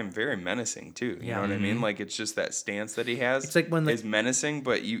same time very menacing too. You Yeah. know what I mean? Like it's just that stance that he has. It's like when is menacing,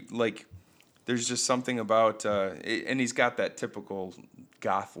 but you like. There's just something about, and he's got that typical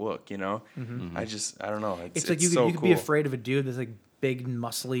goth look, you know. I don't know. It's like you could be afraid of a dude that's like big and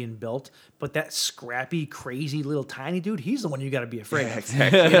muscly and built, but that scrappy, crazy little tiny dude, he's the one you got to be afraid of.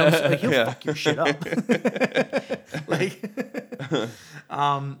 Exactly. You know, so, like, he'll fuck your shit up.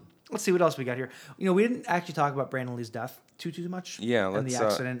 Let's see what else we got here. You know, we didn't actually talk about Brandon Lee's death too much. Yeah, and the let's,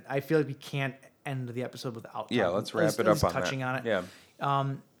 accident. I feel like we can't end the episode without. Yeah, talking- let's at wrap least- it at up least on touching that. on it.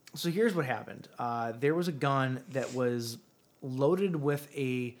 Yeah. So here's what happened. There was a gun that was loaded with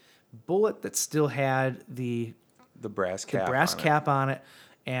a bullet that still had the brass cap. brass on it. cap on it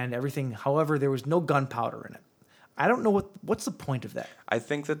and everything. However, there was no gunpowder in it. I don't know what's the point of that. I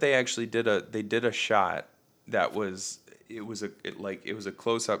think that they actually did a shot that was it was a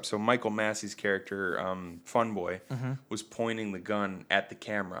close up. So Michael Massey's character, Fun Boy, was pointing the gun at the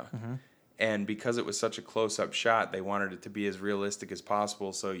camera. And because it was such a close-up shot, they wanted it to be as realistic as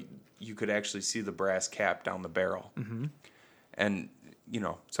possible, so you could actually see the brass cap down the barrel. And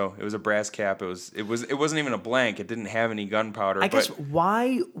so it was a brass cap. It wasn't even a blank. It didn't have any gunpowder. I guess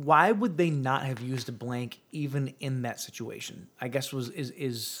why would they not have used a blank even in that situation? I guess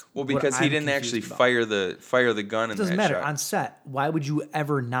is well, what because he I'm didn't actually confused about. fire the gun in It doesn't that matter shot. on set. Why would you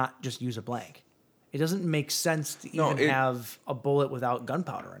ever not just use a blank? It doesn't make sense to even have a bullet without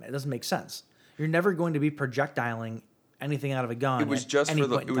gunpowder in it. It doesn't make sense. You're never going to be projectiling anything out of a gun. It was just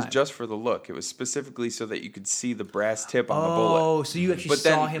for the look. It was specifically so that you could see the brass tip on the bullet. Oh, so you actually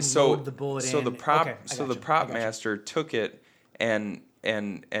saw him load the bullet so in. the prop Okay, I so the gotcha, prop I gotcha. master took it and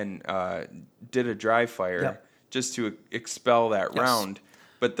did a dry fire Yep. just to expel that Yes. round.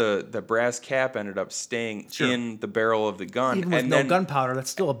 But the brass cap ended up staying in the barrel of the gun. Even with and no then, gunpowder, that's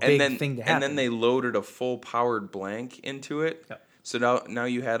still a big thing to happen. And then they loaded a full powered blank into it. Yep. So now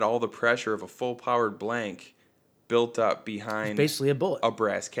you had all the pressure of a full powered blank built up behind basically a bullet. a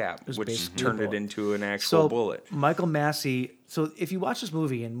brass cap, was which basically a turned it bullet. into an actual bullet. Michael Massey. So if you watch this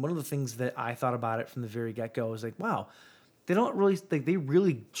movie, and one of the things that I thought about it from the very get go is like, wow, they don't really they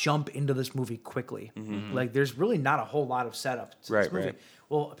really jump into this movie quickly. Like there's really not a whole lot of setup to this movie. Right.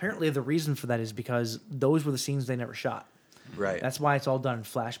 Well, apparently the reason for that is because those were the scenes they never shot. Right. That's why it's all done in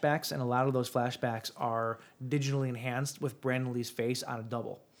flashbacks, and a lot of those flashbacks are digitally enhanced with Brandon Lee's face on a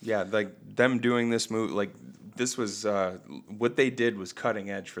double. Yeah, like them doing this movie, like this was what they did was cutting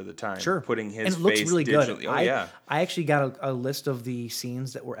edge for the time. Sure, putting his and it looks face really digitally. good. Oh I actually got a list of the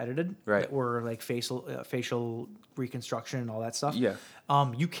scenes that were edited, Right. that were like facial reconstruction and all that stuff. Yeah.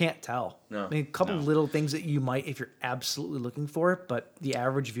 You can't tell. No. I mean, a couple little things that you might, if you're absolutely looking for it, but the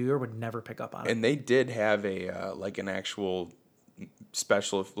average viewer would never pick up on it. And they did have a like an actual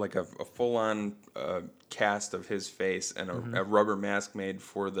special, like a full on cast of his face and a rubber mask made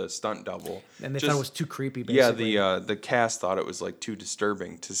for the stunt double. And they thought it was too creepy. Basically. Yeah, the cast thought it was like too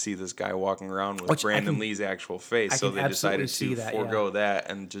disturbing to see this guy walking around with Which I Brandon can- Lee's actual face, I so can they decided absolutely to see that, forego that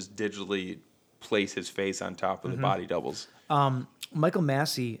and just digitally place his face on top of the body doubles. Michael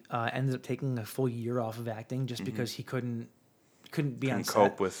Massey ended up taking a full year off of acting just because he couldn't be on set.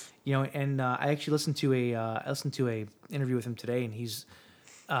 Cope with. And I actually listened to a interview with him today, and he's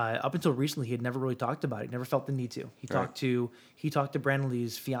up until recently he had never really talked about it. Never felt the need to. He talked to Brandon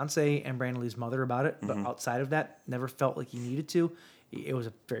Lee's fiance and Brandon Lee's mother about it, but outside of that, never felt like he needed to. It was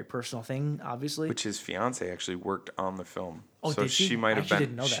a very personal thing, obviously. Which his fiance actually worked on the film. Oh, so did she? she might I have actually been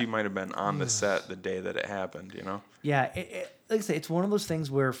didn't know that. she might have been on the set the day that it happened, you know? Yeah, like I say, it's one of those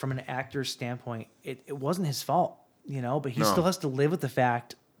things where, from an actor's standpoint, it wasn't his fault, but he still has to live with the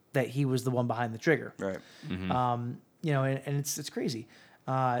fact that he was the one behind the trigger. Right. And it's crazy.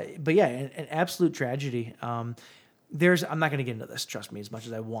 But yeah, an absolute tragedy. I'm not going to get into this, trust me, as much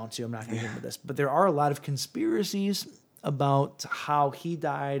as I want to. I'm not going to get into this. But there are a lot of conspiracies about how he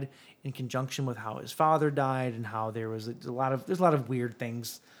died in conjunction with how his father died, and how there's a lot of weird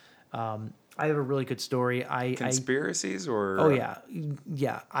things I have a really good story. Conspiracies or? Oh yeah.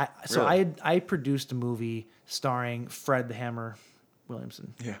 Really? I produced a movie starring Fred the Hammer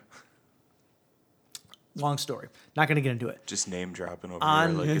Williamson. Yeah. Long story. Not going to get into it. Just name dropping over here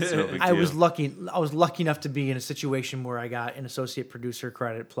like it's no big deal. I was lucky enough to be in a situation where I got an associate producer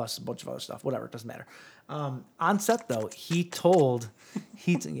credit plus a bunch of other stuff. Whatever, it doesn't matter. On set though,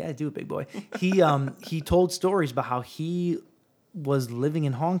 yeah, do it, big boy. He told stories about how he was living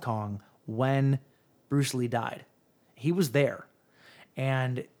in Hong Kong when Bruce Lee died. He was there,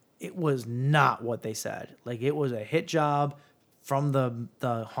 and it was not what they said. Like, it was a hit job from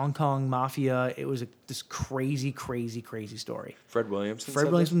the Hong Kong mafia. It was this crazy story. Fred Williamson.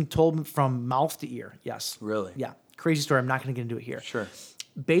 Fred Williamson told him from mouth to ear. Yes. Really? Yeah. Crazy story. I'm not going to get into it here. Sure.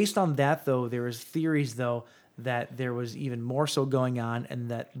 Based on that, though, there was theories, though, that there was even more so going on, and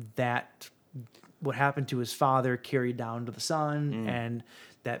that what happened to his father carried down to the son, and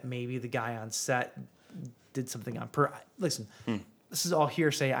that maybe the guy on set did something on Listen, this is all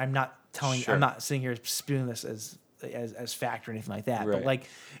hearsay. I'm not telling. Sure. I'm not sitting here spewing this as fact or anything like that. Right. But like,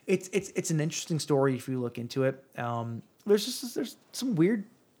 it's an interesting story if you look into it. There's some weird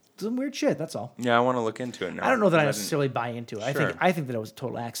shit. That's all. Yeah, I want to look into it now. I don't know that I necessarily buy into it. Sure. I think that it was a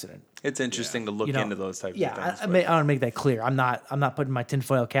total accident. It's interesting to look into those types of things. I want to make that clear. I'm not putting my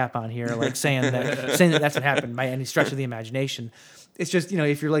tinfoil cap on here, like saying that that's what happened by any stretch of the imagination. It's just,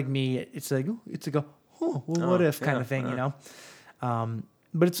 if you're like me, it's like what if kind of thing, you know.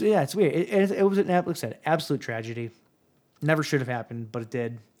 But it's weird. It was like I said, absolute tragedy. Never should have happened, but it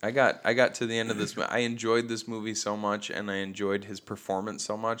did. I got to the end of this. I enjoyed this movie so much, and I enjoyed his performance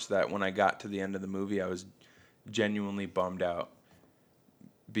so much that when I got to the end of the movie, I was genuinely bummed out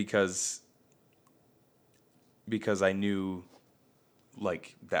because I knew,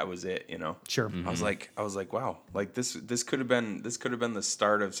 like, that was it. Sure. Mm-hmm. I was like, wow, like this could have been the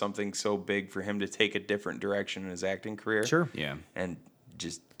start of something so big for him to take a different direction in his acting career. Sure. Yeah. And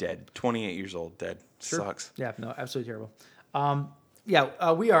just dead. 28 years old, dead. Sure. Sucks. Yeah, no, absolutely terrible.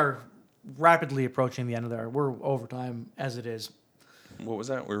 We are rapidly approaching the end of we're over time as it is. What was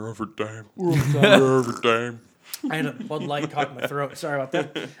that? We're over time. We're over time. I had a Bud Light caught in my throat. Sorry about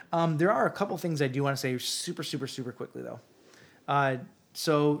that. There are a couple things I do want to say super quickly, though.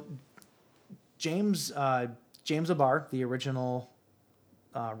 So James Abar, the original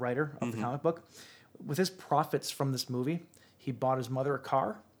writer of the comic book, with his profits from this movie, he bought his mother a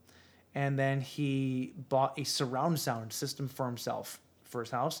car, and then he bought a surround sound system for himself for his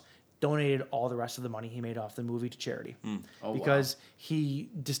house, donated all the rest of the money he made off the movie to charity. Because he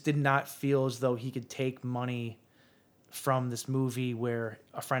just did not feel as though he could take money from this movie where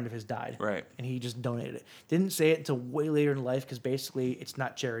a friend of his died. Right. And he just donated it. Didn't say it until way later in life because basically it's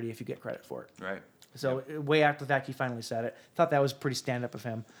not charity if you get credit for it. Right. So way after the fact, he finally said it. Thought that was pretty stand-up of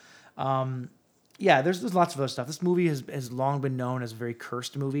him. There's lots of other stuff. This movie has long been known as a very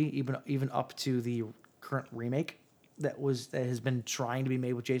cursed movie, even up to the current remake that has been trying to be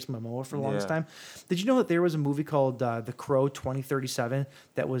made with Jason Momoa for the longest time. Did you know that there was a movie called The Crow 2037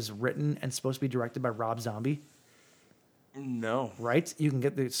 that was written and supposed to be directed by Rob Zombie? No. Right? You can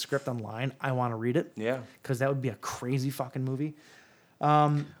get the script online. I want to read it. Yeah. Because that would be a crazy fucking movie.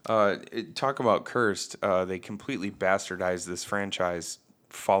 Talk about cursed. They completely bastardized this franchise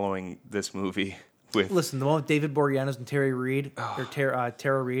following this movie. Listen, the one with David Boreanaz and Tara Reid,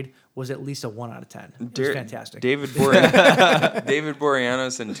 Tara Reid, was at least a 1 out of 10. It was fantastic. David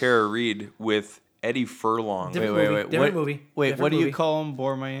Boreanaz and Tara Reid with Eddie Furlong. Different movie. What do you call him?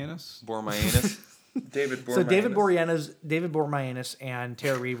 Bormayanus? David Boreanaz. So David Boreanaz and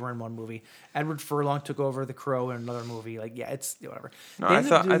Tara Reid were in one movie. Edward Furlong took over The Crow in another movie. It's whatever. No, I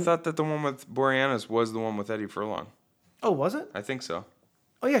thought that the one with Boreanaz was the one with Eddie Furlong. Oh, was it? I think so.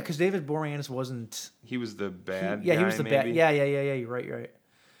 Oh yeah, because David Boreanaz wasn't. He was the bad. He was the bad. Yeah. You're right.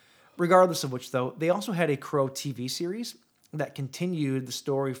 Regardless of which, though, they also had a Crow TV series that continued the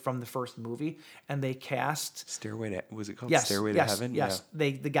story from the first movie, and they cast Stairway to Heaven? Yes.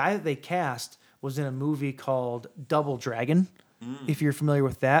 Yeah. The guy that they cast was in a movie called Double Dragon, if you're familiar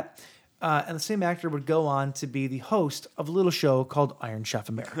with that. And the same actor would go on to be the host of a little show called Iron Chef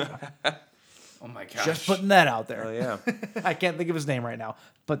America. Oh my gosh. Just putting that out there. Oh, yeah. I can't think of his name right now,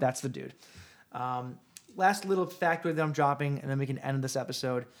 but that's the dude. Last little factoid that I'm dropping, and then we can end this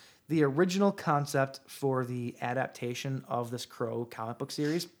episode. The original concept for the adaptation of this Crow comic book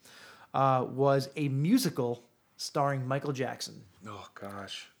series was a musical starring Michael Jackson. Oh,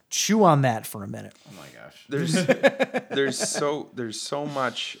 gosh. Chew on that for a minute. Oh my gosh. There's so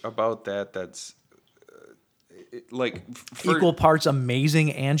much about that's equal parts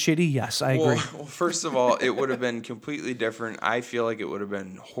amazing and shitty. Yes, I agree. Well, first of all, it would have been completely different. I feel like it would have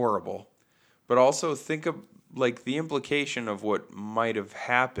been horrible. But also think of like the implication of what might have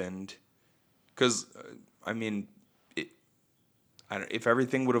happened, because I mean, if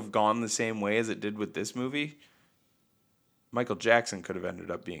everything would have gone the same way as it did with this movie, Michael Jackson could have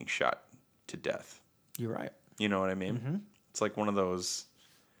ended up being shot to death. You're right. You know what I mean? Mm-hmm. It's like one of those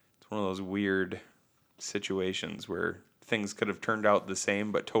weird situations where things could have turned out the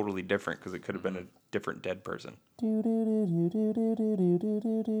same but totally different because it could have been a different dead person.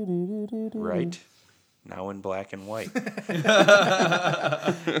 Right? Now in black and white. All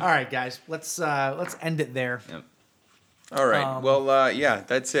right, guys. Let's end it there. Yep. All right. Yeah,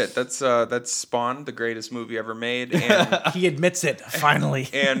 that's it. That's Spawn, the greatest movie ever made, and He admits it finally.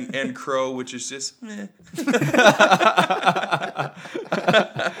 and Crow, which is just meh.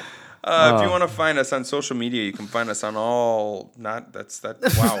 If you want to find us on social media, you can find us on all. Wow.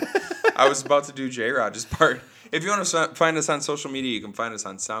 I was about to do J-Rod's part. If you want to find us on social media, you can find us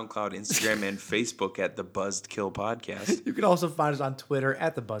on SoundCloud, Instagram, and Facebook at the Buzzkill Podcast. You can also find us on Twitter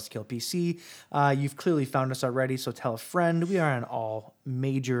at the Buzzkill PC. You've clearly found us already, so tell a friend. We are on all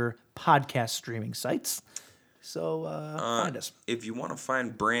major podcast streaming sites. So find us. If you want to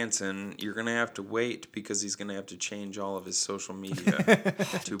find Branson, you're going to have to wait because he's going to have to change all of his social media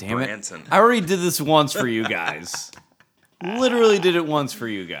to Damn Branson. it. I already did this once for you guys. Literally did it once for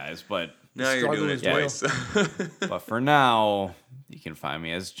you guys, but Now you're doing it twice. but for now, you can find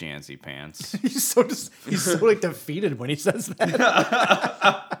me as Jancy Pants. He's so like defeated when he says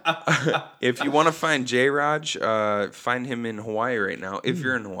that. If you want to find J-Raj, find him in Hawaii right now, if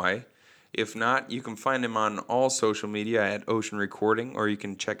you're in Hawaii. If not, you can find him on all social media at Ocean Recording, or you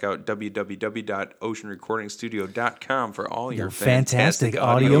can check out www.oceanrecordingstudio.com for all your fantastic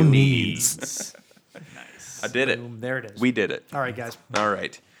audio needs. Nice. I did it. Boom, there it is. We did it. All right, guys. All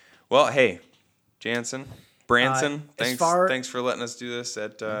right. Well, hey, Branson, as thanks for letting us do this.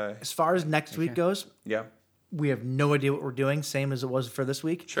 As far as next week goes, Yeah. we have no idea what we're doing, same as it was for this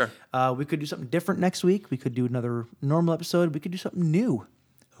week. Sure. We could do something different next week. We could do another normal episode. We could do something new.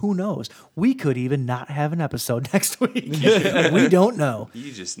 Who knows? We could even not have an episode next week. We don't know.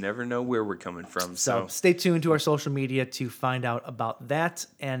 You just never know where we're coming from. So stay tuned to our social media to find out about that.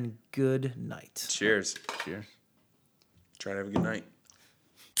 And good night. Cheers. Cheers. Try to have a good night.